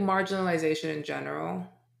like marginalization in general.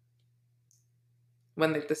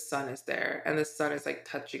 When like the sun is there and the sun is like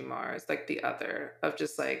touching Mars, like the other of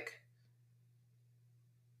just like,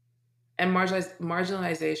 and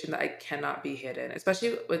marginalization that I cannot be hidden,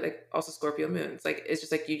 especially with like also Scorpio moons. Like it's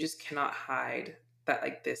just like you just cannot hide that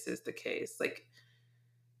like this is the case. Like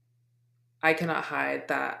I cannot hide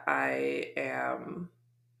that I am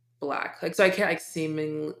black. Like so I can't like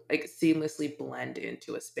seamlessly blend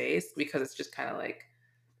into a space because it's just kind of like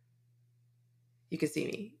you can see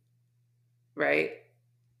me, right?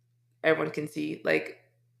 Everyone can see. Like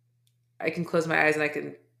I can close my eyes and I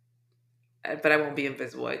can but I won't be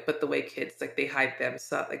invisible. Like, but the way kids like they hide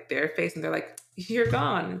themselves, like their face, and they're like, "You're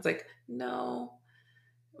gone." It's like, no,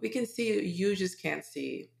 we can see you. You just can't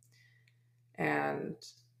see. And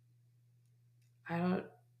I don't.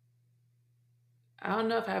 I don't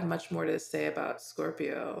know if I have much more to say about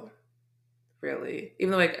Scorpio, really.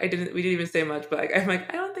 Even though like we didn't even say much, but like I'm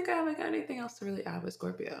like I don't think I have like anything else to really add with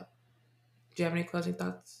Scorpio. Do you have any closing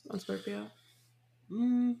thoughts on Scorpio?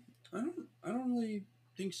 Mm, I don't really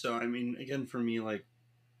think so. I mean, again, for me, like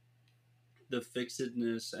the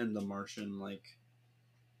fixedness and the Martian like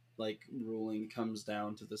ruling comes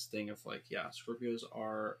down to this thing of like, yeah, Scorpios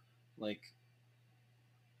are like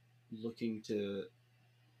looking to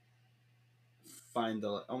find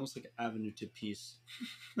the almost like avenue to peace.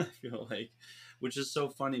 I feel like, which is so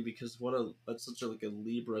funny because that's such a like a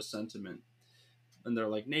Libra sentiment, and they're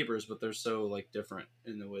like neighbors, but they're so like different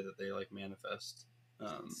in the way that they like manifest.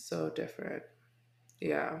 Um, So different.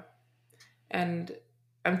 Yeah. And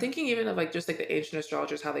I'm thinking even of like just like the ancient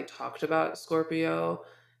astrologers, how they talked about Scorpio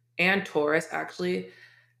and Taurus actually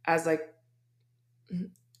as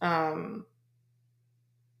um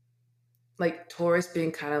like Taurus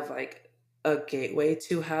being kind of like a gateway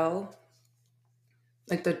to hell,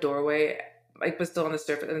 like the doorway, like but still on the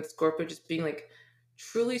surface, and Scorpio just being like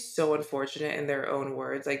truly so unfortunate in their own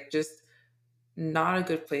words, like just not a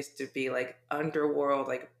good place to be, like underworld,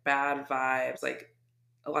 like bad vibes, like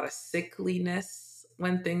a lot of sickliness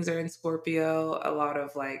when things are in Scorpio, a lot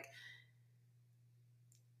of like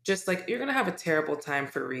just like you're gonna have a terrible time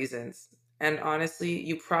for reasons. And honestly,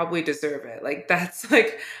 you probably deserve it. Like that's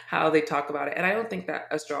like how they talk about it. And I don't think that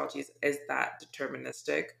astrology is that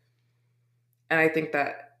deterministic. And I think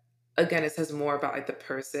that again, it says more about like the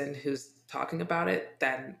person who's talking about it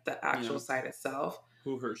than the actual yeah, sign itself.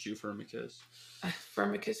 who hurts you, Firmicus?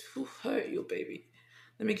 Firmicus, who hurt you, baby?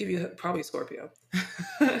 Let me give you probably Scorpio.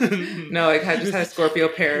 No, like I just had Scorpio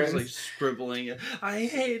Just like parents. scribbling. I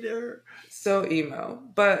hate her. So emo.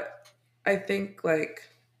 But I think like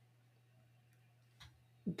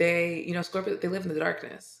Scorpio, they live in the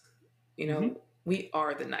darkness. Mm-hmm. We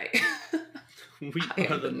are the night. We I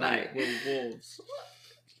are am the the night. night. We're wolves.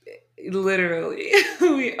 Literally,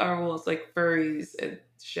 we are wolves, like furries and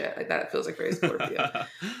shit. Like that feels like very Scorpio.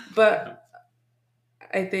 But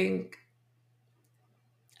I think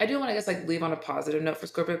I do want to, I guess, like leave on a positive note for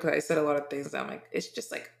Scorpio because I said a lot of things that I'm like, it's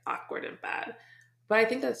just like awkward and bad. But I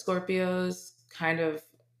think that Scorpio's kind of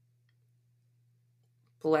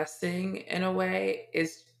blessing in a way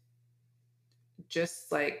is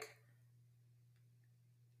just like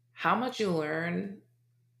how much you learn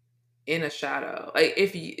in a shadow. Like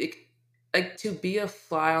if you like to be a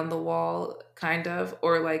fly on the wall, kind of,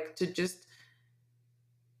 or like to just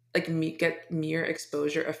like get mere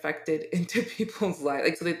exposure affected into people's life,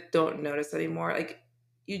 like so they don't notice anymore. Like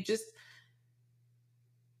you just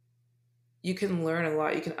you can learn a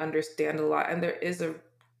lot, you can understand a lot, and there is a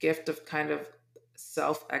gift of kind of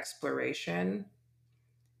self exploration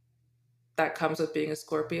that comes with being a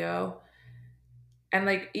Scorpio. And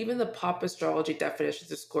like even the pop astrology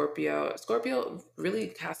definitions of Scorpio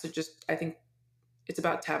really has to just, I think it's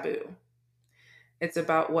about taboo. It's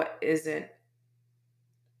about what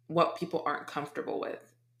people aren't comfortable with.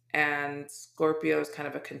 And Scorpio is kind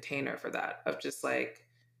of a container for that, of just like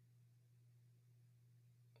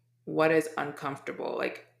what is uncomfortable,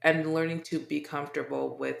 like, and learning to be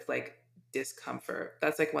comfortable with like discomfort.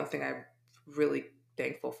 That's like one thing I'm really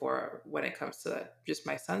thankful for when it comes to just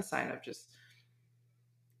my sun sign of just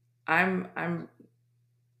I'm I'm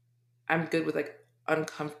I'm good with like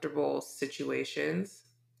uncomfortable situations.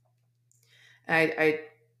 And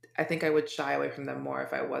I think I would shy away from them more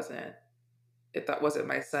if that wasn't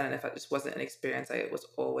my son, and if that just wasn't an experience I was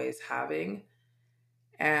always having.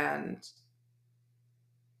 And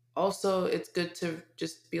also it's good to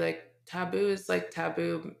just be like taboo is like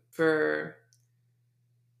taboo for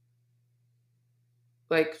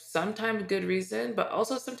like sometimes good reason, but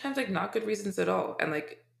also sometimes like not good reasons at all. And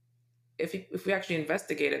like if we actually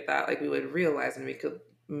investigated that, like we would realize and we could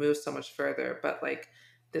move so much further. But like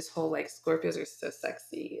this whole like Scorpios are so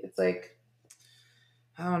sexy. It's like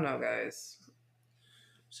I don't know, guys.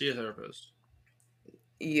 See a therapist.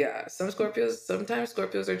 Yeah, sometimes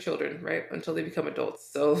Scorpios are children, right? Until they become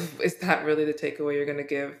adults. So is that really the takeaway you're gonna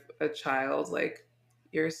give a child? Like,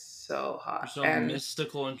 you're so You're hot so and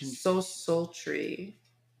mystical and so sultry.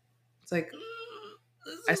 It's like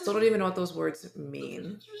I still don't confused. even know what those words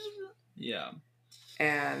mean. Yeah.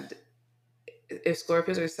 And if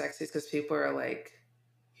Scorpios are sexy, it's because people are like,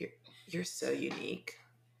 you're, you're so unique.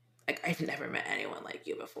 Like I've never met anyone like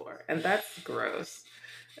you before, and that's gross.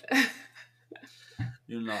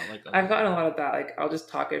 You're not like a I've Leo. gotten a lot of that. Like, I'll just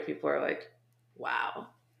talk and people are like, wow,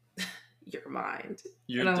 your mind.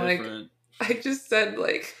 You're And I'm like, different. I just said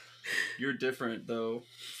like You're different though.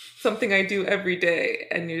 something I do every day.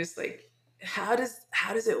 And you're just like, how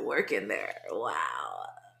does it work in there? Wow.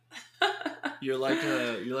 You're like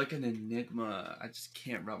an enigma. I just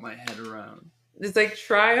can't wrap my head around. It's like,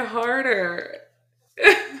 try harder.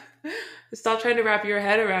 Stop trying to wrap your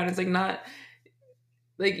head around. It's like, not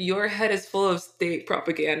like, your head is full of state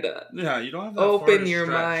propaganda. Yeah, you don't have that far to Open your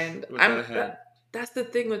stretch mind. with that head. That's the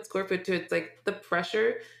thing with Scorpio too. It's like the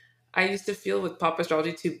pressure I used to feel with pop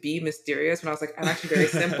astrology to be mysterious when I was like, I'm actually very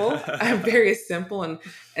simple. I'm very simple,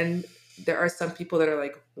 and there are some people that are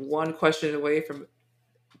like one question away from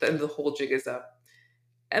then the whole jig is up.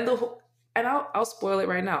 And the whole and I'll spoil it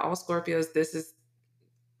right now. All Scorpios, this is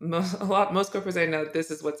most Scorpios I know,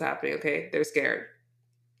 this is what's happening. Okay, they're scared.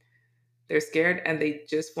 They're scared and they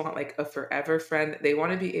just want like a forever friend. They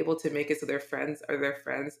want to be able to make it so their friends are their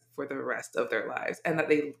friends for the rest of their lives and that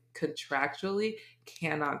they contractually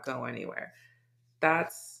cannot go anywhere.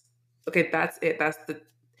 That's okay, that's it. That's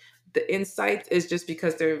the insight is just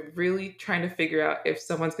because they're really trying to figure out if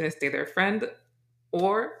someone's going to stay their friend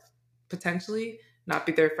or potentially not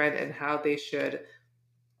be their friend and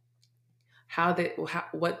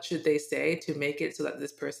what should they say to make it so that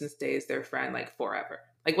this person stays their friend like forever?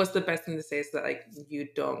 Like, what's the best thing to say so that like you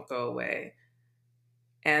don't go away?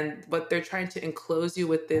 And what they're trying to enclose you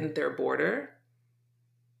within their border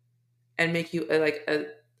and make you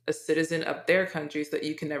a citizen of their country so that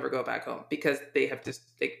you can never go back home because they have just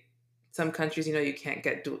like some countries, you can't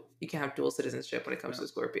you can't have dual citizenship when it comes to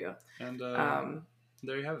Scorpio. And Um,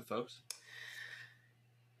 there you have it, folks.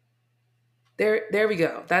 there we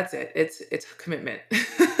go. That's it. It's commitment.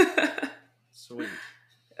 Sweet.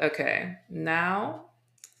 Okay, now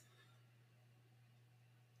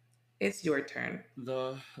it's your turn.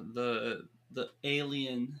 The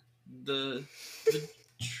alien, the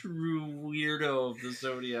true weirdo of the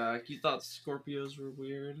zodiac. You thought Scorpios were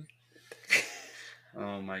weird?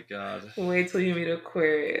 Oh my god. Wait till you meet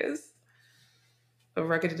Aquarius, a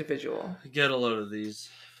rugged individual. Get a load of these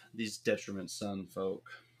detriment sun folk.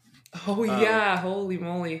 Oh yeah, holy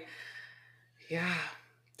moly. Yeah.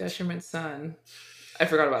 Detriment Sun. I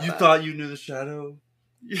forgot about You that. thought you knew the shadow?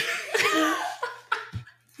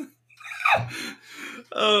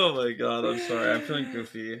 Oh my god, I'm sorry. I'm feeling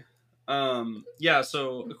goofy. Yeah,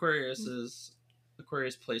 so Aquarius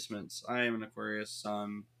placements. I am an Aquarius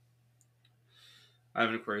Sun. I have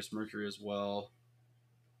an Aquarius Mercury as well.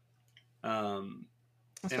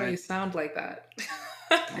 That's why you sound like that.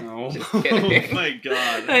 No. Just kidding. Oh my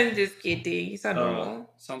god. I'm just kidding. You sound normal.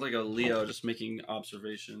 Sounds like a Leo just making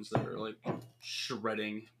observations that are like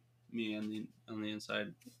shredding me on the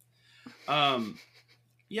inside.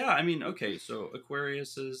 Yeah, I mean, okay, so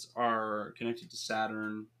Aquariuses are connected to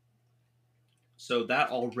Saturn. So that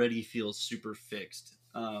already feels super fixed.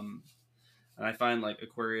 And I find like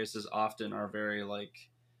Aquariuses often are very like,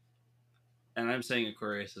 and I'm saying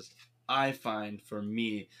Aquariuses, I find for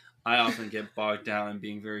me, I often get bogged down in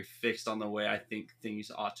being very fixed on the way I think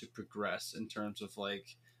things ought to progress in terms of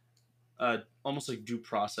like almost like due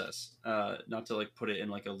process. Not to like put it in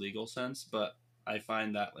like a legal sense, but I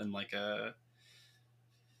find that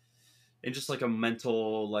in just like a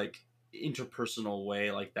mental like interpersonal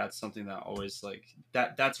way, like that's something that always like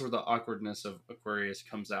that's where the awkwardness of Aquarius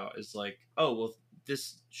comes out, is like, oh well,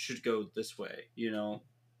 this should go this way,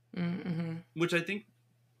 Mm-hmm. which I think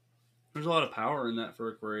there's a lot of power in that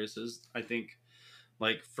for Aquariuses. I think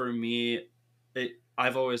like for me,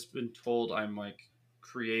 I've always been told I'm like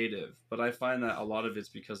creative, but I find that a lot of it's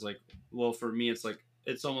because like, well, for me it's like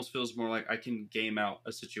it almost feels more like I can game out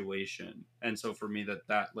a situation, and so for me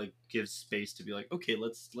that like gives space to be like, okay,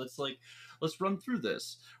 let's run through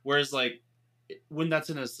this. Whereas like when that's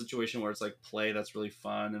in a situation where it's like play that's really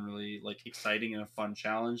fun and really like exciting and a fun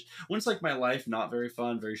challenge, when it's like my life not very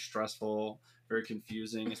fun, very stressful, very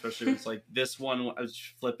confusing, especially when it's like this one I was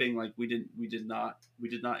flipping, like we did not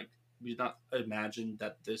imagine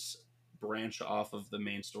that this branch off of the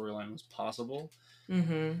main storyline was possible.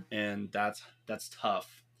 Mm-hmm. And that's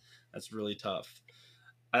tough. That's really tough.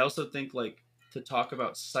 I also think like to talk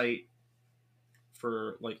about sight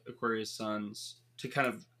for like Aquarius suns, to kind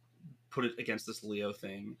of put it against this Leo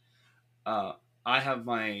thing. I have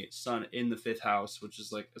my sun in the 5th house, which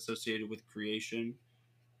is like associated with creation,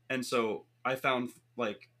 and so I found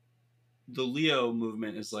like the Leo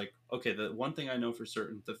movement is like, okay, the one thing I know for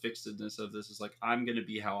certain, the fixedness of this is like, I'm going to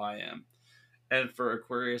be how I am. And for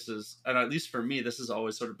Aquarius is, and at least for me, this has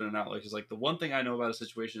always sort of been an outlook, is like the one thing I know about a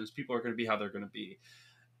situation is people are going to be how they're going to be.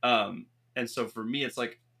 And so for me, it's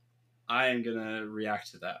like, I am gonna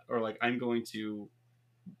react to that, or like I'm going to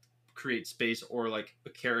create space or like a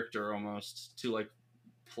character almost to like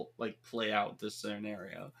play out this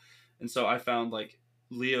scenario. And so I found like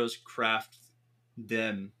Leo's craft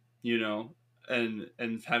them, you know, and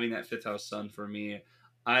having that fifth house sun for me,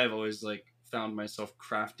 I've always like found myself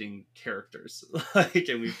crafting characters. Like,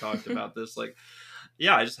 and we've talked about this, like,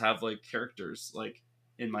 yeah, I just have like characters like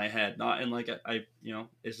in my head, not in like I you know,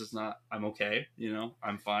 it's just not, I'm okay, you know,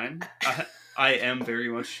 I'm fine. I am very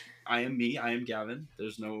much, I am me, I am Gavin.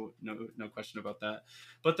 There's no question about that.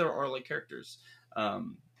 But there are like characters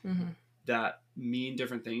Mhm. that mean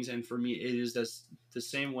different things, and for me it is this the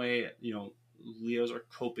same way, you know, Leos are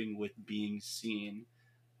coping with being seen,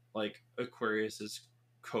 like Aquarius is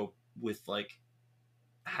cope with like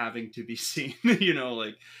having to be seen, you know,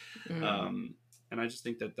 like Mm. um and I just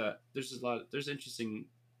think that there's a lot, there's an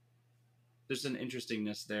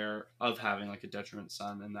interestingness there of having like a detriment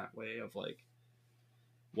sun in that way of like,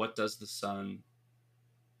 what does the sun,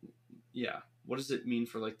 yeah, what does it mean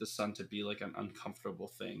for like the sun to be like an uncomfortable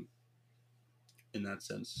thing in that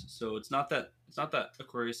sense. So it's not that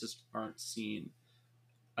Aquariuses aren't seen.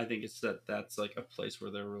 I think it's that that's like a place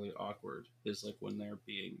where they're really awkward, is like when they're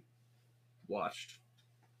being watched.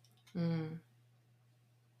 Mm.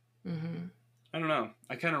 Mhm. I don't know.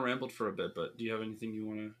 I kind of rambled for a bit, but do you have anything you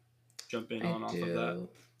want to jump in I on off of that? do.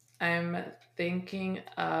 I'm thinking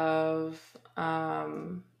of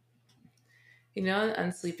you know, in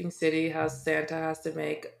Unsleeping City, how Santa has to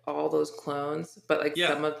make all those clones, but like Yeah.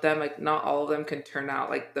 some of them, like not all of them can turn out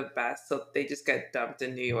like the best, so they just get dumped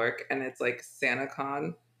in New York and it's like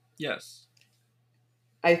SantaCon. Yes.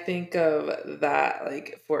 I think of that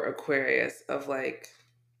like for Aquarius of like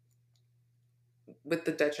with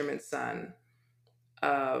the detriment sun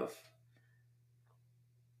of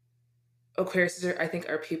Aquarius are, I think,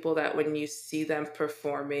 are people that when you see them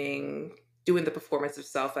performing, doing the performance of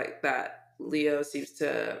self like that, Leo seems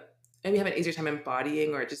to maybe have an easier time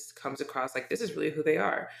embodying, or it just comes across like this is really who they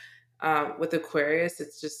are. With Aquarius,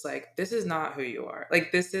 it's just like this is not who you are.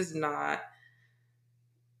 Like this is not.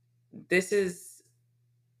 This is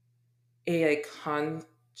a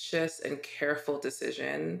conscious and careful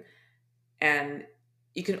decision, and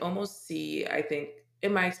you can almost see. I think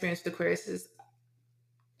in my experience with Aquarius is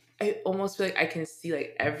I almost feel like I can see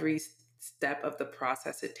like every step of the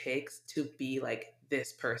process it takes to be like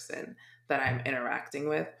this person that I'm interacting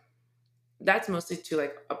with. That's mostly to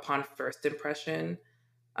like upon first impression,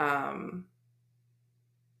 um,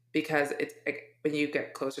 because it's like when you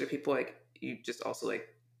get closer to people, like you just also like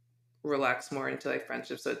relax more into like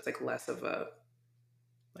friendship. So it's like less of a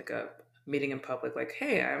like a meeting in public, like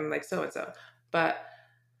hey, I'm like so and so. But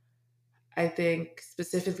I think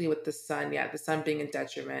specifically with the sun, yeah, the sun being a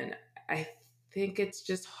detriment, I think it's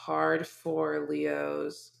just hard for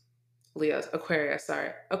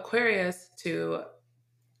Aquarius to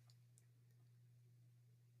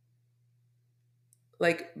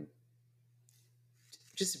like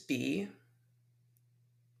just be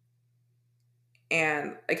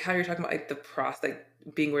and like how you're talking about like the process,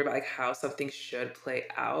 like being worried about like how something should play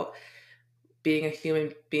out. Being a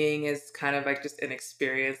human being is kind of like just an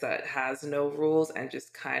experience that has no rules and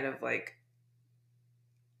just kind of like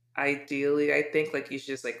ideally I think like you should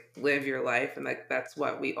just like live your life and like that's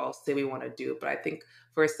what we all say we want to do, but I think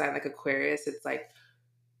for a sign like Aquarius it's like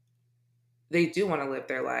they do want to live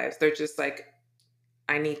their lives. They're just like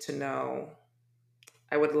I need to know,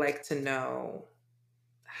 I would like to know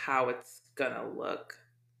how it's gonna look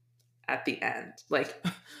at the end, like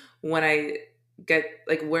when I get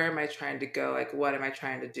like where am I trying to go, like what am I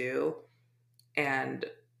trying to do, and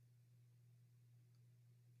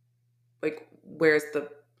like where's the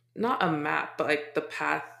not a map but like the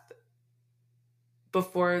path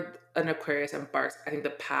before an Aquarius embarks. I think the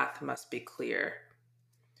path must be clear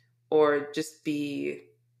or just be,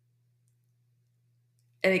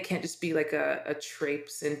 and it can't just be like a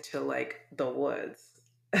traipse into like the woods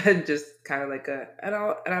and just kind of like a and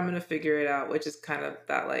I'm gonna figure it out, which is kind of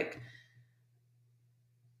that like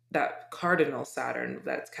that cardinal Saturn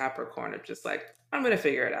that's Capricorn of just like I'm gonna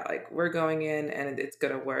figure it out, like we're going in and it's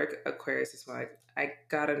gonna work. Aquarius is more like I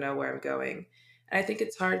gotta know where I'm going, and I think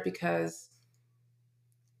it's hard because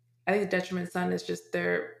I think the detriment sun is just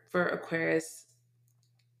there for Aquarius.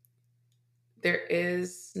 There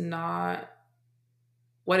is not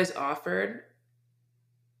what is offered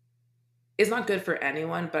is not good for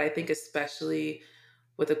anyone, but I think especially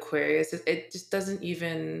with Aquarius, it just doesn't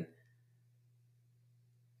even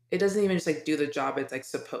just like do the job it's like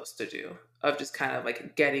supposed to do of just kind of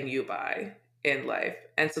like getting you by in life.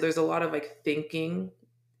 And so there's a lot of like thinking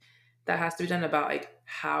that has to be done about like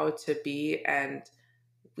how to be and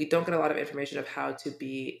we don't get a lot of information of how to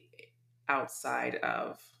be outside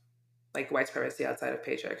of like white supremacy, outside of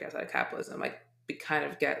patriarchy, outside of capitalism. Like we kind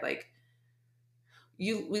of get like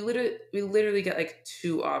we literally get like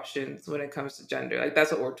two options when it comes to gender. Like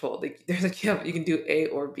that's what we're told. Like there's like you can do A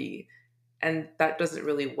or B, and that doesn't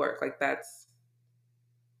really work. Like that's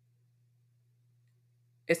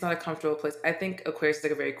it's not a comfortable place. I think Aquarius is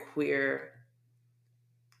like a very queer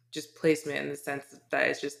just placement in the sense that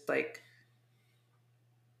it's just like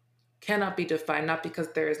cannot be defined, not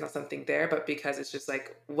because there is not something there, but because it's just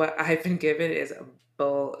like what I've been given is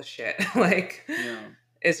bullshit. Like Yeah.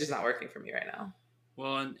 it's just not working for me right now.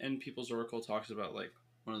 Well, and People's Oracle talks about like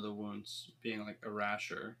one of the wounds being like a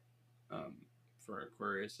rasher for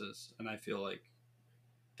Aquariuses, and I feel like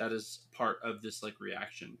that is part of this like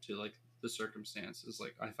reaction to like the circumstances.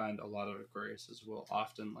 Like I find a lot of Aquariuses will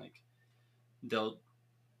often like they'll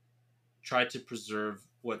try to preserve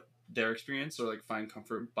what their experience or like find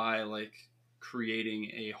comfort by like creating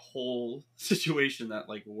a whole situation that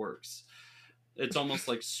like works. It's almost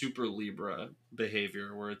like super Libra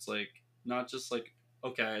behavior where it's like not just like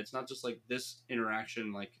okay, it's not just like this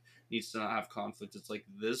interaction like needs to not have conflict. It's like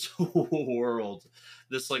this world,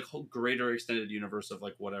 this like whole greater extended universe of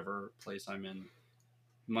like whatever place I'm in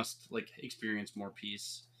must like experience more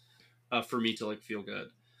peace for me to like feel good.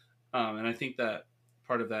 And I think that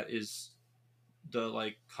part of that is the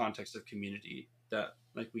like context of community that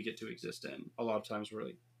like we get to exist in. A lot of times we're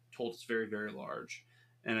like told it's very very large,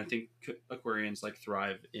 and I think Aquarians like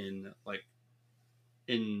thrive in like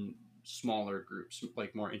in smaller groups,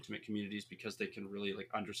 like more intimate communities, because they can really like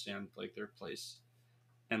understand like their place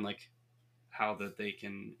and like how that they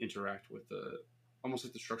can interact with the almost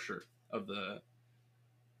like the structure of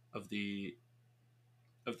of the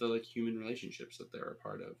the like human relationships that they're a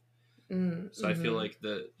part of. So I feel Mm-hmm. like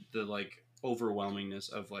the like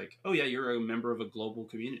overwhelmingness of like, oh yeah, you're a member of a global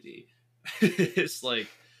community. It's like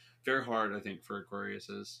very hard, I think, for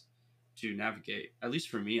Aquariuses to navigate. At least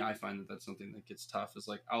for me, I find that that's something that gets tough. Is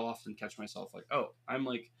like I'll often catch myself like, oh, I'm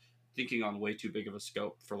like thinking on way too big of a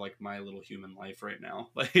scope for like my little human life right now.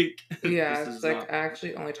 Like Yeah, this it's is like not. I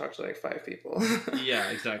actually only talked to like five people. Yeah,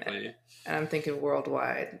 exactly. And I'm thinking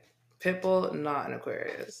worldwide. Pitbull, not an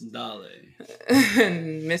Aquarius. Dale.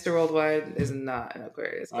 And Mr. Worldwide is not an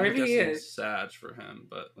Aquarius. Or I'm maybe he guessing is. Sag for him,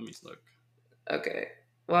 but let me look. Okay.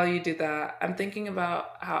 While you do that, I'm thinking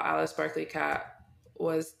about how Alice Barkley Cat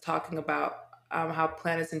was talking about how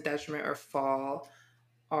planets in detriment or fall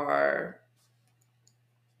are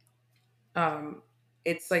um,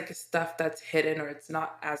 it's like stuff that's hidden or it's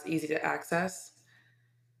not as easy to access.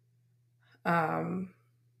 Um,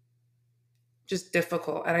 just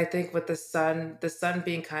difficult. And I think with the sun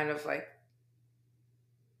being kind of like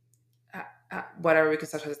whatever we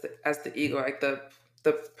consider as the ego, like the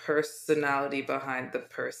personality behind the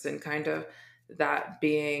person, kind of that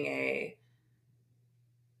being a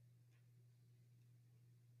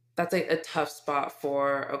that's like a tough spot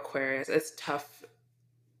for Aquarius. It's tough.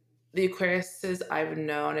 The Aquariuses I've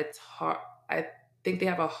known, it's hard. I think they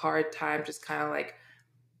have a hard time just kind of like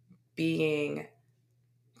being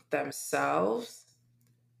themselves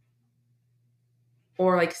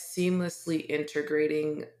or like seamlessly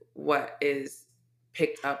integrating what is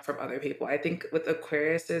picked up from other people. I think with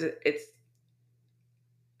Aquarius, it's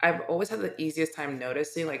I've always had the easiest time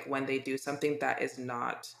noticing like when they do something that is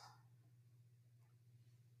not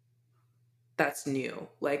that's new.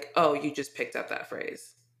 Like, oh, you just picked up that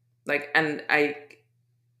phrase. Like and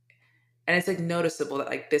it's like noticeable that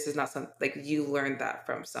like this is not some like you learned that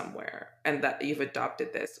from somewhere and that you've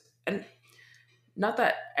adopted this. And not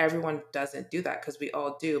that everyone doesn't do that because we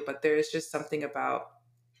all do, but there is just something about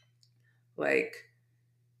like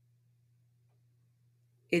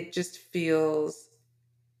it just feels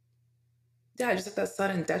yeah, just like that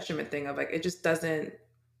sudden detriment thing of like it just doesn't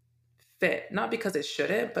fit. Not because it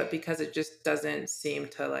shouldn't, but because it just doesn't seem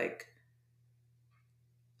to like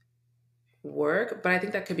work. But I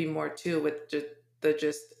think that could be more too with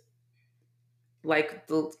just like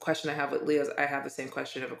the question I have with Leo's. I have the same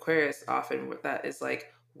question of Aquarius often. With that is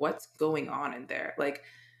like, what's going on in there? Like,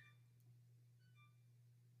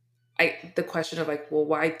 the question of like, well,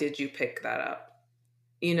 why did you pick that up?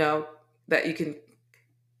 You know, that you can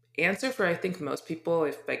answer for. I think most people,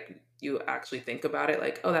 if like you actually think about it,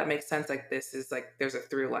 like, oh, that makes sense. Like, this is like, there's a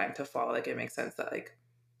through line to follow. Like, it makes sense that like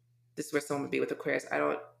this is where someone would be with Aquarius. I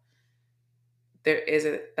don't. There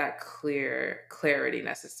isn't that clear clarity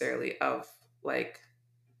necessarily of like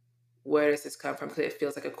where does this come from? Because it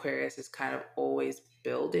feels like Aquarius is kind of always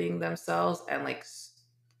building themselves and like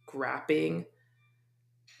scrapping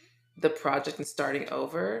the project and starting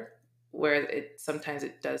over. Where it sometimes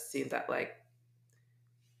it does seem that like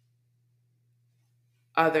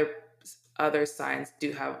other other signs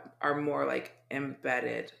do have are more like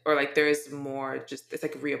embedded, or like there is more, just it's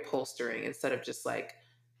like reupholstering instead of just like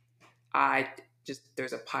I just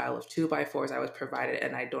there's a pile of 2x4s I was provided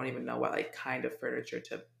and I don't even know what like kind of furniture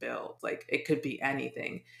to build. Like it could be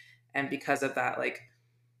anything. And because of that, like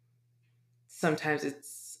sometimes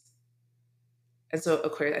it's and so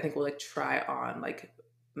Aquarius I think will like try on like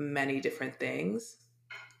many different things,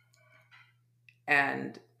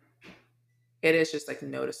 and it is just like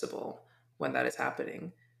noticeable when that is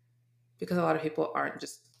happening because a lot of people aren't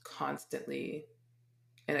just constantly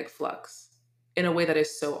in like flux in a way that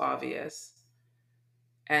is so obvious,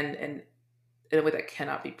 and in a way that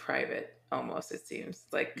cannot be private almost, it seems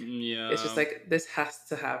like it's just Yeah, like this has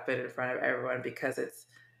to happen in front of everyone because it's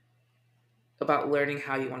about learning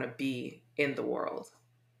how you want to be in the world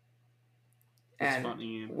it's and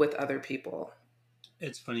funny. with other people.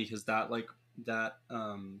 It's funny because that like that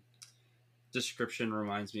description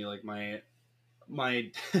reminds me like my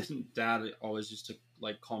dad always used to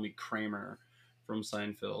like call me Kramer from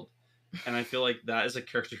Seinfeld, and I feel like that is a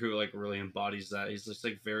character who like really embodies that. He's just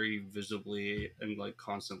like very visibly and like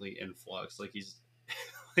constantly in flux. Like he's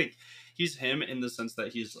like he's him in the sense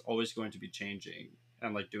that he's always going to be changing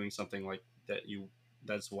and like doing something like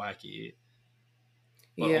that's wacky,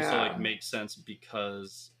 but also like Yeah. makes sense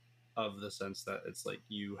because of the sense that it's like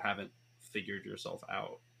you haven't figured yourself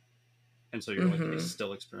out, and so you're like Mm-hmm.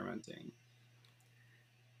 still experimenting.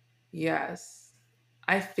 Yes.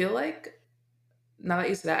 I feel like now that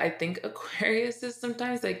you said that, I think Aquarius is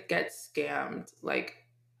sometimes like get scammed like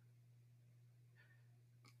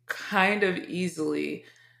kind of easily.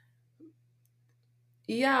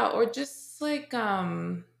 Yeah, or just like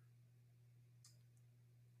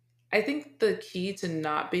I think the key to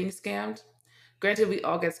not being scammed, granted, we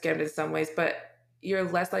all get scammed in some ways, but you're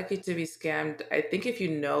less likely to be scammed, I think, if you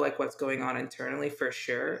know like what's going on internally for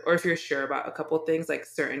sure, or if you're sure about a couple things, like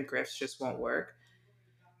certain grifts just won't work.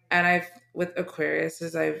 And with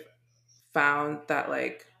Aquariuses, I've found that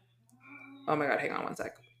like, oh my God, hang on one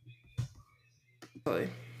sec. Totally.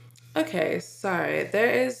 Okay, sorry. There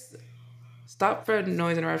is stop for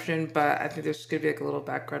noise interruption, but I think there's gonna be like a little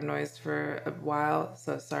background noise for a while.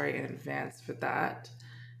 So sorry in advance for that.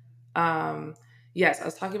 Um, yes, I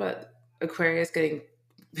was talking about Aquarius getting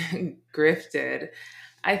grifted.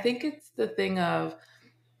 I think it's the thing of,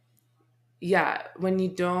 yeah, when you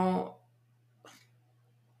don't,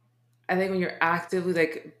 I think when you're actively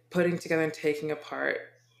like putting together and taking apart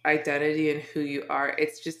identity and who you are,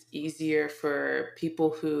 it's just easier for people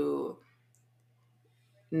who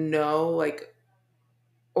know, like,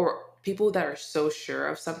 or people that are so sure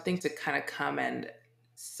of something to kind of come and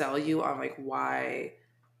sell you on like why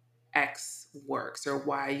X works, or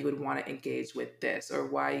why you would want to engage with this, or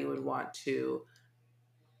why you would want to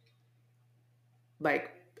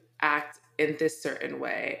like act in this certain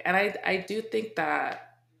way. And I do think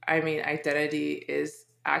that, I mean, identity is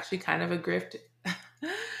actually kind of a grift.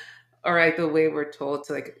 Or like the way we're told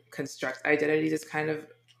to like construct identity is kind of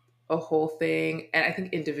a whole thing. And I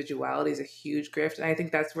think individuality is a huge grift. And I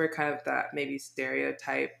think that's where kind of that maybe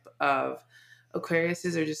stereotype of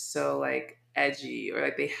Aquariuses are just so like edgy, or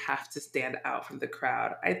like they have to stand out from the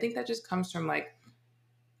crowd. I think that just comes from like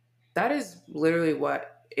that is literally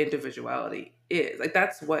what individuality is. Like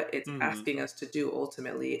that's what it's Mm-hmm. asking us to do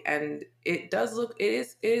ultimately. And it does look, it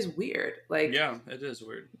is weird. Like Yeah, it is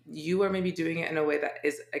weird. you are maybe doing it in a way that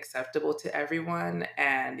is acceptable to everyone,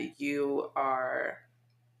 and you are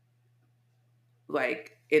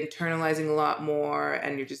like internalizing a lot more,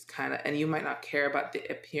 and you're just kind of, and you might not care about the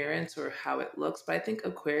appearance or how it looks, but I think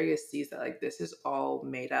Aquarius sees that like this is all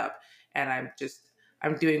made up, and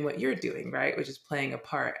I'm doing what you're doing, right, which is playing a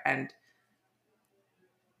part. And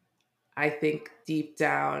I think deep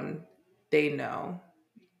down they know,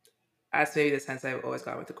 as maybe the sense I've always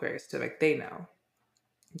gotten with Aquarius too, like they know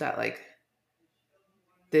that like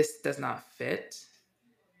this does not fit,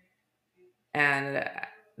 and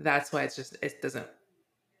that's why it doesn't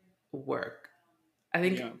work. I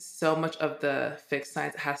Yeah. think so much of the fixed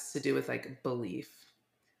science has to do with like belief.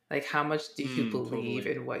 Like how much do you believe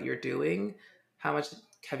Totally. in what you're doing? How much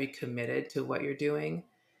have you committed to what you're doing?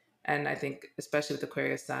 And I think especially with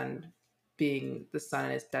Aquarius sun being the sun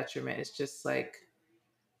in its detriment, it's just like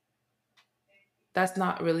that's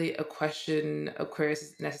not really a question Aquarius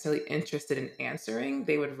is necessarily interested in answering.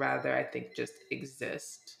 They would rather, I think, just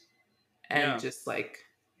exist and Yeah. just like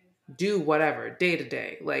do whatever day to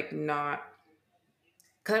day. Like not,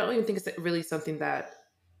 because I don't even think it's really something that,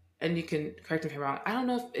 and you can correct me if I'm wrong, I don't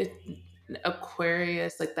know if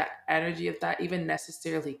Aquarius, like that energy of that, even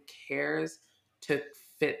necessarily cares to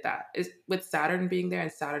fit that. Is with Saturn being there,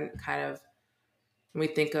 and Saturn kind of when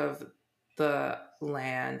we think of the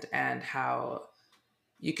land and how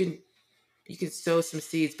you can you can sow some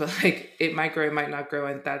seeds, but like it might grow, it might not grow,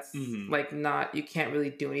 and that's Mm-hmm. like not, you can't really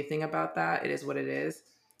do anything about that. It is what it is.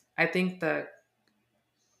 I think that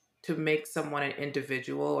to make someone an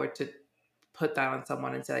individual, or to put that on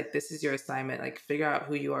someone and say like this is your assignment, like figure out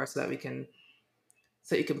who you are so that we can,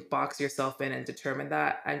 so you can box yourself in and determine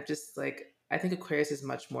that. I'm just like, I think Aquarius is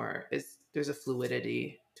much more, is there's a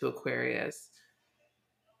fluidity to Aquarius,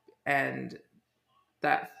 and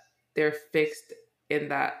that they're fixed in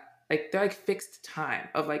that, like they're like fixed time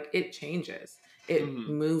of like it changes, it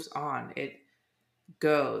Mm-hmm. moves on, it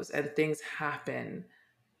goes, and things happen,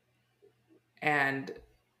 and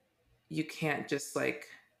you can't just like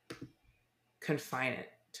confine it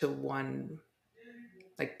to one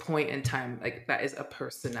like point in time, like that is a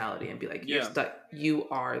personality, and be like you're Yeah. stuck, you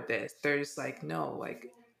are this. There's like no,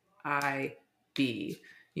 like I be,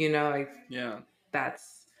 like Yeah.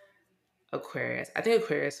 that's Aquarius. I think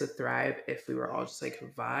Aquarius would thrive if we were all just like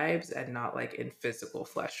vibes and not like in physical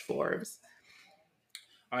flesh forms.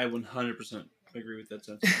 I 100% agree with that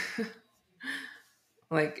sentiment.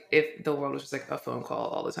 Like if the world was just like a phone call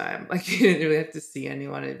all the time, like you didn't really have to see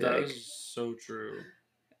anyone, it'd be That like, is so true.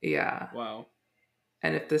 yeah. Wow.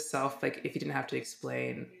 And if the self, like if you didn't have to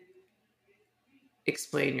explain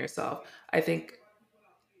yourself, I think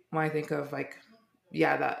when I think of like,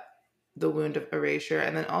 yeah, that the wound of erasure,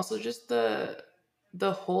 and then also just the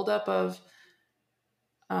holdup of,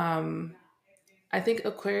 um, I think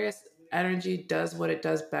Aquarius energy does what it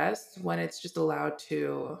does best when it's just allowed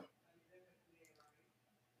to,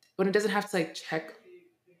 when it doesn't have to like check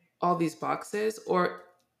all these boxes, or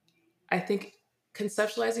I think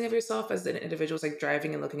conceptualizing of yourself as an individual is like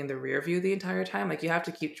driving and looking in the rear view the entire time. Like you have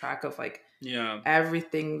to keep track of like Yeah.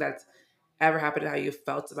 everything that's ever happened and how you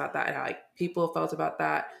felt about that and how like people felt about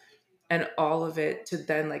that, and all of it, to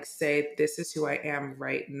then like say this is who I am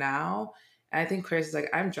right now. And I think Chris is like,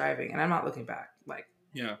 I'm driving and I'm not looking back. Like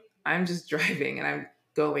Yeah. I'm just driving and I'm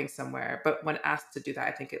going somewhere. But when asked to do that,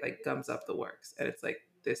 I think it like gums up the works. And it's like,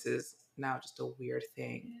 this is now just a weird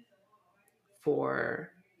thing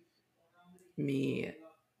for me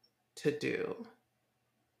to do.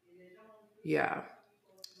 Yeah.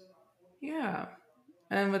 Yeah.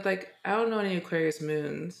 And with like, I don't know any Aquarius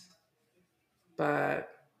moons, but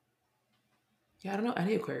yeah, I don't know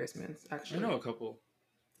any Aquarius moons I actually. know a couple.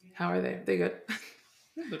 How are they? They good?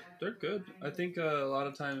 Yeah, they're good. I think a lot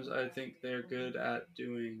of times I think they're good at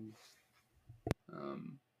doing.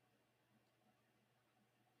 Um,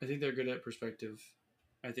 I think they're good at perspective.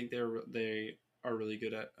 I think they are really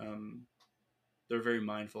good at. They're very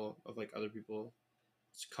mindful of like other people's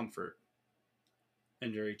comfort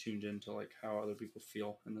and very tuned into like how other people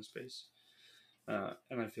feel in the space.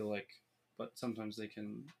 And I feel like, but sometimes they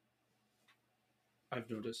can. I've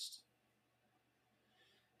noticed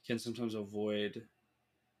can sometimes avoid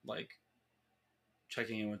like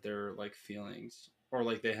checking in with their like feelings, or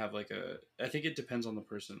like they have like a, I think it depends on the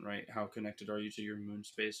person, right? How connected are you to your moon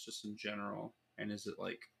space just in general, and is it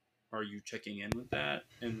like, are you checking in with that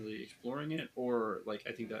and really exploring it, or like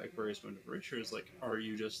I think that Aquarius moon of erasure is like, are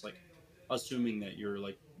you just like assuming that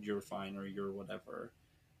you're fine or you're whatever,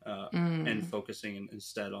 uh and Mm. focusing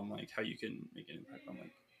instead on like how you can make an impact on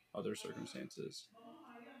like other circumstances.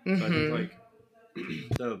 So I think Mm-hmm. like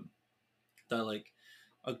the that like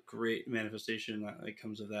a great manifestation that like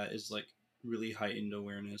comes of that is like really heightened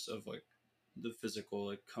awareness of like the physical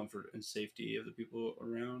like comfort and safety of the people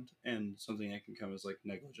around, and something that can come as like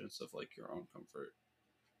negligence of like your own comfort.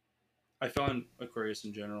 I found Aquarius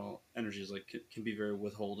in general energies like can be very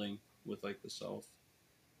withholding with like the self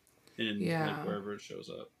in like Yeah. wherever it shows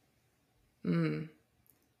up. Mm.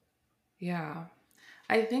 Yeah.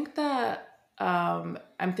 I think that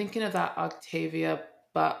I'm thinking of that Octavia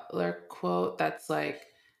Butler quote that's like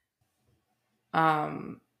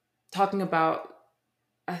um talking about,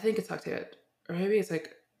 I think it's Octavia, or maybe it's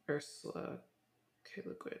like Ursula K.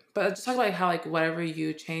 Le Guin. But just talk about how like whatever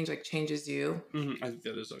you change like changes you. I think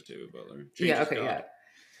that is Octavia Butler. Change Yeah, is okay, God. yeah.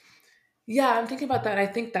 Yeah, I'm thinking about that. I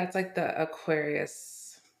think that's like the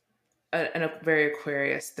Aquarius, a very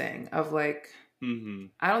Aquarius thing of like, Mm-hmm.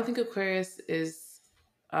 I don't think Aquarius is,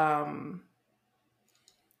 um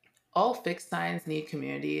all fixed signs need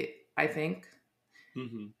community, I think.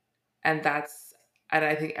 Mm-hmm. And that's, and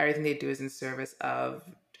I think everything they do is in service of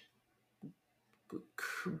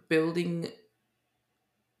building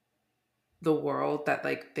the world that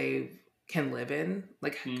like they can live in,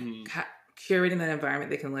 like Mm-hmm. curating that environment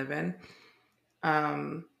they can live in.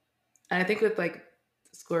 And I think with like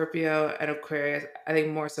Scorpio and Aquarius, I think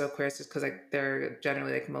more so Aquarius just because like they're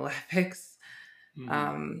generally like malefics.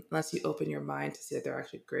 Mm-hmm. unless you open your mind to see that they're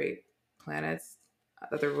actually great planets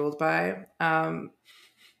that they're ruled by.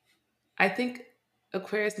 I think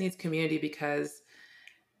Aquarius needs community because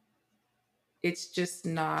it's just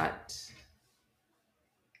not,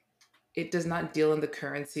 it does not deal in the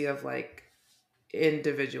currency of like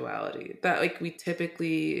individuality that like we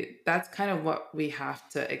typically, that's kind of what we have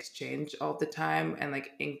to exchange all the time and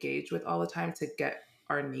like engage with all the time to get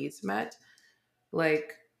our needs met.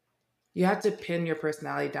 Like you have to pin your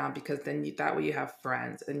personality down because then that way you have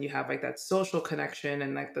friends and you have like that social connection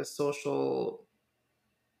and like the social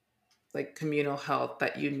like communal health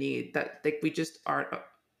that you need, that like we just aren't,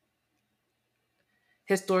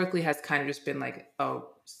 historically has kind of just been like, oh,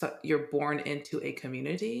 so you're born into a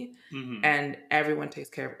community Mm-hmm. and everyone takes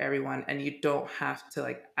care of everyone and you don't have to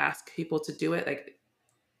like ask people to do it. Like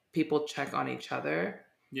people check on each other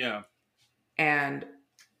Yeah. and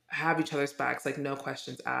have each other's backs, like no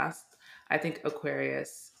questions asked. I think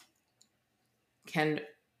Aquarius can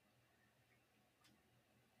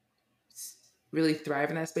really thrive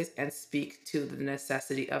in that space and speak to the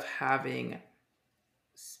necessity of having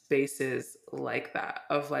spaces like that,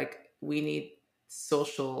 of like we need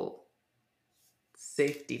social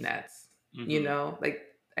safety nets, you Mm-hmm. know? Like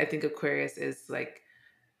I think Aquarius is like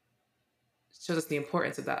shows us the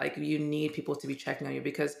importance of that. Like you need people to be checking on you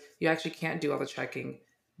because you actually can't do all the checking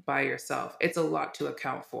by yourself. It's a lot to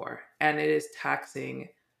account for and it is taxing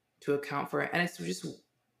to account for it. And it's just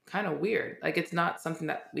kind of weird. Like it's not something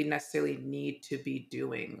that we necessarily need to be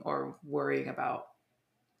doing or worrying about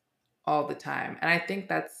all the time. And I think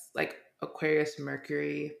that's like Aquarius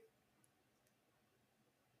Mercury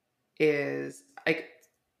is like,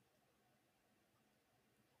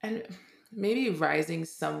 and maybe rising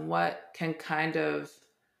somewhat can kind of,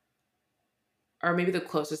 or maybe the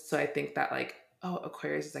closest to I think that like, oh,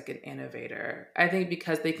 Aquarius is like an innovator. I think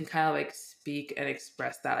because they can kind of like speak and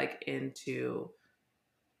express that like into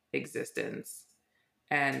existence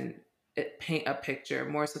and it paint a picture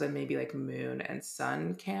more so than maybe like moon and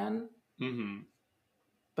sun can. Mm-hmm.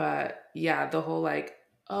 But yeah, the whole like,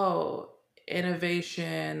 oh,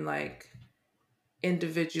 innovation, like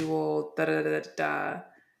individual, da da da da da.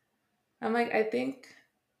 I'm like, I think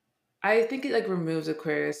it like removes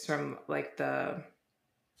Aquarius from like the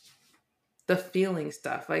feeling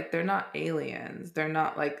stuff. Like they're not aliens. They're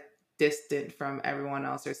not like distant from everyone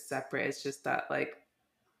else or separate. It's just that like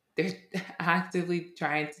they're actively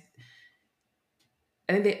trying to,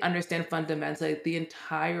 I think they understand fundamentally like, the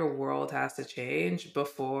entire world has to change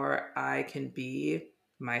before I can be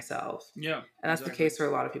myself. Yeah. And that's the Exactly. case for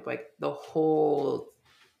a lot of people. Like the whole,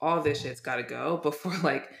 all this shit's got to go before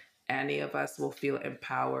like any of us will feel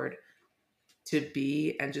empowered to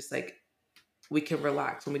be and just like we can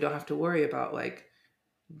relax when we don't have to worry about like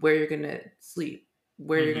where you're going to sleep,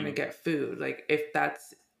 where you're going to Mm-hmm. get food. Like if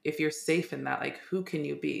that's, if you're safe in that, like who can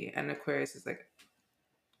you be? And Aquarius is like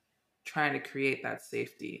trying to create that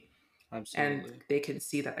safety. And Absolutely. they can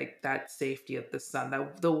see that like that safety of the sun,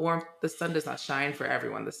 that the warmth, the sun does not shine for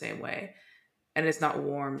everyone the same way. And it's not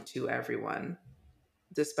warm to everyone,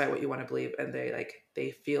 despite what you want to believe. And they like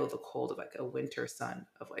they feel the cold of like a winter sun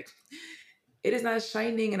of like it is not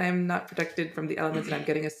shining and I'm not protected from the elements and I'm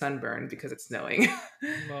getting a sunburn because it's snowing.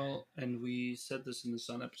 Well, and we said this in the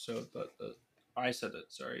sun episode, but I said it.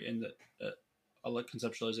 Sorry, in the a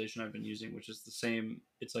conceptualization I've been using, which is the same.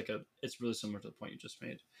 It's like a. It's really similar to the point you just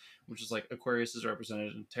made, which is like Aquarius is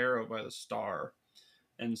represented in tarot by the star,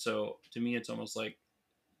 and so to me, it's almost like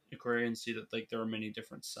Aquarians see that like there are many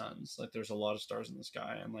different suns. Like there's a lot of stars in the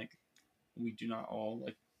sky, and like we do not all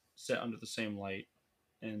like sit under the same light,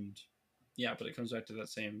 and yeah, but it comes back to that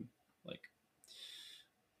same like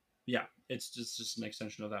yeah, it's just an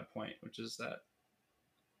extension of that point, which is that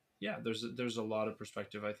yeah, there's a lot of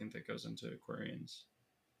perspective I think that goes into Aquarians.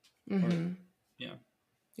 Or Hmm. yeah.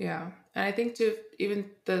 Yeah, and I think too,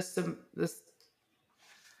 even the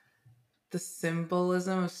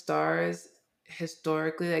symbolism of stars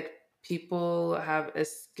historically, like people have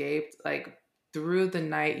escaped like through the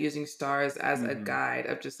night using stars as a Mm-hmm. guide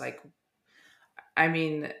of just like, I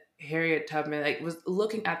mean, Harriet Tubman like was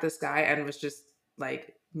looking at the sky and was just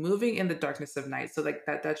like moving in the darkness of night. So like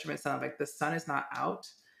that detriment sound of like the sun is not out.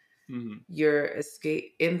 Mm-hmm. You're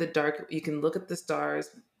escape in the dark. You can look at the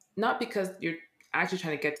stars, not because you're actually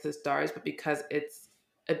trying to get to the stars, but because it's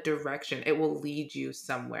a direction. It will lead you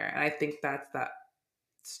somewhere. And I think that's that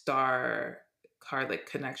star card like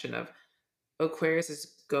connection of Aquarius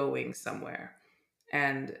is going somewhere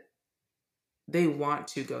and they want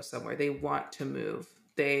to go somewhere. They want to move.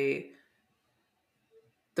 The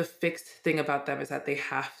fixed thing about them is that they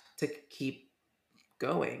have to keep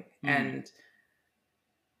going. Mm-hmm. And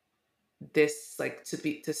this like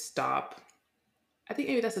to stop. I think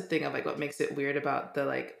maybe that's the thing of like what makes it weird about the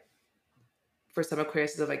like for some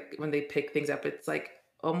Aquarius of like when they pick things up, it's like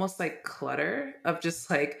almost like clutter of just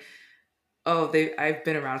like, oh, they I've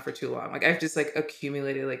been around for too long. Like I've just like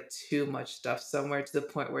accumulated like too much stuff somewhere to the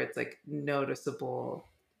point where it's like noticeable,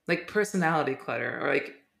 like personality clutter or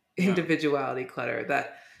like Yeah. individuality clutter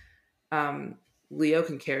that um Leo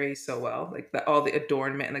can carry so well. Like the all the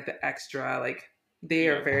adornment and like the extra, like they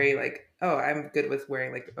are Yeah. very like, oh, I'm good with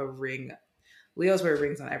wearing like a ring. Leos wear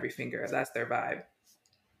rings on every finger. That's their vibe.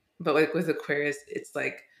 But like with Aquarius, it's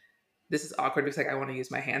like this is awkward because like I want to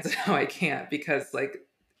use my hands and now I can't because like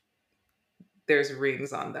there's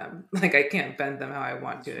rings on them. Like I can't bend them how I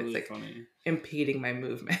want to. It's And it's really like funny. impeding my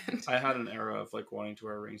movement. I had an era of like wanting to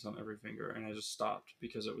wear rings on every finger, and I just stopped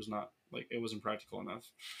because it was not like it wasn't practical enough.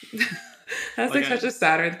 That's Like like such a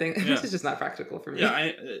Saturn thing. This yeah, is just not practical for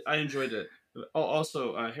yeah, me. I enjoyed it.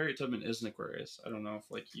 Also, Harriet Tubman is an Aquarius. I don't know if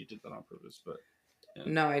like you did that on purpose, but yeah.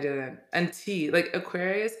 No, I didn't. And T, like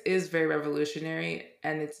Aquarius is very revolutionary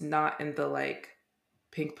and it's not in the like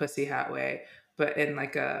pink pussy hat way, but in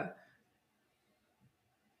like a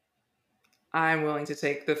I'm willing to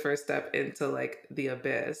take the first step into like the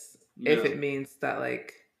abyss if Yeah. it means that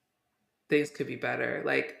like things could be better.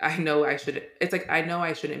 Like I know I should it's like I know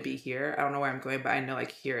I shouldn't be here. I don't know where I'm going, but I know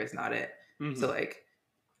like here is not it. So Hmm. like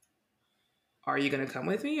are you going to come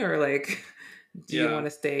with me or like do you Yeah. want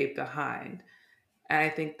to stay behind? And I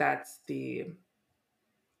think that's the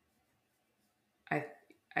I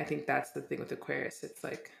I think that's the thing with Aquarius. It's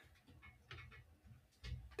like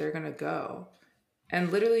they're going to go. And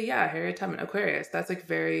literally, yeah, Harriet Tubman, Aquarius. That's like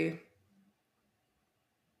very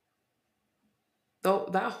though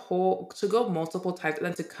that whole to go multiple times and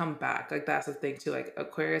then to come back. Like that's the thing too. Like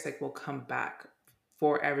Aquarius like will come back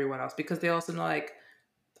for everyone else because they also know like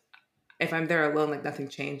if I'm there alone, like nothing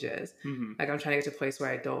changes. Hmm. Like I'm trying to get to a place where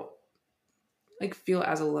I don't like feel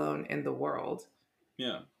as alone in the world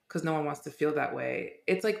Yeah. because no one wants to feel that way.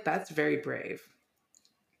 It's like that's very brave.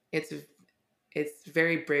 It's it's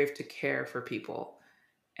very brave to care for people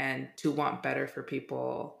and to want better for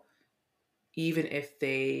people, even if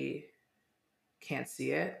they can't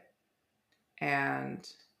see it. And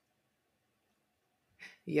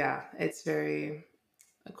yeah, it's very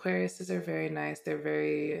Aquariuses are very nice. They're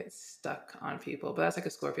very stuck on people, but that's like a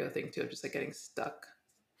Scorpio thing too, just like getting stuck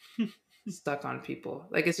on people.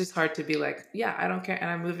 Like it's just hard to be like, yeah, I don't care, and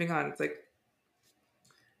I'm moving on. It's like,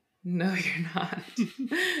 no, you're not.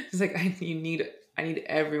 It's like I need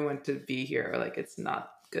everyone to be here. Or like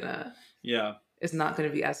Yeah. it's not gonna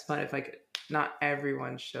be as fun if like not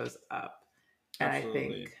everyone shows up. And I think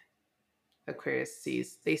Absolutely.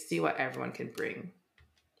 Aquarius they see what everyone can bring.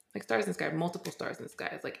 Like stars in the sky, multiple stars in the sky.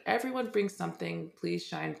 It's like everyone brings something. Please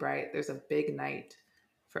shine bright. There's a big night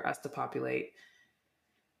for us to populate.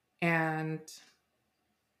 And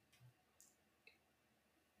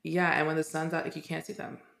yeah, and when the sun's out, like you can't see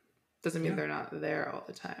them. Doesn't mean Yeah. they're not there all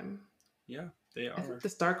the time. Yeah. They I think are. the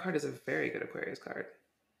star card is a very good Aquarius card,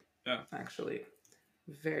 Yeah. actually.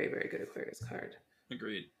 Very, very good Aquarius card.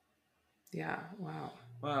 Agreed. Yeah, wow.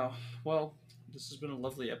 Wow. Well, this has been a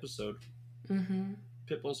lovely episode. Mm-hmm.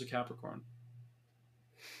 Pitbull's a Capricorn.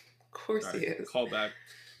 Of course All he right. is. Call back.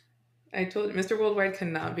 I told you, Mr. Worldwide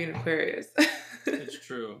cannot be an Aquarius. It's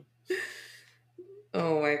true.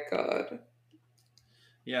 Oh my god.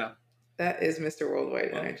 Yeah. That is Mr.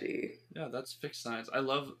 Worldwide Well, energy. yeah, that's fixed science. I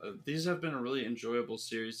love these have been a really enjoyable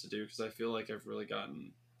series to do because I feel like I've really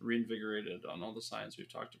gotten reinvigorated on all the science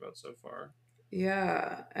we've talked about so far.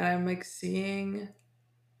 Yeah. And I'm like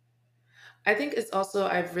I think it's also,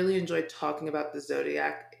 I've really enjoyed talking about the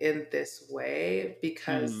zodiac in this way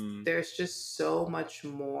because Hmm. there's just so much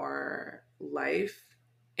more life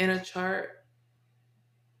in a chart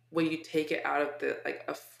when you take it out of the like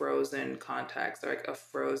a frozen context or like a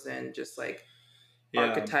frozen, just like Yeah.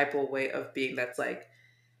 archetypal way of being that's like,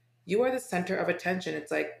 you are the center of attention.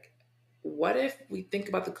 It's like, what if we think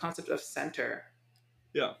about the concept of center?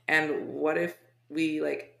 Yeah. And what if we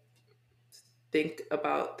like think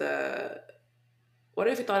about what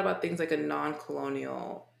if we thought about things like a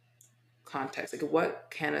non-colonial context? Like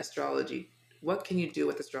what can you do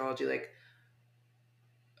with astrology? Like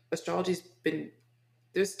astrology's been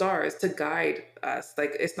there's stars to guide us.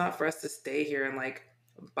 Like it's not for us to stay here and like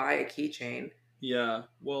buy a keychain Yeah.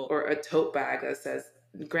 Well, or a tote bag that says,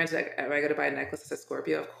 granted, like, am I going to buy a necklace that says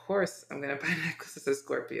Scorpio? Of course I'm going to buy a necklace that says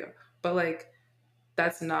Scorpio. But like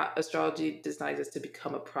that's not astrology does not exist to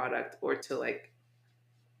become a product or to like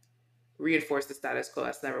reinforce the status quo.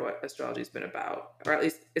 That's never what astrology's been about, or at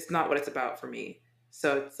least it's not what it's about for me.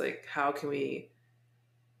 So it's like, how can we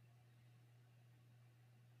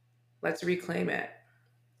Let's reclaim it.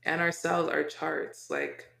 And ourselves, our charts.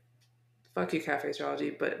 Like, fuck you, cafe astrology,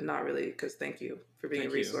 but not really, because thank you for being a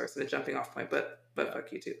resource and a jumping off point, but yeah,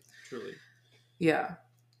 fuck you too. Truly. Yeah.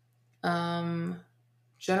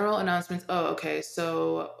 General announcements. Oh, okay.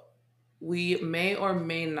 So we may or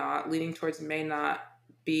may not, leaning towards may not,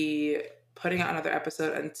 be putting out another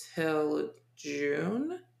episode until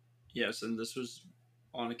June. Yes, and this was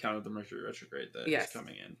on account of the Mercury retrograde that is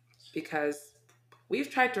coming in. Because we've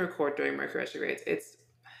tried to record during Mercury retrogrades. It's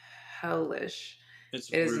hellish. It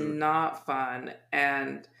is not fun.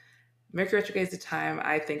 And Mercury retrograde is the time,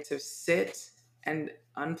 I think, to sit and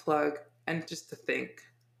unplug and just to think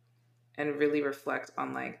and really reflect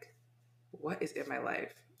on, like, what is in my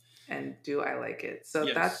life and do I like it? So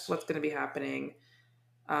that's what's going to be happening.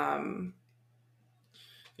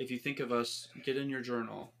 If you think of us, get in your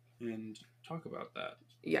journal and talk about that.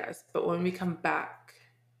 Yes, but when we come back,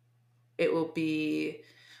 it will be,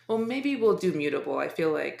 well, maybe we'll do mutable. I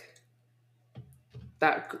feel like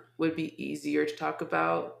that would be easier to talk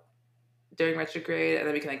about during retrograde, and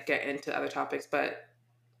then we can like get into other topics. But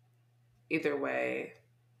either way,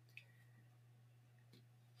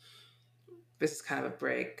 this is kind of a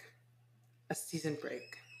break, a season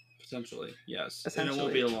break. Potentially, yes. And it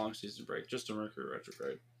won't be a long season break, just a Mercury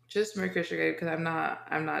retrograde. Just Mercury retrograde, because I'm not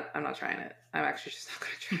trying it. I'm actually just not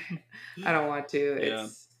going to try it. I don't want to.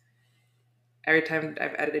 It's every time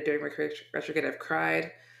I've edited during Mercury retrograde, I've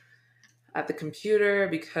cried at the computer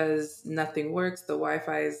because nothing works. The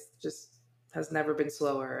Wi-Fi has never been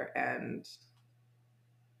slower, and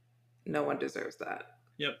no one deserves that.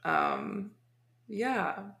 Yep.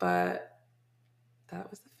 Yeah, but that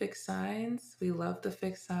was the fixed signs. We love the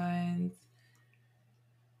fixed signs.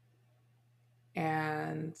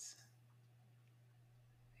 And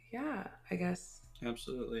yeah, I guess.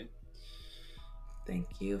 Absolutely. Thank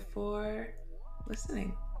you for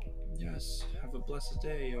listening. Yes. Have a blessed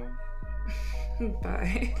day, y'all.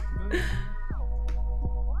 Bye. Bye.